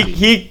 It's crazy.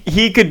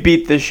 He could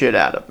beat the shit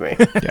out of me.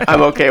 Yeah.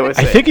 I'm okay with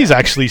it. I think he's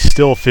actually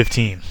still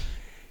 15.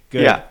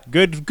 Good. Yeah.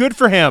 Good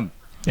for him.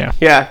 Yeah.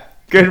 Yeah.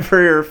 Good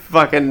for your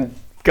fucking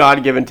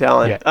God-given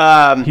talent.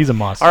 Yeah. He's a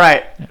monster. All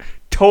right. Yeah.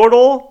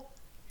 Total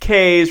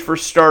Ks for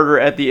starter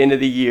at the end of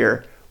the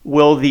year.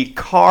 Will the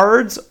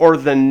Cards or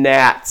the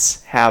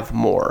Nats have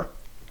more?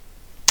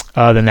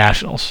 The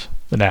Nationals.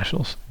 The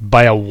Nationals.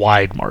 By a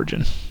wide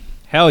margin.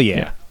 Hell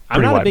yeah.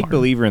 I'm not a big margin.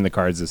 believer in the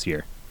Cards this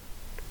year.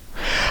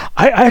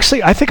 I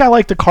think I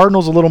like the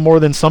Cardinals a little more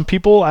than some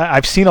people.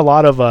 I've seen a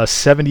lot of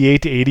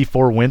 78 to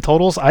 84 win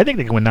totals. I think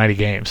they can win 90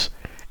 games.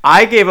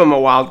 I gave them a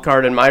wild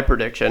card in my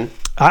prediction.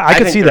 I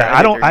can see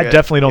that. I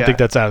definitely don't think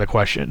that's out of the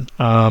question.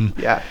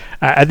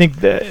 I think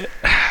that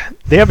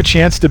they have a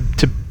chance to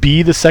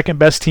be the second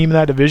best team in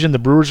that division. The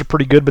Brewers are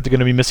pretty good, but they're going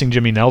to be missing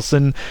Jimmy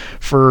Nelson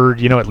for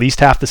at least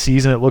half the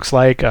season. It looks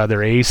like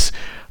their ace.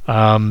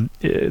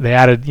 They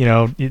added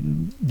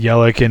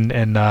Yelich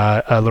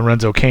and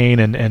Lorenzo Cain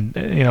and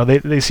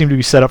they seem to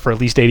be set up for at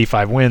least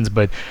 85 wins.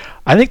 But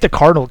I think the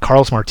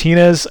Carlos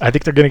Martinez. I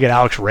think they're going to get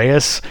Alex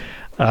Reyes.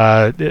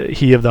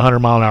 He of the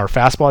 100-mile-an-hour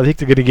fastball. I think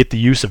they're going to get the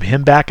use of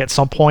him back at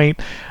some point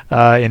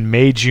in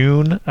May,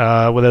 June,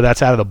 whether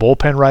that's out of the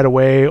bullpen right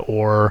away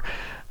or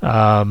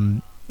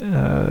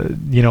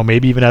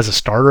maybe even as a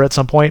starter at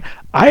some point.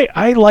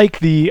 I like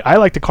the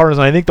Cardinals,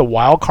 and I think the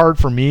wild card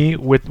for me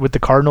with the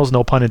Cardinals,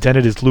 no pun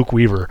intended, is Luke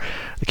Weaver,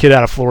 the kid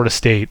out of Florida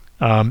State.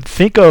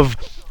 Think of,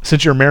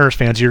 since you're Mariners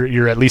fans,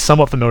 you're at least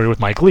somewhat familiar with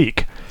Mike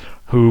Leake,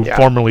 who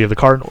formerly of the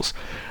Cardinals.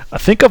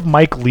 Think of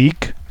Mike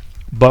Leake,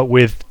 but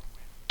with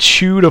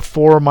 2 to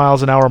 4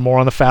 miles an hour more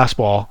on the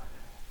fastball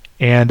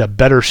and a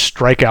better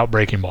strikeout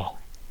breaking ball.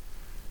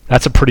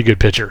 That's a pretty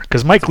good pitcher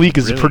because Mike Leake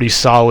is a pretty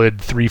solid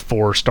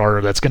 3-4 starter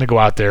that's going to go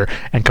out there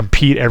and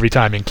compete every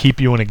time and keep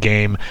you in a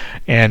game.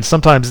 And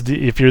sometimes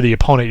if you're the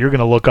opponent, you're going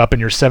to look up and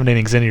you're 7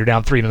 innings in and you're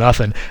down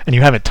 3-0 and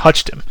you haven't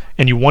touched him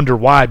and you wonder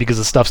why, because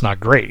the stuff's not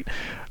great.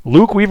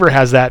 Luke Weaver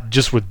has that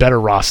just with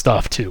better raw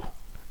stuff too.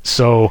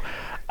 So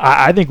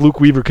I think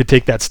Luke Weaver could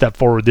take that step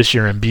forward this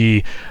year and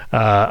be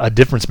a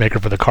difference maker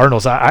for the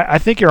Cardinals. I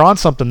think you're on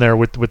something there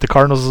with the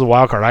Cardinals as a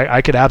wild card.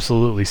 I could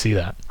absolutely see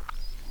that.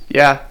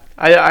 Yeah,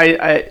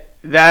 I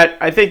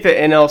think the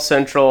NL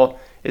Central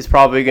is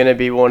probably going to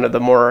be one of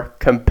the more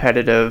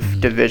competitive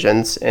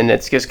divisions, and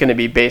it's just going to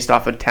be based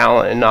off of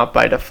talent and not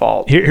by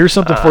default. Here's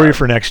something for you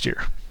for next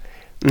year.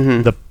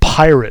 Mm-hmm. The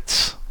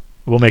Pirates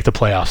will make the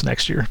playoffs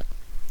next year.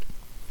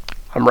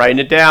 I'm writing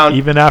it down.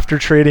 Even after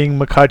trading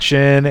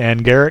McCutchen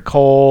and Garrett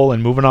Cole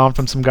and moving on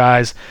from some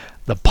guys,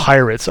 the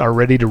Pirates are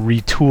ready to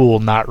retool,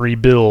 not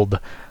rebuild.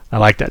 I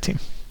like that team.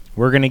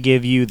 We're going to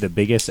give you the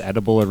biggest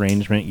edible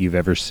arrangement you've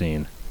ever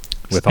seen.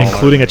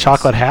 Including a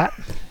chocolate hat?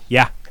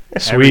 Yeah.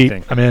 Sweet.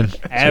 Everything. I'm in.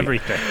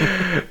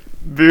 Everything.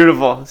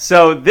 Beautiful.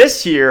 So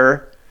this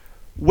year,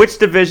 which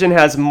division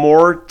has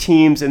more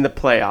teams in the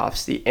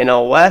playoffs? The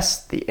NL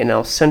West, the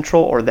NL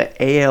Central, or the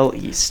AL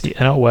East? The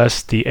NL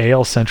West, the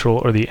AL Central,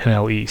 or the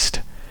NL East?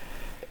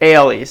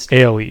 AL East.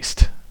 AL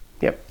East.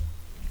 Yep.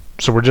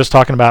 So we're just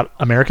talking about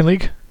American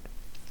League?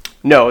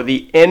 No,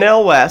 the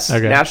NL West,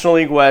 National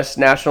League West,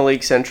 National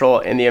League Central,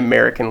 and the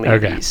American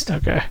League East.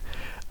 Okay.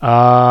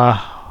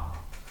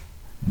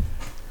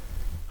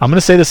 I'm going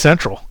to say the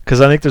Central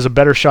because I think there's a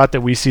better shot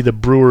that we see the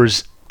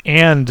Brewers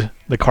and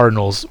the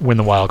Cardinals win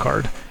the wild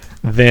card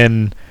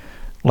than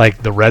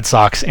like the Red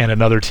Sox and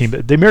another team.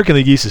 The American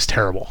League East is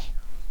terrible.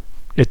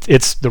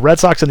 It's the Red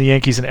Sox and the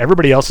Yankees, and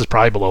everybody else is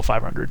probably below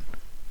 500.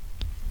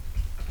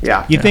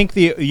 Yeah. You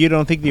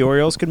don't think the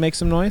Orioles could make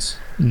some noise?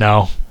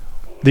 No,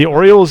 the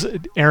Orioles,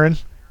 Aaron.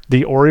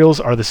 The Orioles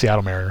are the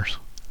Seattle Mariners.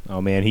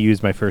 Oh man, he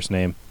used my first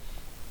name.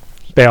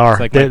 They are.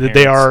 Like my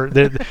They are.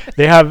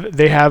 They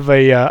have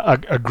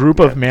a group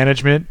of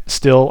management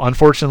still.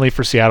 Unfortunately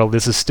for Seattle,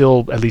 this is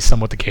still at least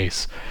somewhat the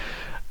case.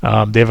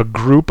 They have a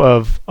group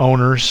of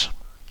owners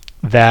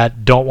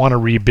that don't want to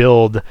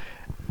rebuild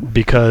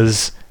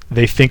because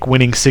they think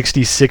winning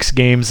 66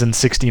 games and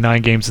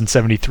 69 games and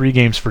 73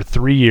 games for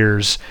 3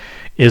 years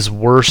is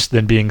worse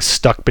than being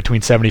stuck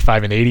between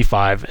 75 and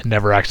 85 and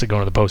never actually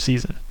going to the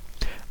postseason.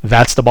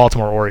 That's the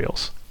Baltimore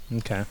Orioles.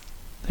 Okay.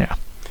 Yeah.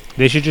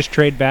 They should just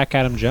trade back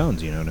Adam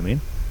Jones, you know what I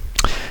mean?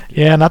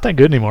 Yeah, not that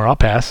good anymore. I'll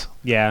pass.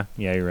 Yeah,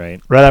 you're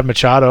right. Right out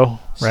Machado,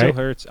 Still right?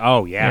 hurts.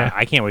 Oh, yeah. Yeah.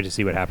 I can't wait to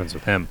see what happens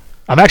with him.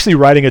 I'm actually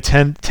writing a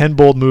 10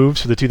 bold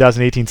moves for the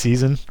 2018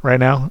 season right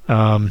now.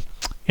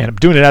 And I'm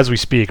doing it as we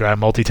speak. Right? I'm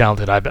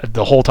multi-talented.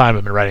 The whole time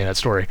I've been writing that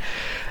story.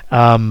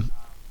 I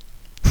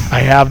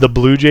have the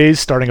Blue Jays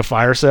starting a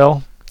fire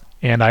sale,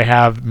 and I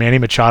have Manny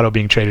Machado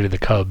being traded to the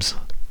Cubs.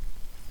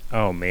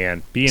 Oh,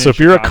 man. So if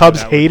you're a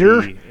Cubs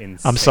hater,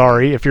 I'm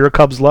sorry. If you're a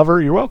Cubs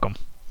lover, you're welcome.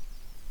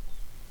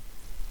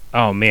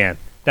 Oh, man.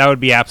 That would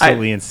be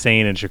absolutely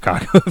insane in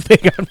Chicago if they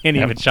got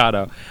Manny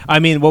Machado. I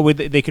mean, what would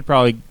they could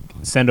probably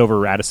send over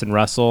Radisson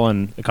Russell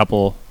and a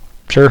couple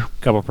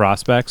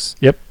prospects.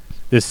 Yep.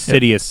 This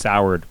city has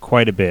soured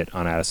quite a bit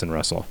on Addison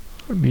Russell.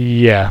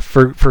 Yeah,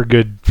 for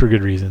good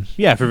reason.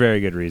 Yeah, for very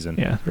good reason.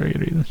 Yeah, very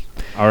good reason.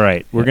 All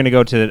right, we're going to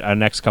go to our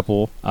next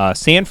couple.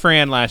 San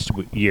Fran last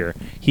year,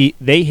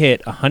 they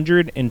hit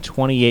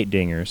 128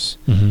 dingers.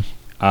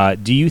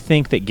 Mm-hmm. Do you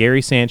think that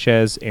Gary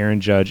Sanchez,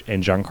 Aaron Judge,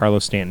 and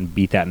Giancarlo Stanton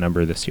beat that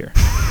number this year?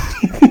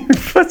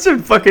 That's a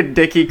fucking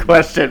dicky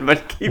question,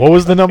 but what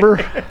was the number?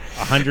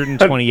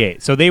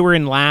 128. So they were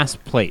in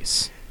last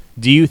place.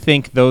 Do you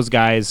think those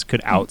guys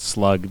could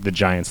outslug the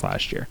Giants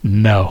last year?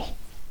 No.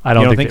 I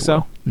don't think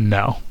so.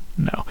 No.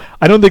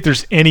 I don't think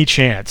there's any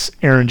chance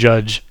Aaron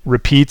Judge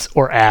repeats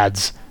or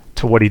adds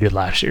to what he did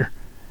last year.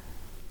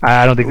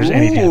 I don't think there's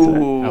any chance of that.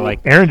 I like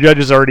Aaron Judge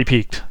has already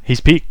peaked. He's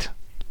peaked.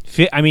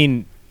 I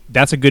mean,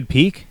 that's a good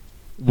peak.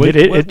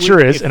 It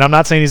sure is, and I'm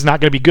not saying he's not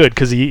going to be good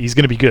because he's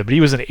going to be good, but he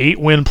was an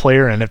 8-win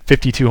player and had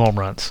 52 home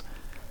runs.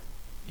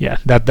 Yeah,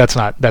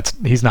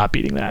 he's not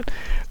beating that.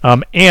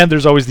 And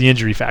there's always the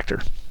injury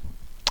factor.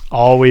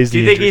 Always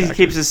the injury factor. Do you think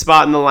he keeps his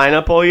spot in the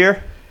lineup all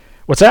year?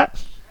 What's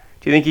that?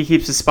 Do you think he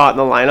keeps his spot in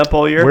the lineup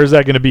all year? Where's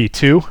that going to be?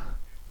 2?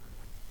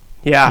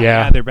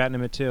 Yeah, they're batting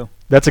him at 2.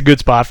 That's a good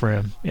spot for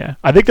him. Yeah,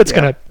 I think that's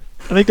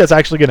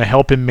actually going to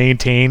help him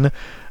maintain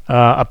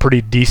a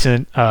pretty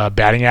decent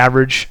batting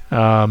average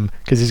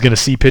because he's going to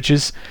see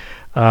pitches.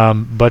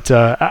 But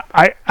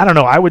I don't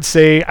know. I would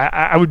say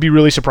I would be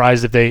really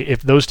surprised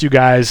if those two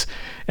guys,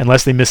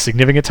 unless they miss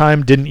significant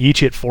time, didn't each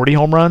hit 40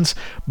 home runs.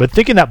 But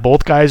thinking that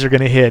both guys are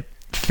going to hit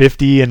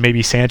 50 and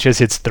maybe Sanchez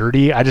hits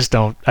 30, I just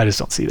don't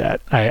see that.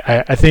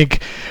 I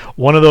think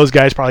one of those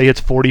guys probably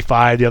hits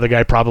 45, the other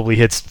guy probably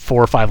hits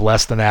 4 or 5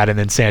 less than that, and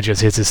then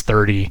Sanchez hits his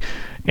 30,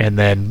 and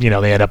then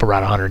they end up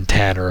around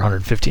 110 or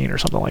 115 or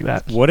something like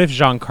that. What if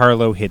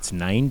Giancarlo hits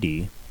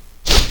 90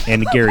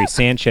 and Gary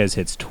Sanchez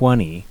hits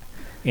 20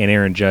 and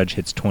Aaron Judge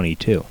hits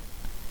 22?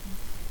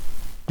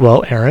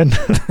 Well, Aaron,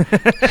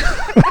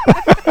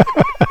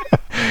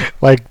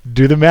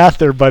 do the math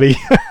there, buddy.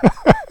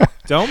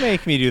 Don't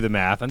make me do the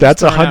math.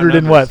 That's 100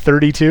 and what,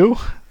 32?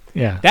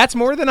 Yeah. That's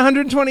more than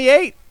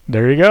 128.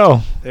 There you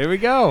go. There we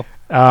go.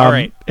 All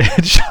right.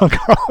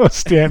 Giancarlo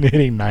Stanton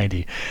hitting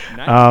 90.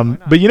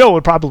 But you know what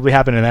would probably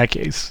happen in that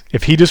case?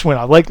 If he just went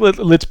out,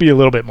 let's be a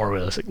little bit more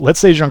realistic. Let's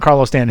say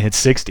Giancarlo Stanton hits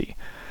 60.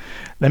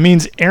 That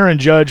means Aaron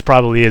Judge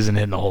probably isn't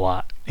hitting a whole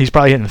lot. He's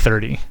probably hitting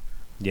 30.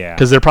 Yeah.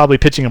 Because they're probably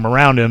pitching him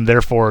around him,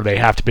 therefore they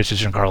have to pitch to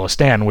Giancarlo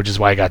Stanton, which is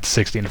why he got to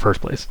 60 in the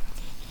first place.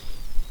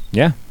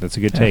 Yeah, that's a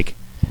good take.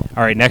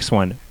 All right, next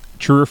one.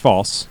 True or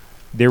false?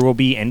 There will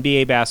be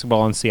NBA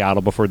basketball in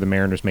Seattle before the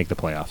Mariners make the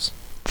playoffs.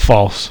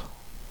 False.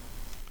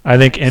 I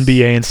think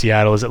NBA in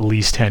Seattle is at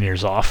least 10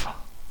 years off.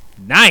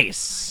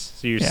 Nice.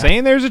 So you're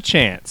saying there's a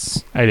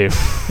chance. I do.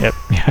 Yep.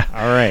 Yeah.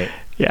 All right.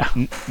 Yeah.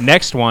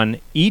 Next one.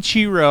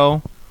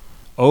 Ichiro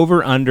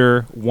over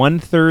under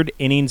 1/3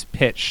 innings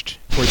pitched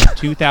for the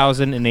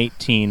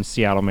 2018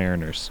 Seattle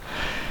Mariners.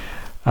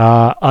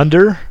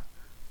 Under.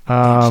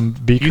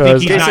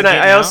 Because Jason,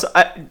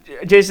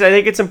 I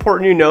think it's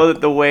important you know that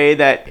the way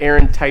that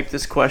Aaron typed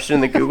this question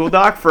in the Google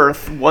Doc for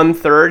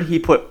 1/3, he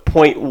put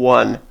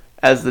 0.1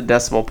 as the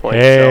decimal point.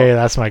 Hey,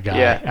 that's my guy.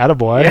 Yeah.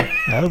 Attaboy. Yeah.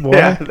 Attaboy.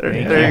 Yeah,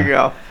 there you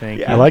go.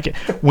 Thank you. I like it.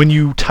 When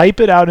you type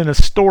it out in a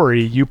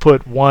story, you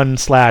put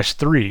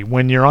 1/3.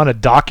 When you're on a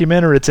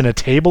document or it's in a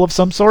table of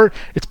some sort,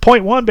 it's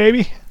 0.1,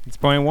 baby. It's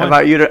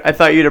 0.1. I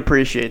thought you'd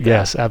appreciate that.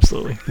 Yes,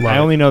 absolutely. I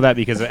only know that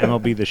because of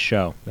MLB The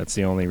Show. That's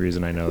the only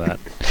reason I know that.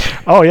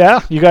 Oh yeah,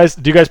 do you guys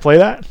play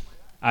that?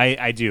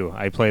 I do.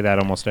 I play that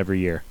almost every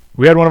year.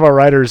 We had one of our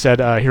writers at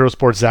Hero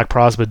Sports, Zach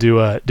Prosba,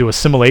 do a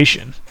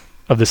simulation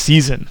of the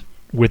season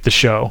with the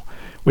show,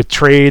 with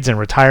trades and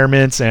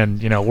retirements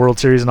and World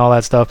Series and all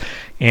that stuff.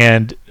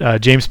 And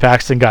James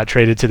Paxton got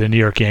traded to the New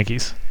York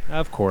Yankees.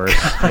 Of course.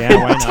 Yeah,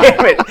 why not?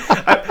 Damn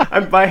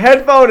it! My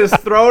headphone is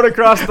thrown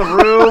across the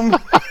room.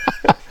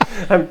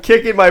 I'm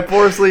kicking my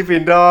poor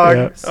sleeping dog.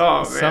 Yeah.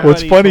 Oh man! Somebody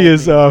What's funny told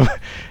is me.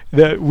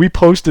 that we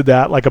posted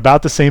that like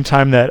about the same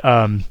time that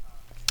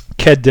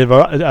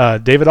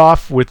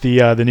Davidoff with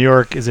the New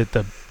York, is it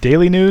the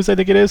Daily News, I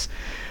think it is?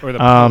 Or the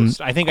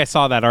Post. I think I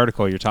saw that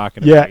article you're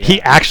talking Yeah, about. he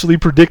actually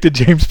predicted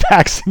James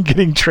Paxton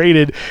getting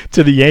traded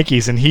to the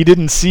Yankees, and he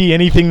didn't see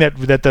anything that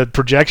the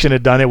projection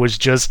had done. It was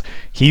just,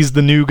 he's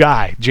the new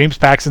guy. James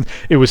Paxton,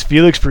 it was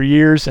Felix for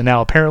years, and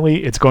now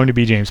apparently it's going to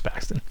be James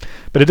Paxton.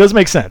 But it does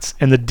make sense,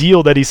 and the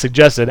deal that he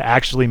suggested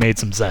actually made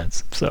some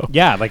sense. So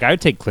Yeah, like I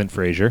would take Clint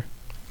Frazier.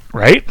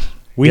 right?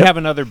 We Yep. have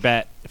another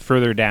bet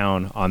further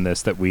down on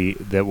this that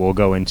we'll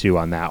go into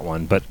on that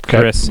one. But Okay.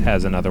 Chris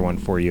has another one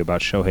for you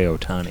about Shohei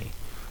Ohtani.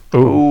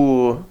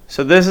 Ooh.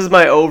 So this is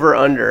my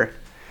over/under.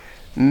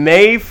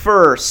 May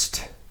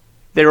 1st,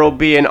 there will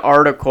be an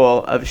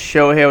article of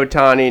Shohei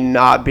Ohtani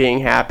not being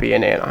happy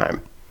in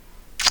Anaheim.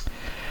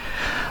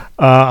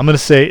 I'm going to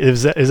say,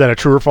 is that a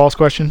true or false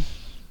question?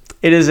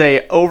 It is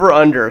a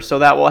over/under, so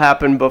that will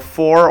happen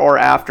before or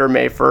after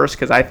May 1st,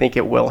 because I think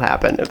it will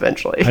happen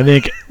eventually. I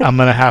think I'm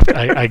going to have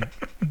to,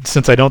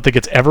 since I don't think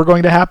it's ever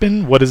going to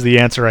happen, what is the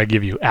answer I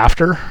give you?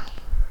 After?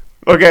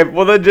 Okay,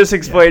 well then just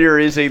explain your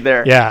reasoning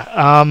there.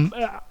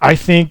 Yeah, I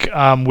think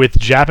with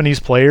Japanese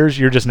players,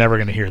 you're just never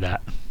going to hear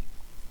that.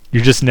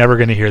 You're just never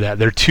going to hear that.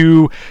 They're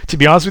too, to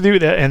be honest with you,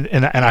 and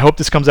I hope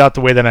this comes out the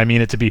way that I mean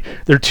it to be,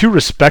 they're too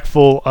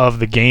respectful of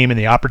the game and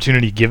the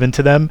opportunity given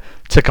to them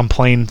to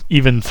complain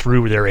even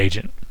through their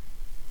agent.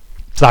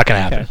 It's not going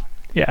to happen. Okay.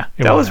 Yeah.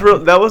 it That won't was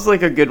happen. that was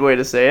like a good way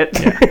to say it.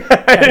 I didn't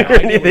I hear get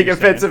what anything you're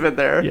offensive in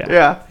there.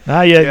 Yeah.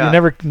 Yeah. You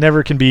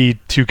never can be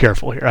too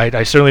careful here.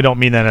 I certainly don't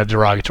mean that in a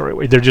derogatory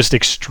way. They're just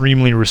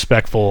extremely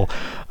respectful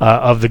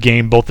of the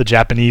game, both the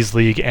Japanese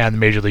league and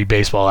Major League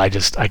Baseball. I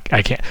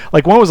can't.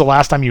 Like, when was the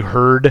last time you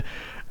heard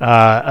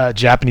a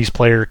Japanese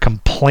player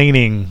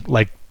complaining,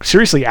 like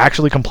seriously,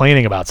 actually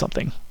complaining about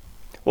something?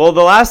 Well,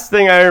 the last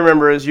thing I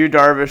remember is Yu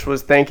Darvish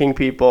was thanking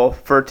people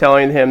for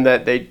telling him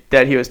that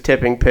he was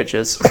tipping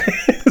pitches.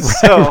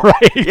 So,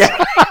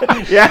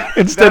 Right. yeah.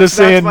 Instead of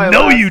saying,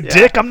 "No, you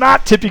dick, I'm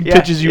not tipping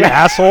pitches, you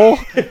asshole,"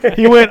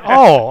 he went,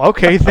 "Oh,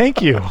 okay,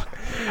 thank you."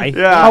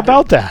 How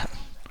about that?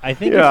 I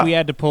think Yeah. if we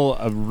had to pull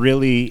a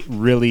really,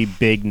 really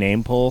big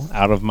name pull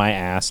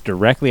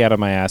directly out of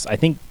my ass, I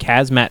think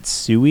Kaz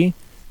Matsui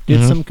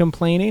did some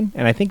complaining,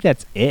 and I think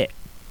that's it.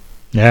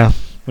 Yeah.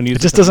 When he was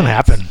It just with the doesn't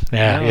Mets. happen.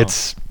 Yeah, No.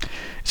 it's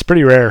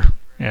pretty rare.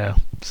 Yeah.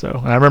 So,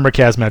 and I remember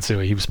Kaz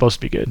Matsui. He was supposed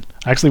to be good.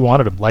 I actually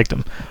wanted him, liked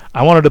him.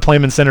 I wanted to play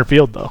him in center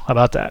field, though. How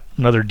about that?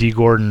 Another D.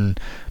 Gordon,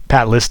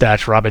 Pat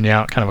Listach, Robin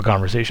Yount kind of a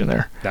conversation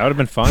there. That would have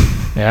been fun.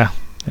 Yeah.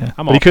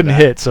 I'm But all he for couldn't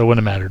that. hit, so it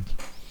wouldn't have mattered.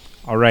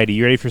 Alrighty,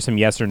 you ready for some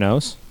yes or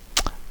no's?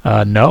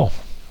 No.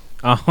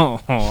 Oh,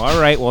 all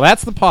right. Well,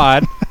 that's the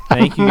pod.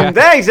 Thank you, guys.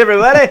 Thanks,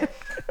 everybody.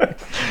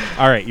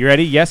 All right, you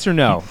ready? Yes or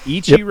no?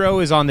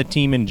 Ichiro is on the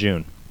team in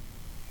June.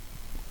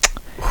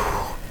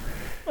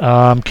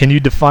 Can you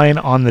define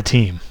on the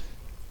team?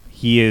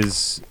 He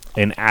is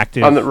an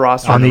active On the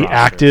roster. On the roster.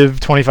 active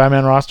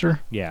 25-man roster?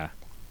 Yeah.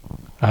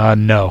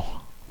 No.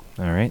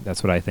 All right,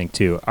 that's what I think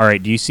too. All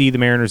right, do you see the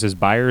Mariners as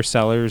buyer or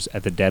sellers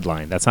at the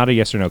deadline? That's not a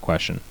yes or no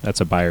question.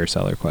 That's a buyer or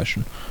seller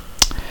question.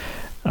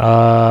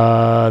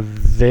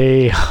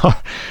 They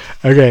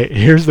okay,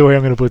 here's the way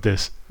I'm going to put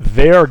this.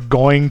 They're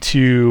going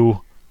to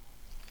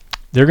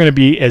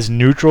be as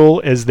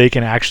neutral as they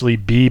can actually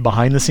be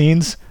behind the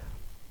scenes,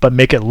 but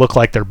make it look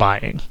like they're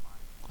buying.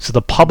 So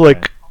the public,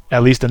 Okay.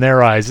 at least in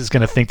their eyes, is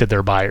going to think that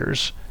they're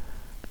buyers,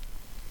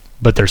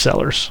 but they're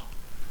sellers.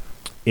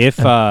 If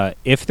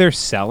they're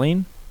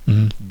selling,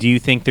 Mhm. do you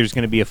think there's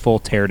going to be a full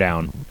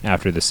teardown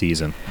after the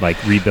season, like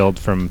rebuild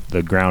from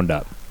the ground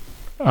up?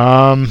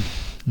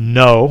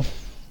 No.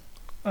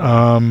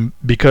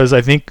 Because I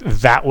think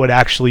that would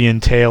actually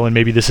entail, and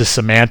maybe this is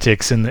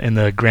semantics in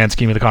the grand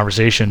scheme of the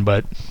conversation,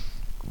 but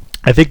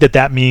I think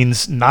that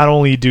means not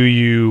only do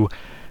you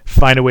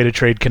find a way to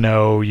trade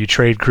Cano, you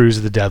trade Cruz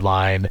at the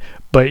deadline,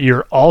 but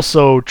you're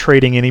also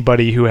trading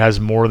anybody who has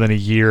more than a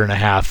year and a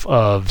half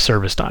of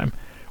service time,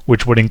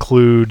 which would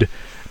include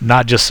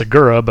not just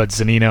Segura, but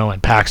Zunino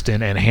and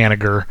Paxton and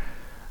Haniger,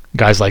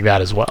 guys like that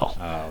as well.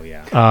 Oh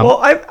yeah. Well,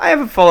 I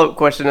have a follow-up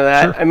question to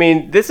that. Sure. I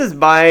mean, this is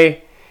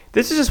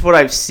just what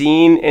I've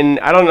seen, and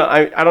I don't know.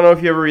 I don't know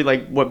if you ever read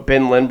like what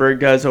Ben Lindbergh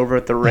does over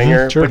at The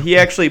Ringer, sure. but he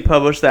actually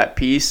published that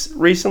piece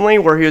recently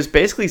where he was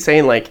basically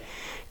saying like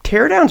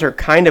teardowns are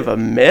kind of a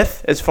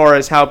myth as far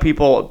as how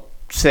people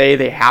say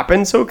they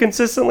happen so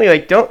consistently.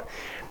 Like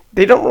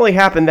they don't really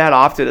happen that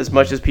often as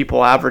much as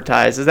people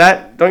advertise.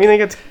 Don't you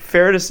think it's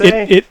fair to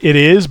say? It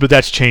is, but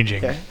that's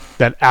changing. Okay.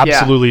 that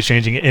absolutely is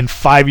changing it. In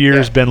 5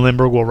 years, Ben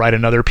Lindbergh will write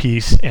another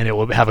piece, and it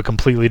will have a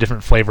completely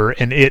different flavor,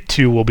 and it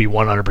too will be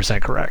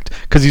 100% correct,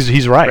 because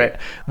he's right.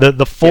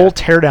 The full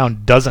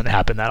teardown doesn't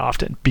happen that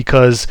often,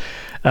 because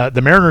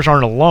the Mariners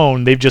aren't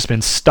alone. They've just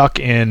been stuck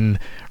in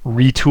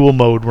retool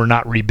mode. We're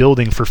not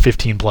rebuilding for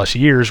 15 plus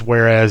years,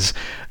 whereas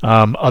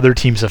other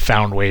teams have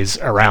found ways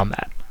around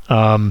that.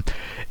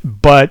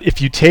 But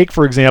if you take,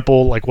 for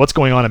example, like what's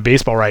going on in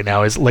baseball right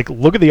now is like,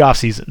 look at the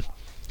offseason.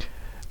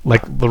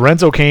 Like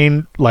Lorenzo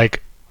Cain,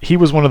 like he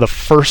was one of the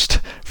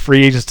first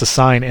free agents to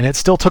sign, and it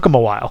still took him a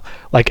while.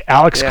 Like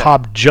Alex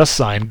Cobb just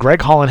signed.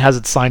 Greg Holland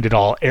hasn't signed at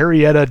all.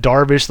 Arrieta,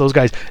 Darvish, those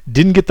guys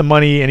didn't get the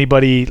money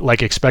anybody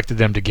like expected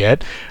them to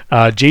get.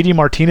 JD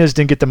Martinez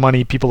didn't get the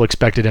money people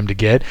expected him to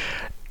get.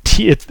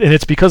 And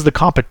it's because the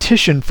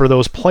competition for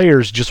those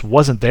players just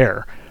wasn't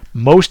there.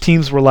 Most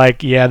teams were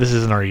like, yeah, this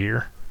isn't our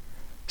year,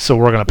 so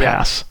we're going to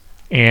pass.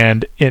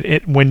 And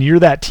when you're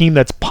that team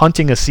that's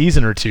punting a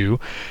season or two,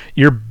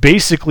 you're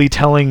basically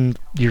telling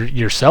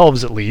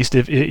yourselves, at least,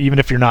 even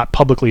if you're not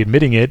publicly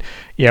admitting it,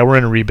 yeah, we're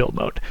in a rebuild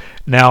mode.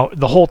 Now,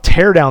 the whole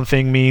teardown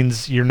thing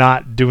means you're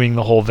not doing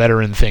the whole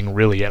veteran thing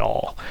really at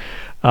all.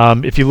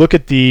 If you look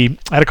at I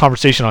had a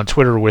conversation on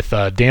Twitter with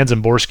Dan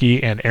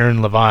Zimborski and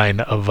Aaron Levine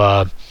of,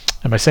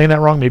 am I saying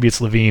that wrong? Maybe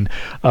it's Levine,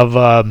 of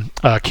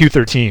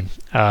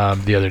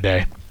Q13 the other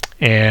day.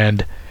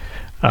 And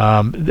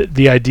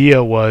the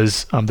idea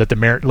was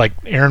that like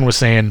Aaron was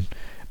saying,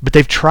 but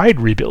they've tried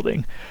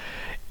rebuilding.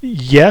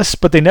 Yes,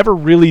 but they never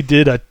really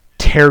did a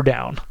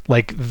teardown.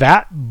 Like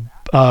that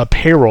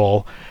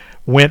payroll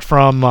went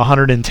from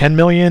 110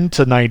 million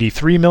to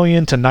 93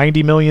 million to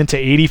 90 million to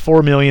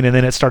 84 million, and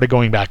then it started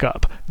going back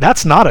up.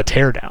 That's not a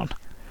teardown.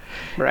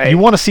 Right. You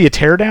want to see a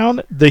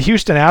teardown? The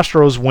Houston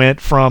Astros went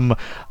from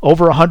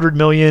over 100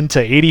 million to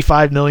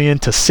 85 million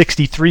to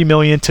 63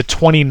 million to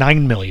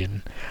 29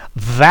 million.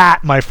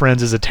 That, my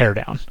friends, is a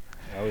teardown.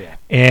 Oh, yeah.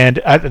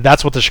 And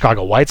that's what the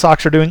Chicago White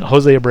Sox are doing.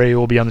 Jose Abreu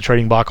will be on the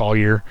trading block all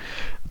year.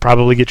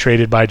 Probably get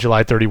traded by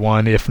July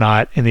 31, if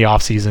not in the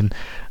offseason.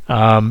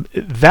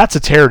 That's a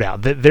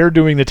teardown. They're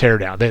doing the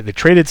teardown. They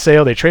traded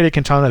Sale, they traded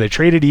Quintana, they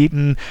traded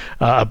Eaton.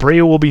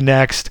 Abreu will be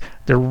next.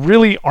 There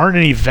really aren't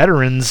any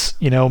veterans,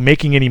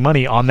 making any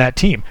money on that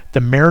team.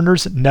 The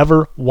Mariners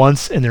never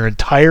once in their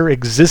entire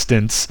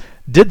existence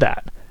did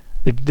that.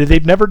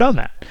 They've never done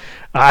that.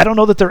 I don't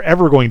know that they're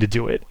ever going to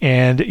do it.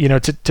 And,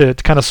 to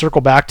kind of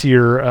circle back to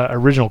your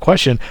original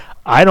question,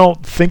 I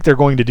don't think they're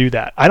going to do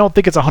that. I don't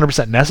think it's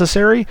 100%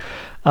 necessary,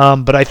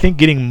 but I think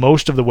getting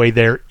most of the way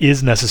there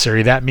is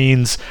necessary. That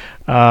means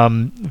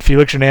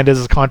Felix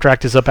Hernandez's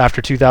contract is up after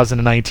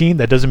 2019.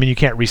 That doesn't mean you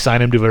can't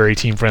re-sign him to a very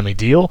team-friendly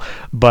deal,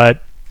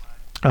 but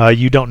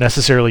you don't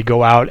necessarily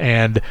go out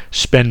and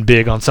spend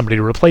big on somebody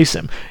to replace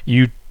him.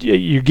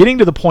 You're getting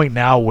to the point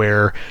now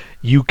where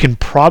you can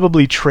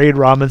probably trade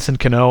Robinson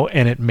Cano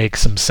and it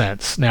makes some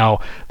sense. Now,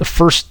 the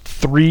first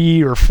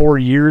 3 or 4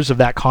 years of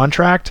that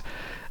contract,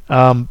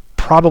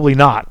 probably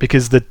not,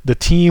 because the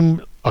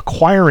team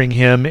acquiring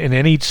him in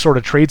any sort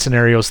of trade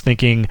scenario is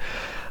thinking,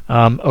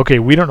 okay,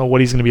 we don't know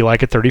what he's going to be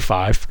like at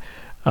 35.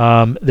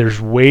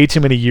 There's way too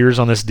many years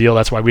on this deal.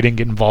 That's why we didn't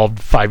get involved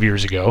 5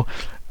 years ago.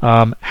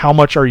 How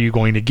much are you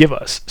going to give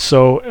us?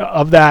 So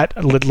of that,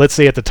 let's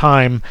say at the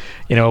time,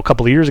 a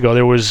couple of years ago,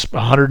 there was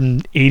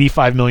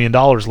 $185 million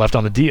left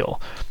on the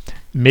deal.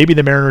 Maybe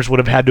the Mariners would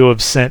have had to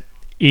have sent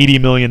 $80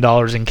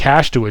 million in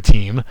cash to a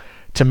team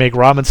to make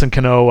Robinson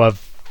Cano a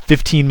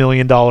 $15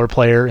 million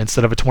player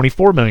instead of a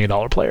 $24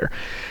 million player.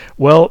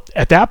 Well,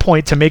 at that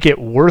point, to make it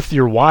worth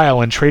your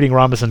while in trading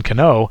Robinson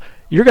Cano,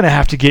 you're going to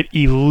have to get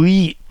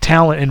elite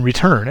talent in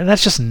return, and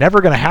that's just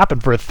never going to happen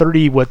for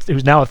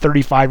who's now a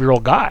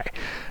 35-year-old guy.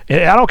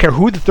 I don't care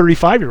who the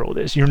 35-year-old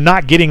is. You're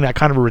not getting that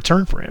kind of a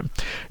return for him.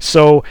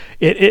 So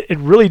it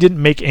really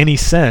didn't make any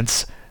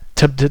sense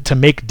to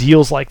make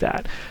deals like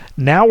that.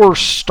 Now we're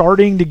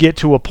starting to get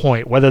to a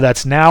point, whether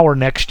that's now or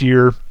next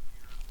year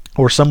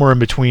or somewhere in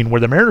between,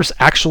 where the Mariners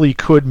actually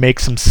could make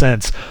some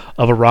sense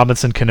of a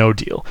Robinson Cano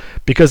deal.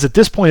 Because at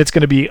this point, it's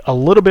going to be a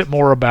little bit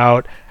more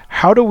about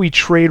how do we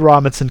trade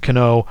Robinson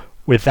Cano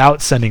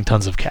without sending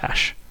tons of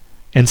cash,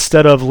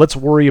 instead of let's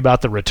worry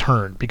about the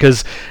return.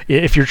 Because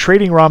if you're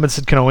trading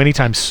Robinson Cano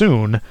anytime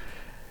soon,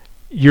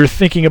 you're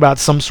thinking about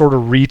some sort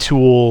of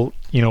retool,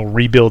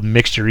 rebuild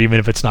mixture, even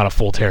if it's not a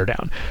full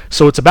teardown.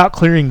 So it's about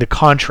clearing the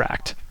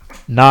contract,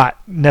 not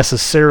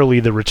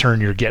necessarily the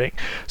return you're getting.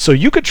 So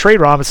you could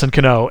trade Robinson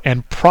Cano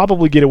and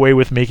probably get away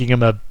with making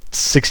him a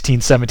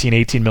 16, 17,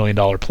 $18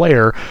 million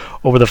player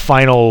over the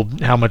final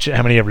how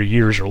many ever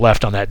years are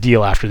left on that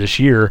deal after this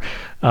year,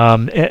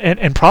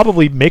 and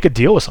probably make a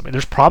deal with somebody.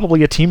 There's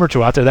probably a team or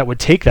two out there that would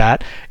take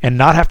that and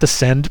not have to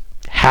send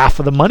half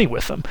of the money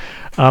with them.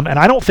 And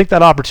I don't think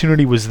that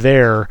opportunity was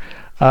there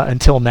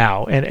until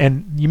now.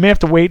 And you may have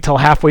to wait till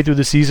halfway through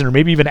the season, or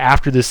maybe even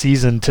after the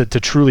season, to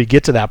truly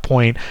get to that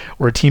point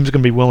where a team's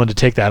going to be willing to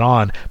take that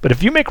on. But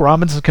if you make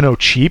Robinson Cano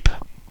cheap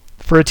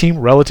for a team,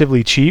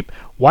 relatively cheap,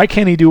 why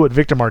can't he do what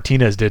Victor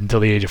Martinez did until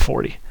the age of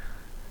 40?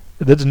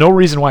 There's no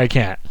reason why he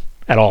can't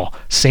at all.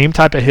 Same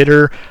type of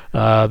hitter,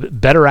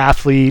 better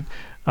athlete,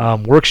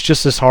 works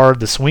just as hard.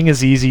 The swing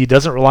is easy,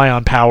 doesn't rely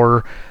on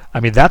power. I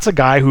mean, that's a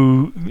guy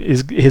who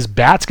his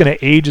bat's going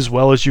to age as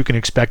well as you can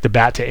expect a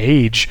bat to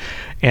age,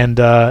 and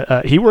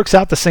he works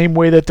out the same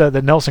way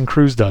that Nelson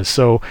Cruz does.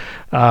 So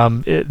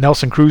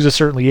Nelson Cruz has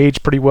certainly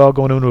aged pretty well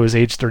going into his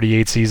age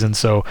 38 season.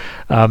 So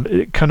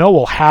Cano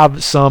will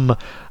have some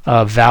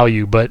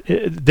value, but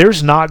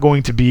there's not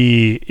going to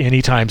be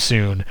anytime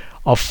soon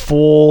a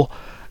full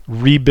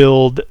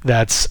rebuild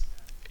that's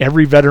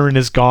every veteran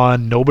is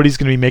gone. Nobody's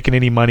going to be making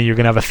any money. You're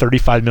going to have a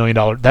 $35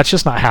 million. That's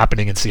just not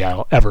happening in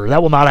Seattle ever.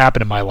 That will not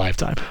happen in my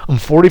lifetime. I'm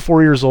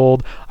 44 years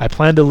old. I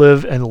plan to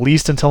live at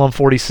least until I'm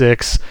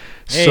 46.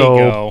 There so you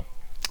go.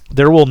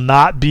 there will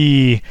not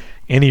be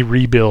any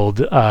rebuild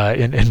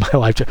in my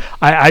lifetime.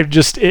 I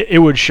just it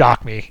would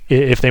shock me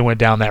if they went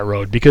down that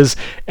road, because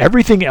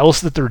everything else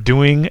that they're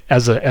doing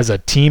as a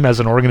team, as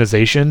an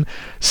organization,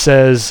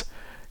 says,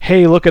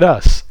 hey, look at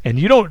us. And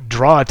you don't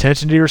draw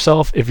attention to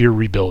yourself if you're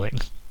rebuilding.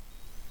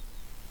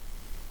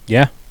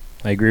 Yeah,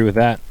 I agree with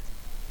that.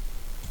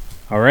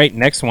 All right,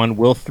 next one.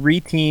 Will 3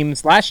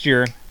 teams... Last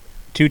year,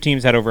 2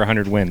 teams had over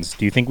 100 wins.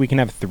 Do you think we can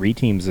have 3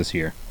 teams this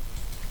year?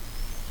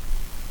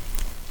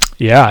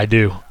 Yeah, I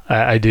do.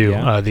 I do.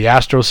 Yeah. The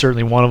Astros,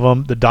 certainly one of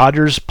them. The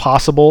Dodgers,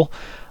 possible.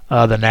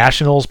 The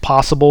Nationals,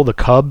 possible. The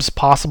Cubs,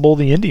 possible.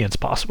 The Indians,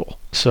 possible.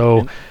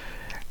 So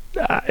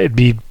it'd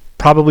be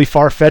probably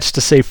far-fetched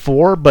to say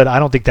 4, but I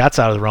don't think that's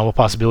out of the realm of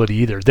possibility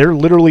either. There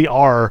literally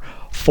are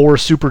 4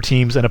 super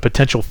teams and a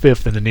potential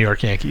 5th in the New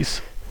York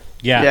Yankees.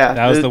 Yeah,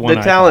 that was the one the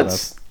I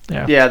talent's,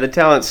 thought of. Yeah, the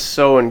talent's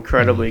so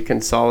incredibly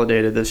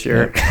consolidated this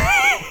year.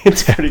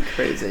 It's pretty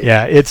crazy.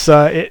 Yeah, it's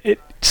I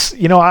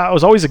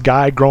was always a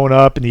guy growing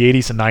up in the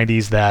 80s and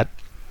 90s that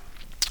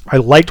I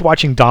liked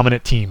watching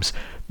dominant teams.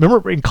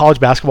 Remember in college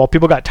basketball,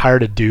 people got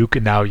tired of Duke,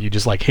 and now you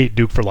just hate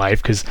Duke for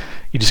life because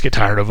you just get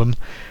tired of them.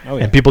 Oh,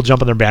 yeah. And people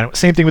jump on their bandwagon.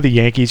 Same thing with the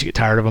Yankees, you get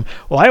tired of them.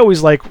 Well, I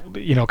always kind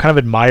of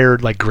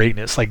admired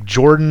greatness, like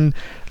Jordan,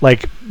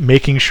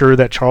 making sure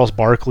that Charles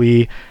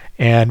Barkley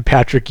and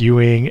Patrick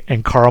Ewing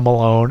and Karl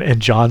Malone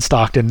and John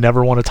Stockton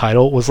never won a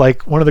title was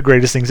one of the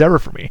greatest things ever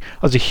for me. I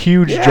was a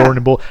huge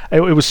Jordan bull.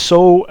 It was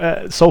so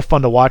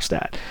fun to watch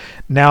that.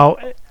 Now,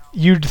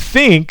 you'd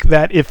think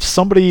that if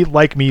somebody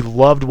like me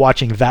loved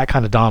watching that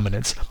kind of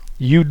dominance,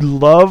 you'd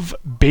love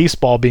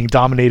baseball being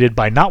dominated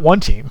by not 1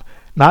 team,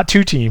 not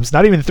 2 teams,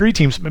 not even 3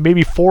 teams,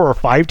 maybe 4 or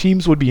 5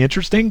 teams would be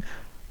interesting,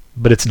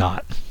 but it's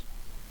not.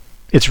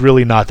 It's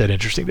really not that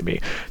interesting to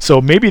me.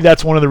 So maybe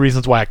that's one of the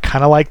reasons why I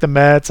kind of like the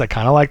Mets. I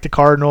kind of like the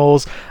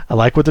Cardinals. I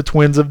like what the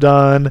Twins have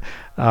done.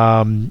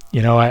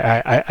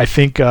 I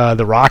think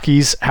the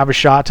Rockies have a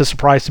shot to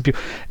surprise some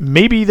people.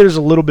 Maybe there's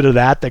a little bit of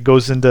that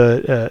goes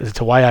into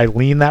to why I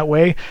lean that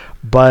way.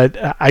 But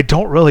I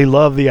don't really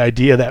love the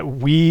idea that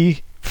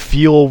we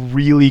feel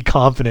really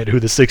confident who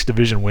the 6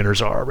 division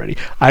winners are already.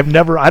 I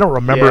don't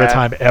remember a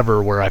time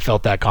ever where I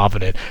felt that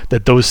confident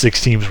that those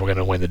 6 teams were going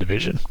to win the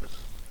division.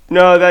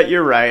 No, that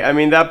you're right. I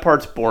mean, that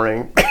part's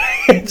boring.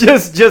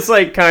 just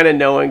kind of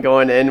knowing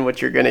going in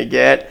what you're going to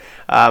get.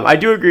 I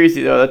do agree with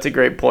you, though. That's a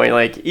great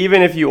point.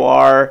 Even if you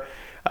are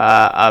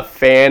a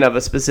fan of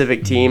a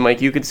specific team,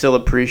 you can still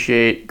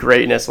appreciate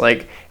greatness.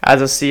 As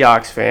a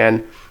Seahawks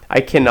fan, I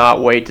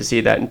cannot wait to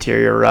see that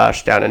interior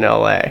rush down in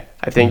L.A.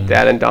 I think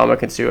that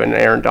Ndamukong Suh and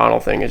Aaron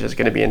Donald thing is just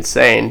going to be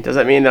insane. Does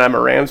that mean that I'm a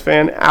Rams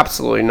fan?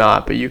 Absolutely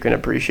not, but you can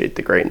appreciate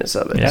the greatness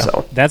of it. Yeah.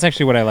 So That's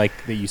actually what I like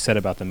that you said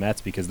about the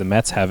Mets, because the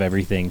Mets have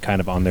everything kind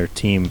of on their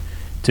team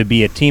to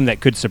be a team that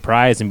could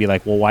surprise and be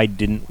like, well, why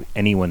didn't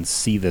anyone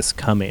see this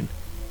coming?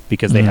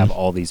 Because they have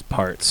all these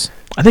parts.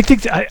 I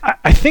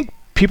think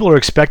people are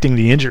expecting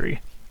the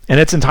injury. And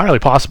it's entirely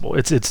possible.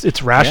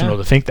 It's rational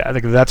to think that. I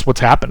think that's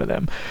what's happened to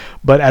them.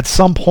 But at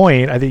some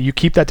point, I think you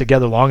keep that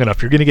together long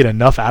enough, you're going to get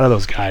enough out of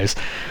those guys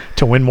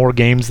to win more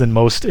games than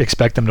most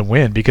expect them to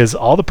win. Because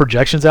all the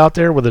projections out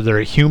there, whether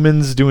they're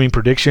humans doing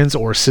predictions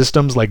or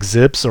systems like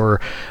Zips or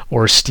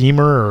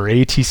Steamer or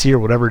ATC or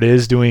whatever it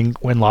is doing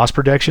win-loss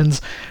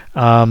projections,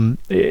 at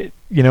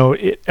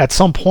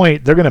some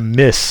point they're going to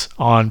miss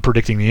on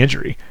predicting the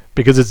injury.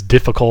 Because it's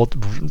difficult,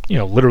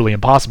 literally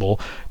impossible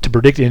to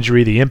predict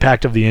injury, the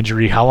impact of the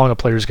injury, how long a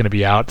player is going to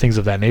be out, things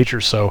of that nature.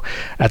 So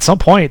at some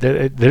point,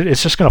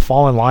 it's just going to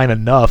fall in line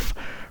enough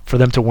for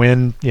them to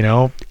win,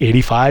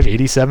 85,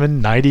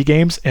 87, 90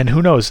 games. And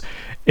who knows,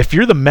 if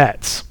you're the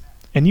Mets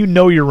and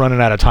you're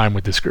running out of time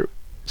with this group,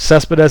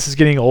 Cespedes is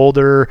getting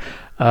older.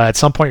 At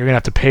some point, you're going to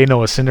have to pay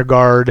Noah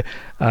Syndergaard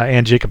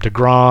and Jacob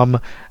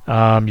deGrom.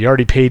 You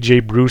already paid Jay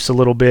Bruce a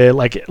little bit.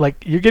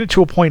 You're getting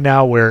to a point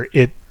now where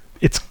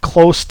it's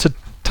close to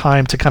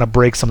time to kind of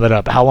break some of that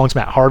up. How long is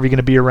Matt Harvey going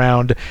to be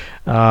around?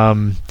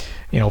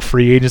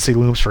 Free agency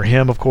looms for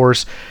him, of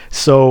course.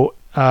 So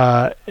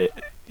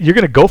you're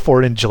going to go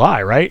for it in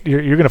July, right?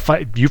 You're going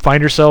to you find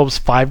yourselves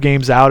 5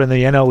 games out in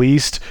the NL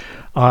East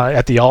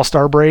at the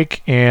All-Star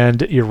break,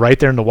 and you're right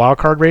there in the wild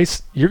card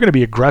race. You're going to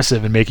be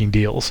aggressive in making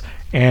deals,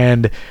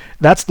 and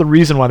that's the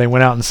reason why they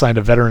went out and signed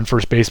a veteran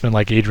first baseman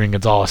like Adrian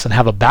Gonzalez and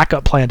have a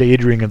backup plan to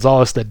Adrian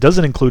Gonzalez that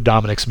doesn't include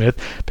Dominic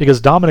Smith, because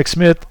Dominic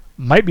Smith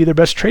might be their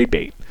best trade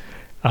bait.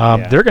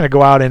 They're going to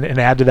go out and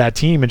add to that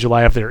team in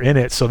July if they're in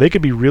it. So they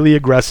could be really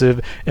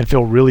aggressive and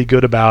feel really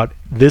good about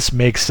this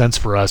makes sense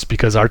for us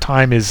because our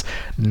time is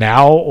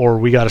now or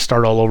we got to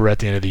start all over at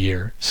the end of the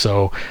year.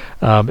 So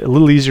a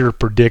little easier to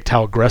predict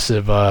how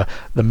aggressive the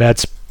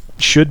Mets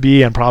should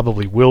be and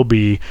probably will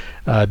be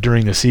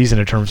during the season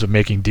in terms of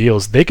making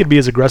deals. They could be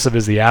as aggressive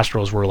as the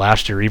Astros were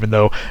last year, even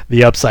though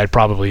the upside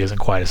probably isn't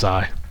quite as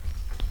high.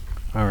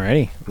 All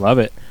righty. Love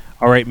it.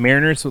 All right,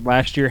 Mariners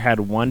last year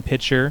had one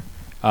pitcher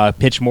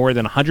pitch more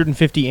than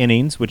 150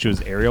 innings, which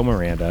was Ariel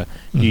Miranda.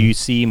 Do you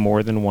see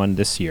more than one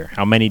this year?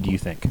 How many do you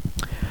think?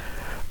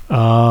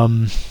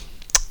 I'm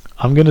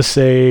going to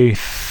say...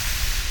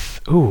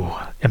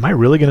 am I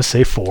really going to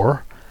say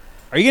 4?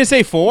 Are you going to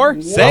say 4?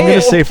 I'm going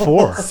to say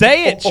 4.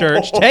 Say it,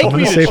 Church. Take I'm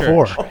me going to to say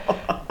 4.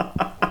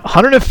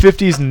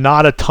 150 is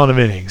not a ton of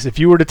innings. If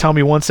you were to tell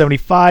me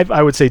 175,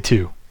 I would say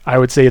 2. I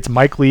would say it's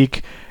Mike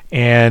Leake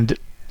and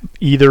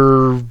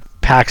either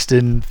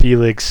Paxton,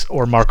 Felix,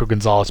 or Marco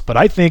Gonzalez. But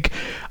I think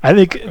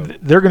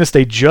they're going to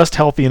stay just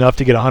healthy enough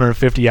to get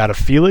 150 out of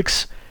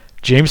Felix,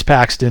 James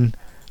Paxton,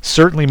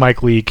 certainly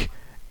Mike Leake,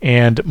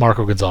 and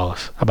Marco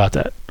Gonzalez. How about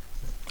that?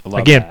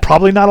 Again,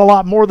 probably not a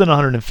lot more than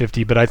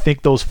 150, but I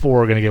think those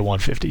 4 are going to get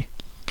 150.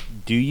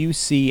 Do you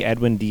see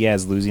Edwin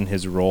Diaz losing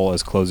his role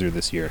as closer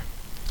this year?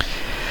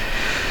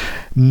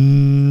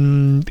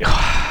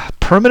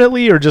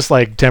 Permanently or just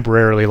like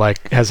temporarily,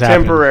 like has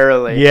happened?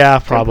 Temporarily. Yeah,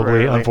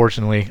 probably.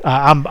 Unfortunately,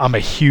 I'm a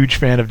huge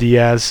fan of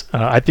Diaz.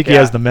 I think he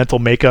has the mental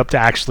makeup to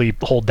actually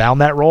hold down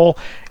that role.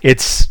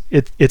 It's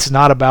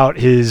not about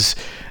his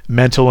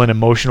mental and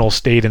emotional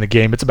state in the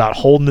game. It's about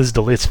holding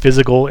it's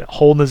physical,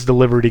 holding his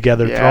delivery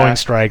together, throwing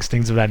strikes,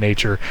 things of that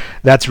nature.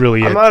 That's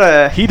really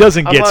it. He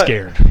doesn't get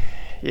scared.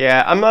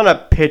 Yeah, I'm not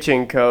a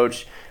pitching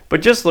coach.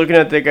 But just looking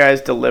at the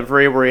guy's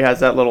delivery where he has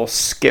that little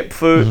skip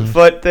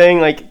foot thing,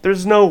 like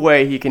there's no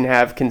way he can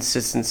have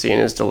consistency in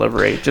his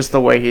delivery, just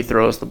the way he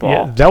throws the ball.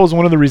 Yeah, that was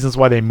one of the reasons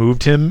why they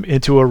moved him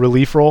into a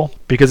relief role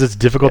because it's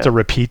difficult to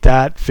repeat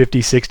that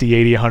 50, 60,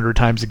 80, 100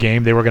 times a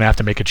game. They were going to have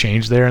to make a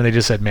change there, and they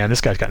just said, man,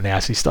 this guy's got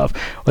nasty stuff.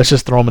 Let's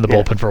just throw him in the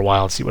bullpen for a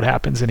while and see what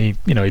happens. And he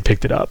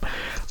picked it up.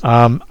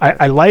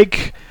 I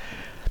like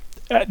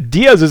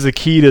Diaz is the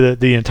key to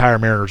the entire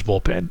Mariners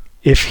bullpen.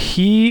 If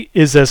he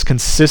is as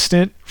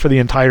consistent for the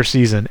entire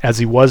season as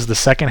he was the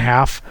second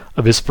half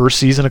of his first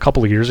season a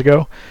couple of years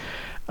ago,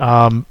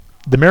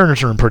 the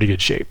Mariners are in pretty good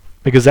shape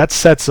because that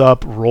sets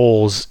up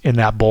roles in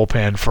that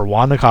bullpen for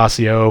Juan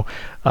Nicasio,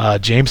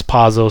 James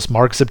Pazos,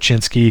 Mark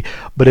Zipchinski.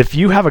 But if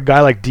you have a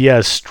guy like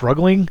Diaz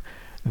struggling,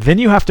 then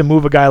you have to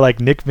move a guy like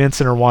Nick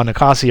Vincent or Juan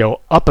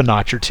Nicasio up a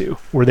notch or two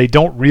where they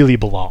don't really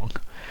belong.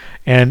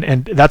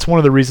 And that's one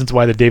of the reasons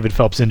why the David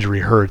Phelps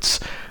injury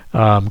hurts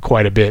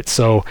quite a bit.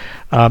 So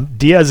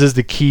Diaz is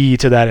the key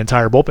to that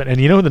entire bullpen. And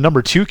the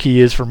number 2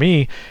 key is for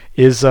me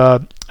is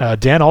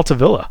Dan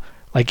Altavilla.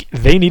 Like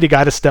they need a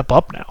guy to step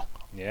up now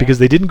because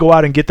they didn't go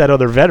out and get that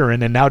other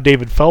veteran. And now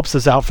David Phelps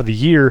is out for the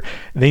year.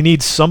 They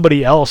need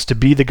somebody else to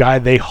be the guy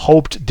they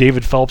hoped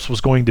David Phelps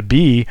was going to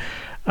be.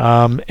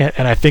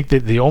 And I think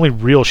that the only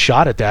real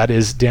shot at that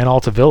is Dan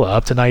Altavilla,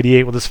 up to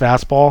 98 with his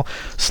fastball.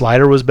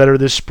 Slider was better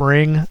this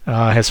spring,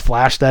 has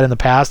flashed that in the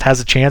past,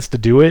 has a chance to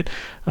do it,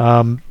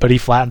 but he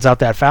flattens out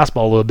that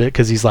fastball a little bit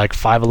because he's like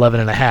 5'11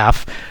 and a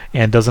half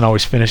and doesn't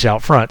always finish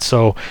out front.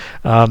 So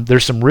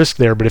there's some risk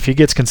there, but if he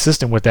gets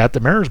consistent with that, the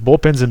Mariners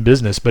bullpen's in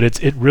business, but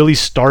it really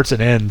starts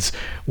and ends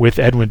with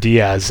Edwin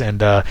Diaz, and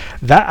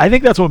that I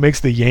think that's what makes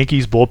the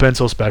Yankees bullpen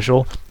so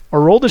special.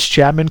 Aroldis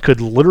Chapman could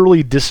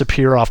literally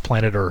disappear off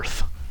planet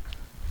Earth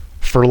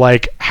for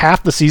like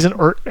half the season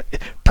or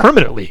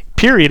permanently,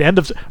 period. End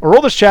of.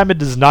 Aroldis Chapman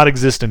does not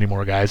exist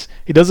anymore, guys.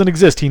 He doesn't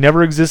exist. He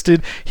never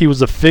existed. He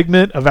was a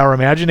figment of our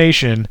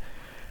imagination.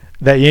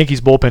 That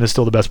Yankees bullpen is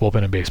still the best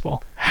bullpen in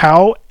baseball.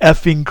 How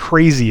effing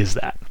crazy is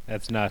that?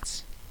 That's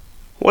nuts.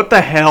 What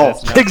the hell?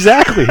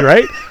 Exactly,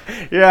 right?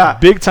 Yeah.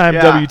 Big time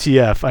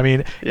WTF. I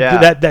mean,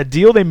 that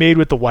deal they made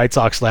with the White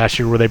Sox last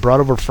year where they brought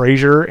over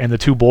Frazier and the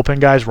 2 bullpen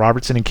guys,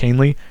 Robertson and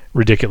Canely,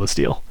 ridiculous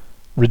deal.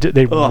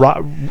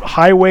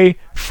 Highway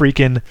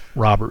freaking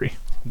robbery.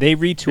 They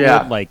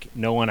retooled like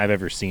no one I've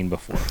ever seen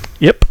before.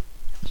 Yep.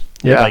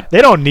 Yeah. Like,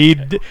 they don't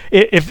need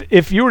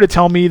if you were to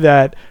tell me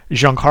that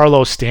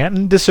Giancarlo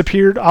Stanton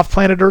disappeared off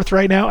planet Earth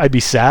right now, I'd be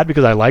sad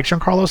because I like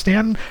Giancarlo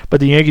Stanton, but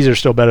the Yankees are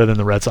still better than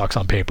the Red Sox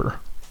on paper.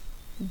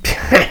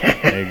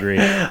 I agree.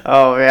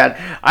 Oh man,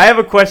 I have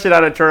a question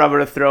on a turn I'm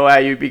going to throw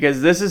at you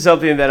because this is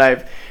something that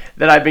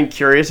I've been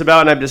curious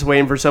about, and I'm just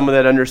waiting for someone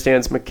that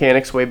understands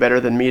mechanics way better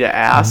than me to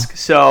ask. Mm-hmm.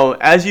 So,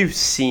 as you've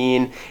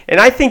seen, and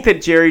I think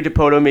that Jerry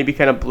Dipoto maybe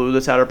kind of blew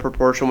this out of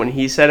proportion when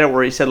he said it,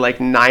 where he said like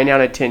 9 out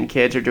of 10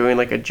 kids are doing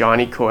like a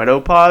Johnny Cueto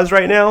pause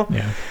right now.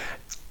 Yeah.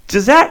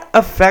 Does that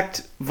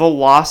affect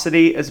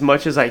velocity as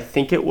much as I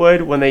think it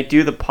would when they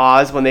do the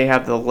pause when they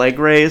have the leg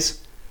raise?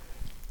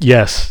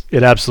 Yes,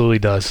 it absolutely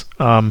does.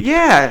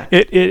 Yeah.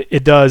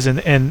 It does.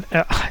 And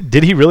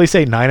did he really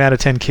say 9 out of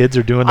 10 kids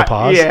are doing the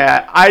pause?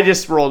 Yeah, I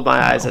just rolled my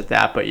eyes at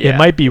that, but yeah. It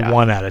might be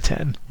 1 out of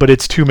 10, but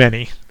it's too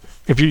many.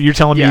 If you're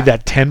telling me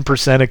that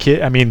 10% of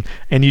kid, I mean,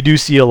 and you do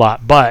see a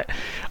lot, but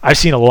I've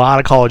seen a lot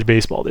of college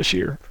baseball this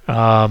year,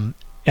 and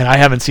I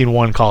haven't seen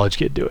one college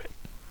kid do it.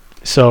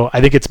 So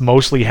I think it's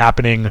mostly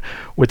happening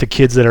with the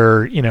kids that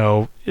are,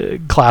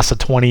 class of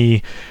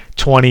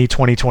 2020,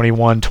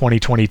 2021,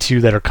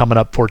 2022 that are coming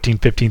up 14,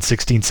 15,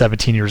 16,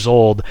 17 years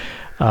old,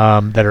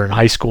 that are in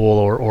high school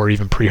or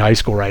even pre-high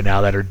school right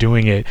now that are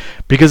doing it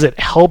because it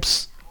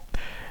helps.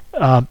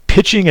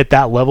 Pitching at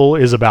that level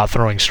is about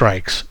throwing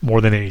strikes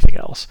more than anything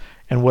else.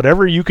 And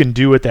whatever you can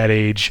do at that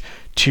age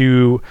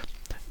to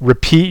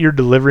repeat your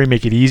delivery,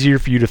 make it easier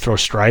for you to throw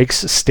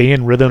strikes, stay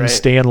in rhythm,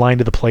 stay in line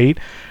to the plate,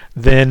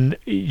 then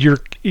you're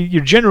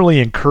generally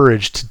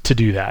encouraged to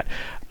do that.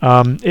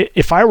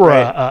 If I were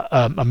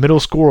a middle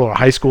school or a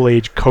high school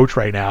age coach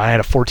right now, I had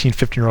a 14,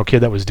 15-year-old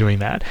kid that was doing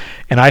that,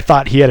 and I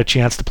thought he had a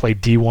chance to play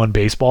D1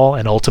 baseball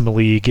and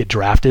ultimately get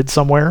drafted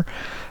somewhere,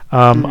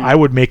 I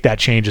would make that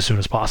change as soon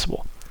as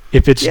possible.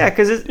 If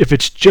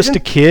it's just a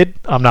kid,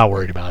 I'm not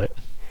worried about it.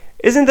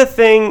 Isn't the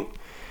thing?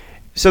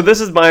 So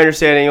this is my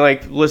understanding,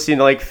 like listening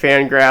to like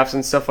fan graphs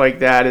and stuff like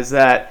that, is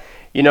that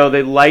they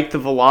like the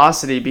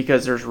velocity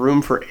because there's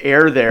room for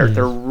air there.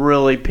 They're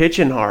really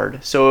pitching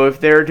hard. So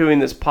if they're doing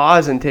this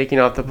pause and taking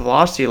out the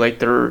velocity, like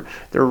they're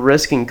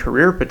risking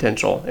career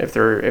potential if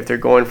they're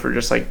going for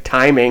just like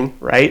timing,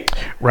 right?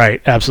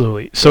 Right,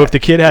 absolutely. So if the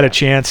kid had a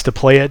chance to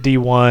play at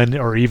D1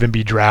 or even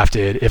be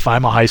drafted, if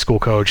I'm a high school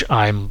coach,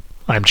 I'm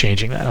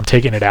changing that. I'm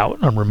taking it out.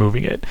 I'm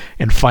removing it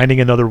and finding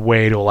another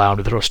way to allow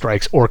him to throw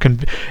strikes, or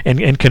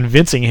and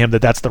convincing him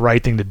that that's the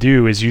right thing to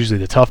do is usually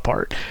the tough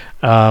part.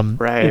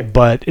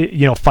 But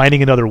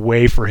finding another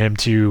way for him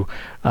to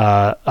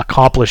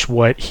accomplish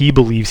what he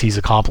believes he's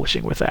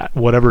accomplishing with that,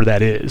 whatever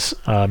that is.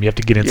 You have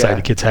to get inside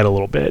the kid's head a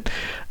little bit.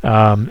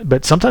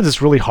 But sometimes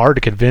it's really hard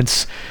to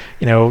convince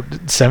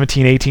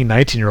 17, 18,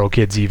 19-year-old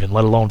kids even,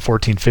 let alone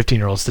 14,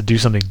 15-year-olds to do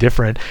something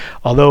different.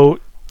 Although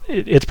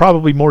it's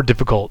probably more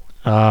difficult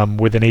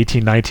with an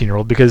 18,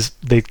 19-year-old because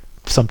they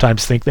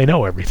sometimes think they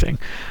know everything.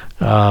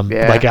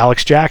 Like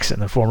Alex Jackson,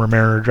 the former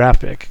Mariner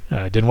draft pick,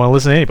 didn't want to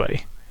listen to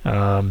anybody.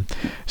 I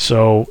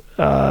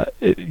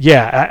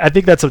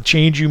think that's a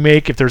change you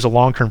make if there's a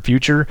long-term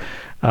future,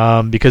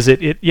 because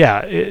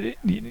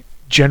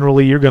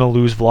generally you're going to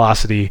lose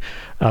velocity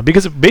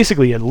because it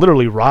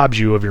literally robs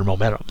you of your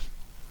momentum.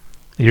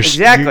 You're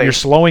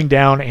slowing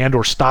down and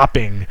or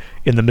stopping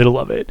in the middle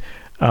of it.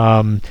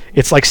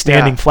 It's like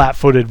standing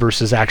flat-footed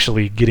versus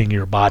actually getting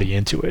your body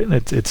into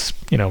it. It's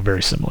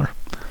very similar.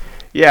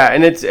 Yeah,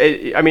 and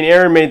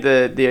Aaron made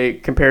the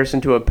comparison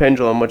to a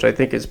pendulum, which I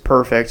think is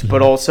perfect,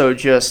 but also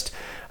just,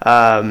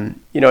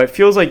 it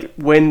feels like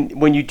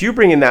when you do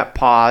bring in that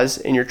pause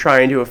and you're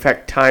trying to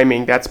affect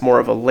timing, that's more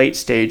of a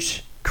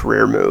late-stage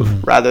career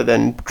move rather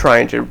than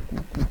trying to,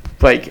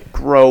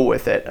 grow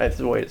with it. That's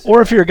the way it's.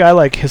 Or if you're a guy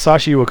like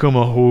Hisashi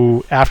Iwakuma,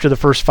 who, after the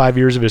first 5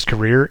 years of his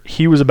career,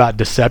 he was about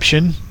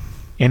deception,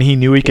 and he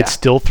knew he could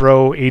still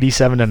throw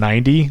 87 to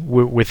 90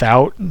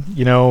 without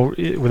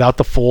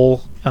the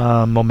full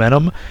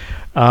momentum,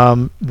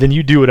 then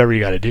you do whatever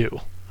you got to do.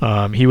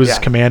 He was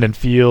command and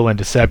feel and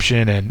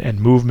deception and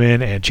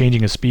movement and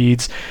changing his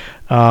speeds.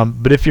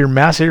 But if you're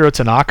Masahiro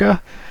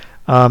Tanaka,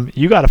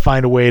 you got to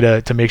find a way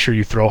to make sure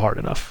you throw hard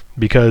enough.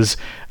 Because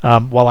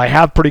while I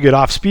have pretty good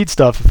off-speed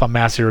stuff, if I'm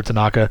Masahiro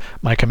Tanaka,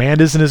 my command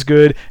isn't as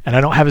good, and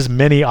I don't have as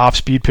many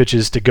off-speed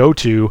pitches to go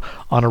to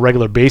on a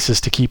regular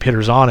basis to keep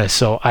hitters honest.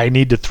 So I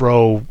need to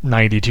throw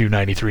 92,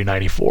 93,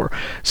 94.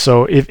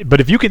 So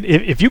if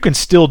you can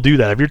still do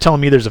that, if you're telling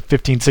me there's a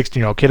 15,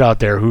 16-year-old kid out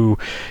there who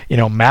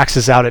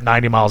maxes out at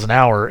 90 miles an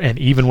hour, and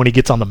even when he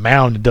gets on the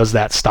mound and does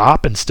that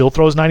stop and still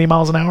throws 90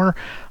 miles an hour,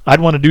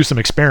 I'd want to do some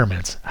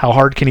experiments. How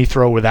hard can he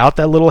throw without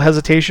that little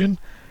hesitation?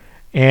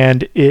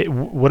 And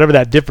whatever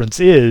that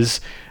difference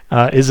is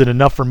it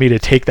enough for me to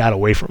take that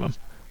away from him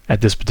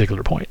at this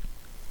particular point?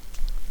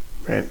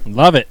 Right.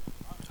 Love it.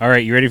 All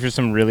right, you ready for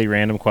some really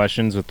random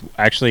questions?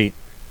 Actually,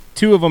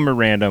 two of them are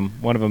random.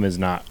 One of them is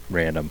not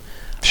random.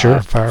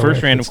 Sure.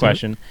 First random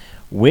question.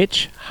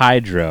 Which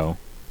hydro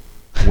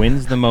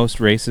wins the most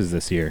races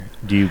this year?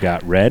 Do you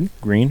got red,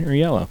 green, or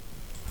yellow?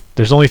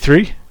 There's only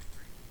 3?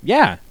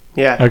 Yeah.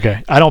 Yeah.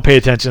 Okay. I don't pay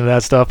attention to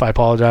that stuff. I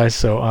apologize.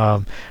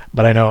 So,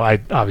 but I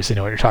obviously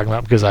know what you're talking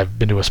about because I've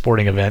been to a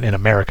sporting event in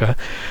America.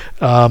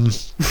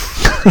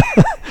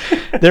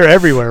 They're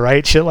everywhere,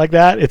 right? Shit like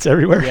that. It's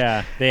everywhere.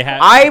 Yeah. They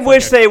have. I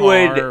wish they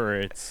would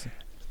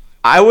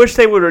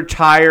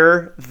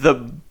retire the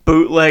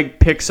bootleg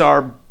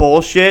Pixar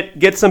bullshit.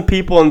 Get some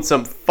people in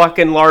some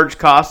fucking large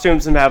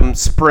costumes and have them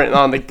sprinting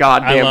on the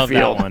goddamn I love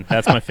field. That one.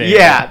 That's my favorite.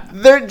 Yeah.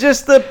 They're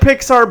just the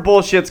Pixar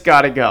bullshit's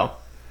got to go.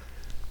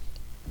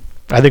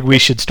 I think we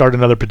should start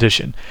another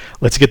petition.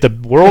 Let's get the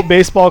World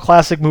Baseball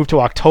Classic moved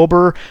to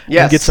October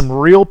and get some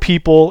real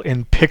people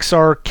in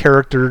Pixar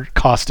character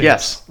costumes.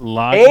 Yes.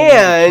 Log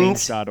and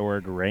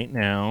change.org right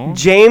now.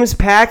 James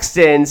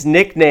Paxton's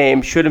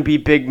nickname shouldn't be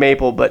Big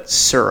Maple, but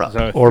Syrup.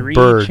 So or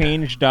Bird.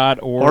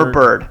 Change.org. Or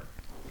Bird.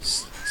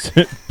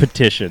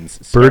 Petitions.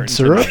 Bird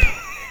Syrup?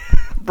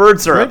 Bird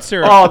syrup. Bird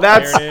syrup. Oh, There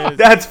it is.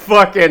 that's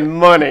fucking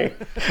money.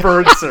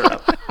 Bird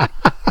syrup.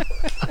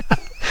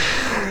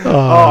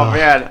 Oh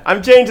man,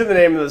 I'm changing the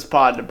name of this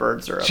pod to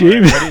Bird Syrup.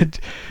 James,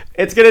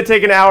 It's gonna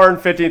take an hour and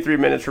 53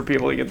 minutes for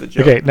people to get the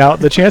joke. okay, now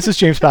the chances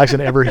James Paxton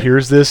ever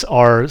hears this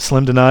are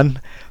slim to none.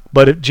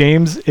 But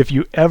if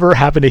you ever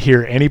happen to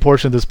hear any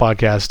portion of this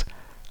podcast,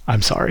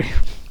 I'm sorry.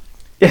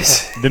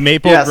 Yes. The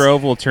Maple Yes.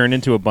 Grove will turn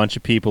into a bunch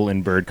of people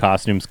in bird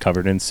costumes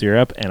covered in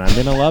syrup, and I'm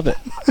gonna love it.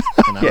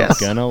 And I'm Yes.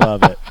 gonna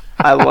love it.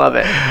 I love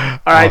it.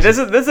 All right, this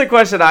is a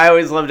question I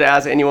always love to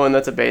ask anyone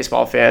that's a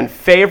baseball fan.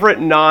 Favorite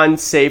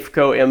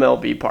non-Safeco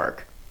MLB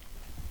park?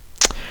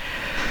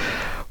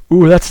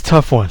 Ooh, that's a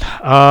tough one.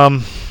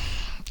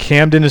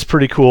 Camden is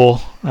pretty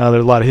cool.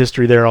 There's a lot of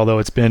history there, although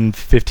it's been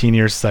 15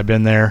 years since I've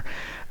been there.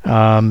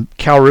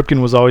 Cal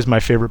Ripken was always my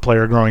favorite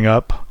player growing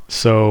up,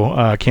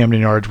 so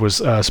Camden Yards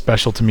was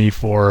special to me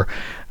for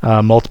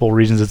multiple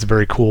reasons. It's a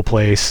very cool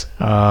place.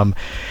 I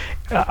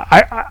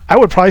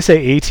would probably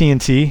say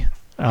AT&T.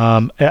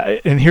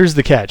 And here's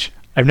the catch.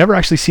 I've never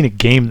actually seen a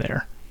game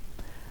there.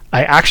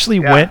 I actually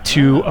went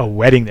to a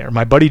wedding there.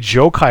 My buddy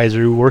Joe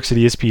Kaiser, who works at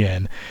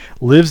ESPN,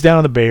 lives down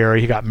in the Bay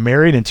Area. He got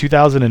married in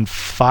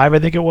 2005, I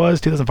think it was,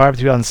 2005 or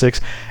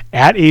 2006,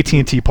 at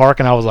AT&T Park,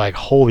 and I was like,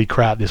 holy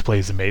crap, this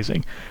place is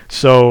amazing.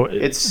 So,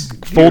 It's full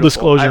beautiful.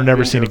 disclosure, I've I've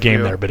never been seen to a game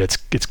few. there, but it's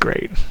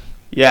great.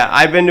 Yeah,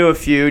 I've been to a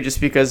few just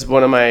because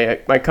one of my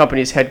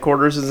company's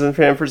headquarters is in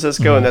San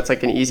Francisco, and that's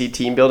like an easy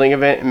team building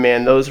event. And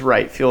man, those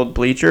right field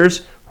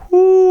bleachers,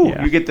 whoo,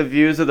 Yeah. you get the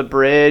views of the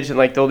bridge, and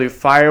like they'll do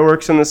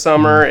fireworks in the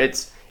summer.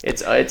 It's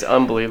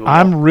unbelievable.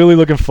 I'm really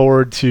looking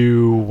forward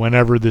to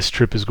whenever this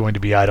trip is going to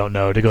be, I don't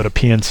know, to go to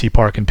PNC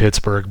Park in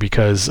Pittsburgh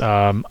because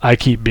I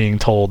keep being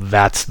told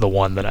that's the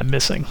one that I'm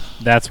missing.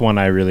 That's one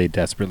I really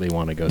desperately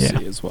want to go Yeah.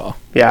 see as well.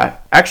 Yeah,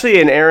 actually,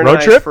 in Aaron Road and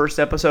I's trip? first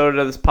episode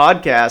of this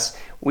podcast,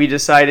 we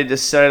decided to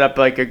set up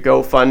like a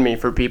GoFundMe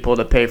for people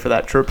to pay for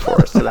that trip for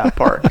us to that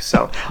park.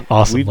 So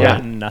Awesome. We've buddy.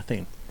 gotten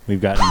nothing.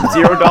 We've gotten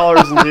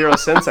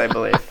 $0.00, I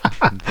believe.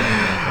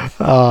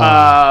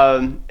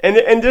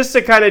 And just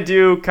to kind of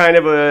do kind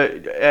of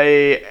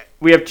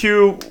we have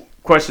two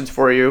questions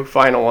for you,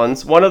 final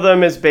ones. One of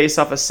them is based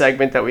off a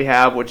segment that we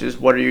have, which is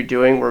What Are You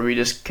Doing?, where we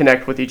just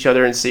connect with each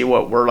other and see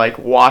what we're like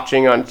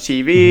watching on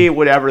TV,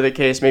 whatever the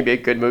case, maybe a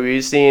good movie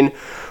you've seen.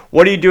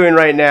 What are you doing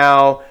right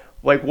now?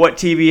 Like, what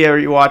TV have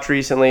you watched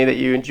recently that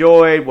you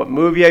enjoyed? What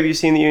movie have you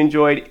seen that you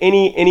enjoyed?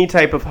 Any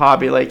type of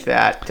hobby like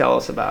that, tell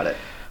us about it.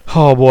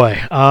 Oh boy,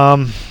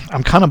 I'm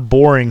kind of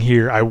boring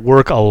here. I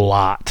work a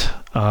lot.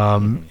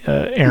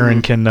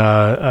 Aaron can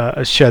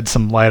shed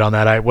some light on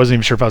that. I wasn't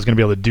even sure if I was going to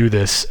be able to do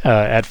this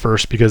at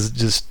first because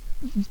just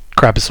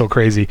crap is so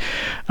crazy.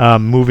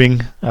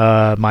 Moving,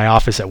 my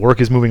office at work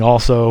is moving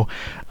also.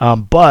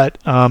 But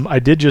I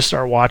did just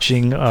start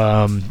watching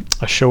a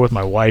show with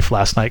my wife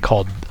last night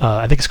called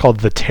I think it's called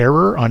The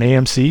Terror on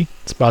AMC.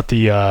 It's about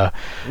the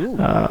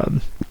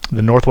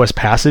Northwest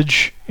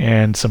Passage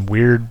and some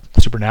weird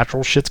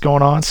supernatural shit's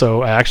going on.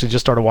 So I actually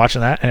just started watching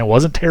that, and it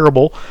wasn't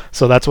terrible.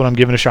 So that's what I'm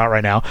giving a shot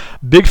right now.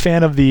 Big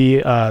fan of the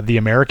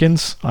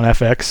Americans on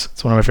FX.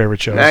 It's one of my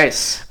favorite shows.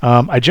 Nice.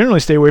 I generally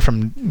stay away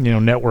from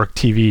network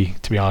TV,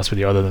 to be honest with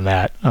you. Other than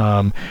that,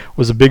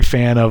 was a big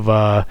fan of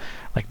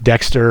like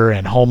Dexter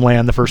and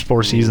Homeland the first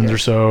 4 seasons or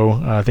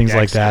so, things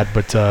like that.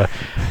 But I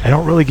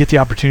don't really get the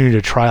opportunity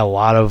to try a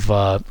lot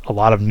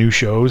of new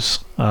shows,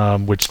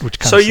 which kind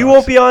of So you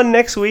won't be on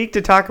next week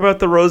to talk about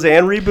the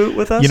Roseanne reboot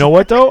with us? You know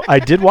what though? I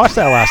did watch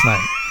that last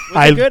night.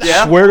 I good?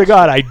 Yeah. swear to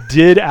God, I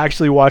did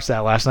actually watch that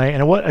last night,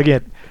 and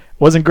it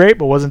wasn't great,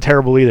 but wasn't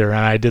terrible either, and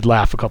I did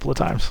laugh a couple of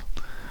times.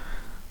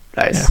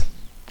 Nice. Yeah.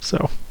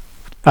 So,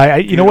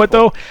 you know what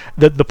though?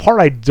 The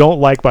part I don't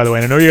like, by the way,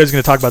 and I know you guys are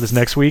going to talk about this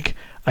next week.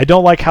 I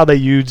don't like how they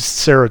used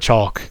Sarah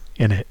Chalk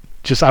in it.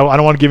 Just I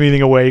don't want to give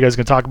anything away. You guys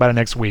can talk about it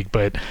next week,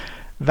 but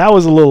that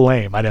was a little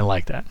lame. I didn't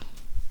like that.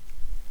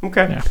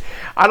 Okay. Yeah.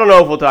 I don't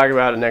know if we'll talk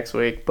about it next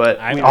week, but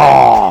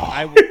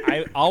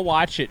I'll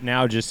watch it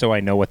now just so I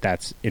know what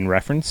that's in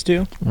reference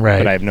to. Right.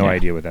 But I have no Yeah.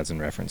 idea what that's in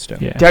reference to.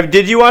 Yeah.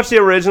 Did you watch the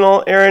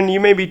original, Aaron? You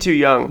may be too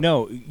young.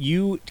 No,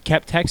 you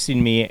kept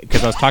texting me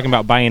because I was talking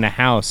about buying a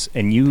house,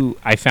 and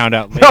I found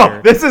out later.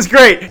 No, this is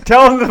great.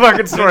 Tell them the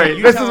fucking story.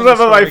 You This tell is the what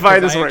story I 'cause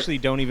find this I work. actually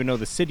don't even know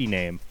the city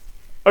name.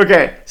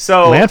 Okay,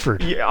 so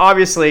Lanford.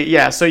 Obviously,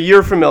 yeah. So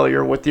you're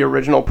familiar with the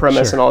original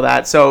premise Sure. and all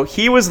that. So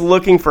he was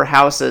looking for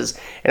houses,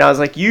 and I was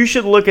like, "You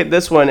should look at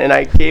this one." And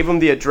I gave him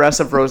the address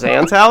of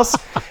Roseanne's house,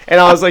 and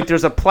I was like,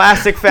 "There's a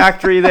plastic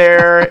factory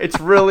there. It's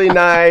really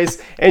nice."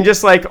 And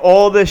just like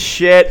all this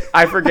shit,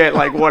 I forget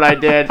like what I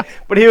did,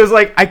 but he was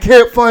like, "I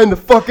can't find the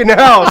fucking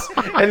house."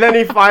 And then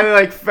he finally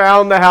like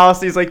found the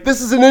house. He's like, "This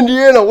is in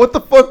Indiana. What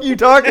the fuck are you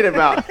talking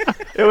about?"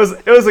 It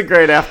was a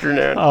great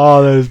afternoon.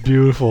 Oh, that is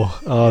beautiful.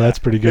 Oh, that's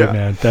pretty good, Yeah.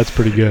 man. That's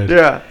pretty good.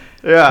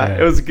 Yeah,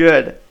 it was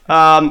good.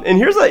 And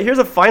here's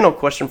a final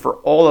question for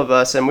all of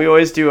us, and we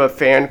always do a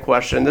fan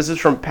question. This is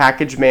from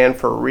Package Man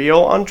for Real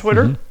on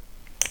Twitter,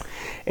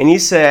 and he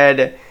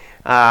said,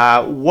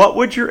 "What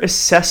would your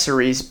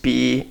accessories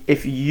be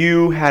if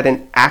you had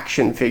an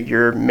action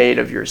figure made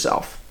of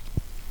yourself?"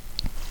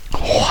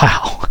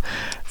 Wow.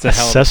 It's a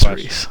hell of a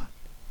Accessories. question.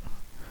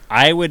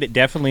 I would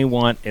definitely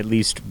want at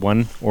least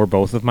one or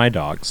both of my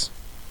dogs.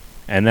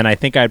 And then I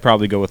think I'd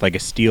probably go with like a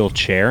steel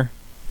chair.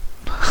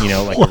 You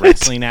know, like a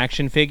wrestling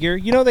action figure.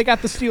 You know, they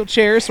got the steel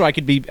chairs, so I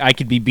could be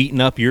beating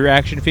up your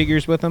action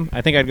figures with them.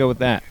 I think I'd go with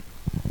that.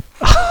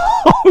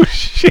 Oh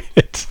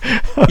shit!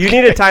 You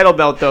need a title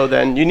belt though.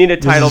 Then you need a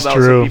title belt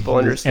so people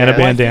understand. And a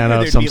bandana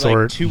of there'd some be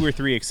sort. Like 2 or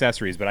 3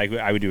 accessories, but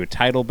I would do a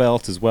title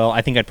belt as well.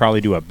 I think I'd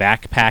probably do a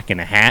backpack and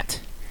a hat.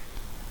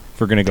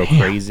 If we're gonna go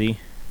crazy.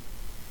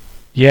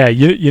 Yeah,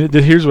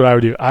 here's what I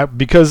would do.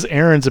 Because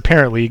Aaron's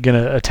apparently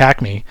gonna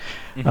attack me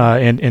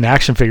in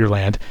action figure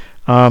land.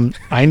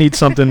 I need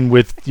something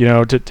with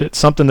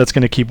something that's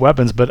going to keep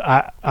weapons, but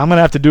I'm going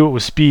to have to do it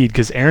with speed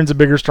because Aaron's a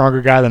bigger,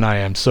 stronger guy than I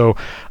am. So,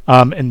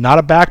 and not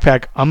a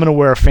backpack. I'm going to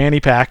wear a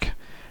fanny pack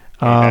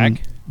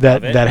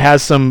that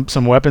has some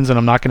weapons, and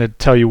I'm not going to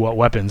tell you what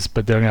weapons,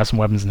 but they're going to have some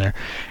weapons in there.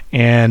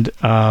 And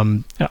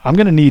I'm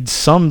going to need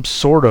some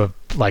sort of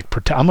I'm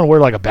going to wear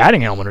like a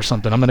batting helmet or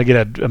something. I'm going to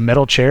get a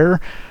metal chair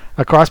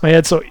across my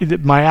head, so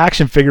my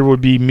action figure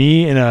would be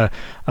me in a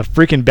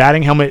freaking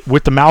batting helmet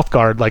with the mouth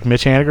guard like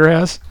Mitch Haniger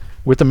has.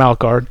 With the mouth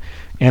guard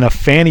and a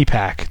fanny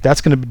pack. That's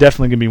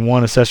definitely gonna be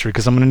one accessory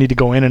because I'm gonna need to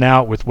go in and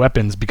out with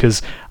weapons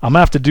because I'm gonna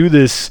have to do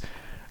this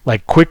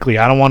like quickly.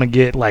 I don't want to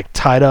get like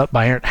tied up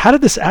by Aaron. How did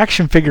this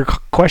action figure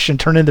question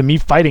turn into me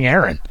fighting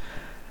Aaron?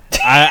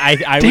 I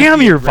Damn, was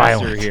the you're aggressor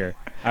violent. here.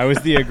 I was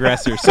the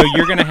aggressor. So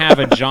you're gonna have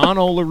a John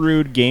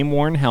Olerud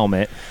game-worn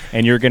helmet,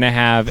 and you're gonna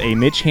have a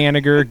Mitch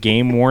Haniger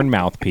game-worn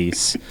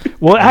mouthpiece.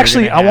 Well,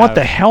 actually, I want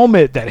the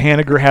helmet that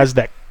Haniger has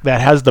that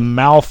has the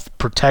mouth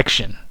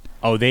protection.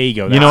 Oh, there you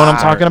go. You know what I'm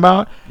talking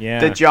about? Yeah.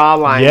 The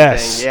jawline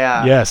thing,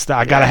 yeah. Yes,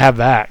 I got to have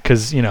that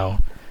because,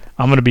 I'm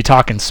going to be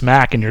talking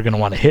smack and you're going to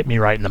want to hit me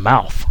right in the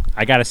mouth.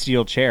 I got a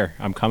steel chair.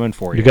 I'm coming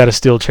for you. You got a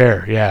steel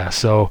chair, yeah.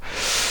 So,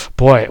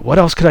 boy, what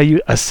else could I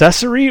use?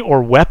 Accessory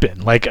or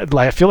weapon? Like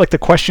I feel like the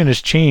question has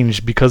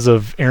changed because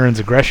of Aaron's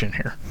aggression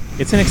here.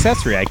 It's an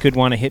accessory. I could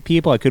want to hit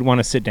people. I could want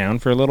to sit down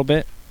for a little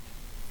bit.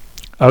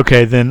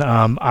 Okay, then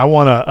I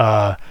want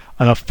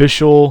an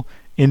official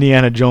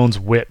Indiana Jones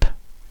whip.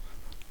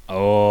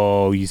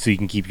 Oh, so you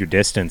can keep your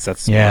distance.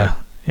 That's smart.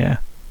 Yeah.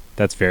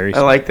 That's very I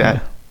smart. like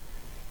that.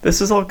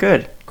 This is all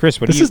good. Chris,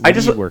 what are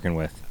you working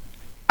with?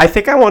 I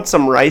think I want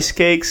some rice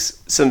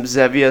cakes, some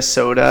Zevia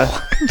soda.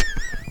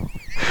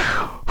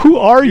 Who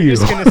are you? You're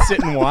just going to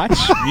sit and watch?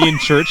 Me and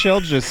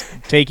Churchill just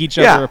take each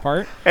other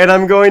apart? And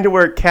I'm going to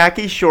wear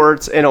khaki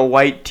shorts and a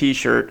white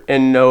t-shirt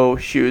and no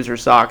shoes or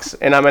socks.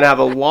 And I'm going to have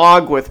a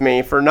log with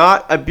me for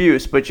not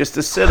abuse, but just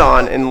to sit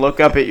on and look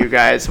up at you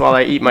guys while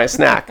I eat my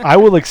snack. I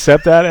will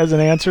accept that as an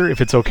answer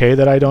if it's okay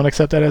that I don't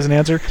accept that as an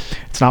answer.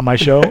 It's not my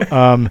show.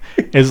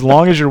 As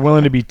long as you're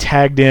willing to be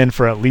tagged in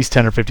for at least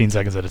 10 or 15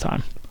 seconds at a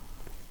time.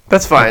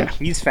 That's fine.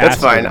 He's faster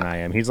That's fine. than I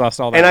am. He's lost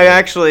all that And weight. I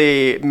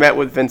actually met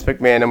with Vince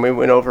McMahon, and we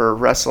went over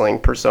wrestling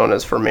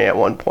personas for me at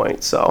one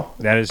point. So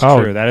That is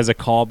true. That is a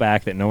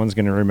callback that no one's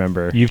going to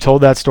remember. You've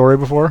told that story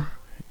before?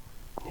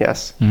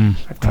 yes,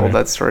 I've told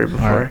that story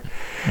before.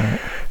 All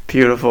right.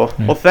 Beautiful.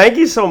 Well, thank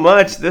you so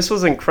much. This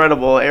was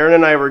incredible. Aaron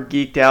and I were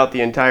geeked out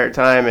the entire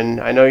time, and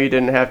I know you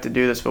didn't have to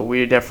do this, but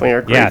we definitely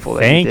are grateful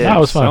that you thank did. you That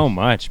was fun. so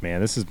much,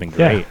 man. This has been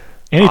great. Yeah.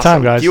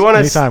 Anytime, Awesome. guys. Do you want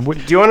Anytime. to?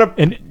 Do you want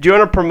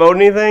to promote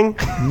anything?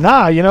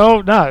 Nah,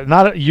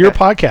 not your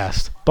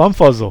podcast.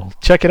 Bumfuzzle.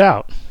 Check it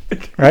out.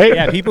 Right?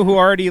 Yeah, people who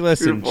already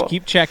listened, Beautiful.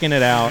 keep checking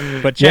it out.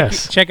 But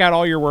Yes. check out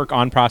all your work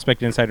on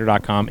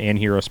ProspectInsider.com and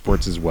Hero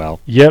Sports as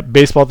well. Yep.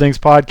 Baseball Things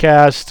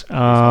podcast.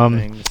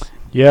 Things.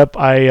 Yep.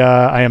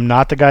 I am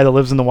not the guy that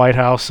lives in the White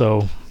House,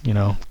 so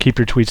keep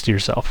your tweets to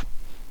yourself.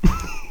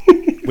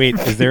 Wait,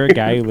 is there a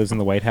guy who lives in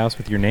the White House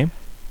with your name?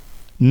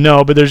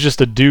 No, but there's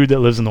just a dude that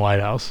lives in the White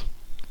House.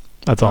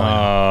 That's all I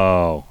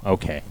know. Oh,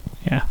 okay.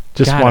 Yeah.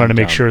 Just God, wanted I'm to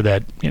make dumb. sure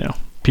that,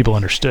 people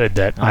understood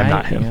that I'm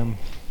not him. I am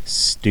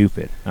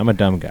stupid. I'm a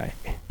dumb guy.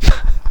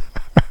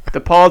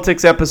 The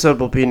politics episode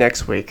will be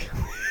next week.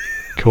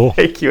 Cool.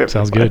 Thank you.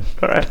 Sounds everyone.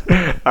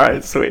 good. All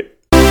right, sweet.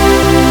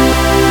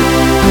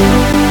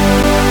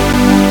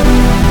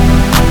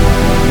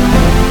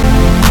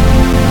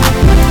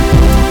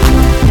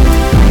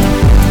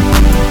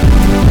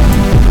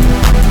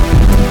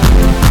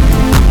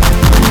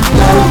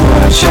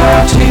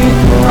 Chatting,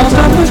 all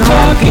done with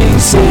talking.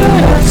 See you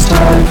next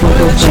time for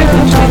the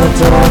chicken to the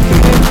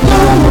talking.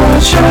 No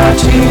more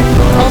chatting,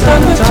 all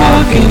done with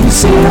talking.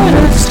 See you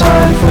next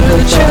time for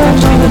the chicken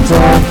to the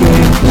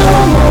talking. No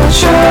more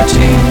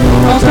chatting,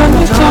 all done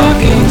with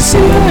talking. See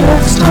you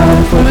next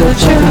time for the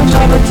chicken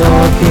to the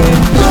talking.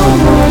 No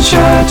more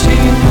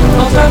chatting,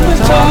 all done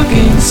with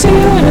talking. See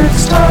you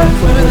next time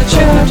for the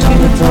chicken.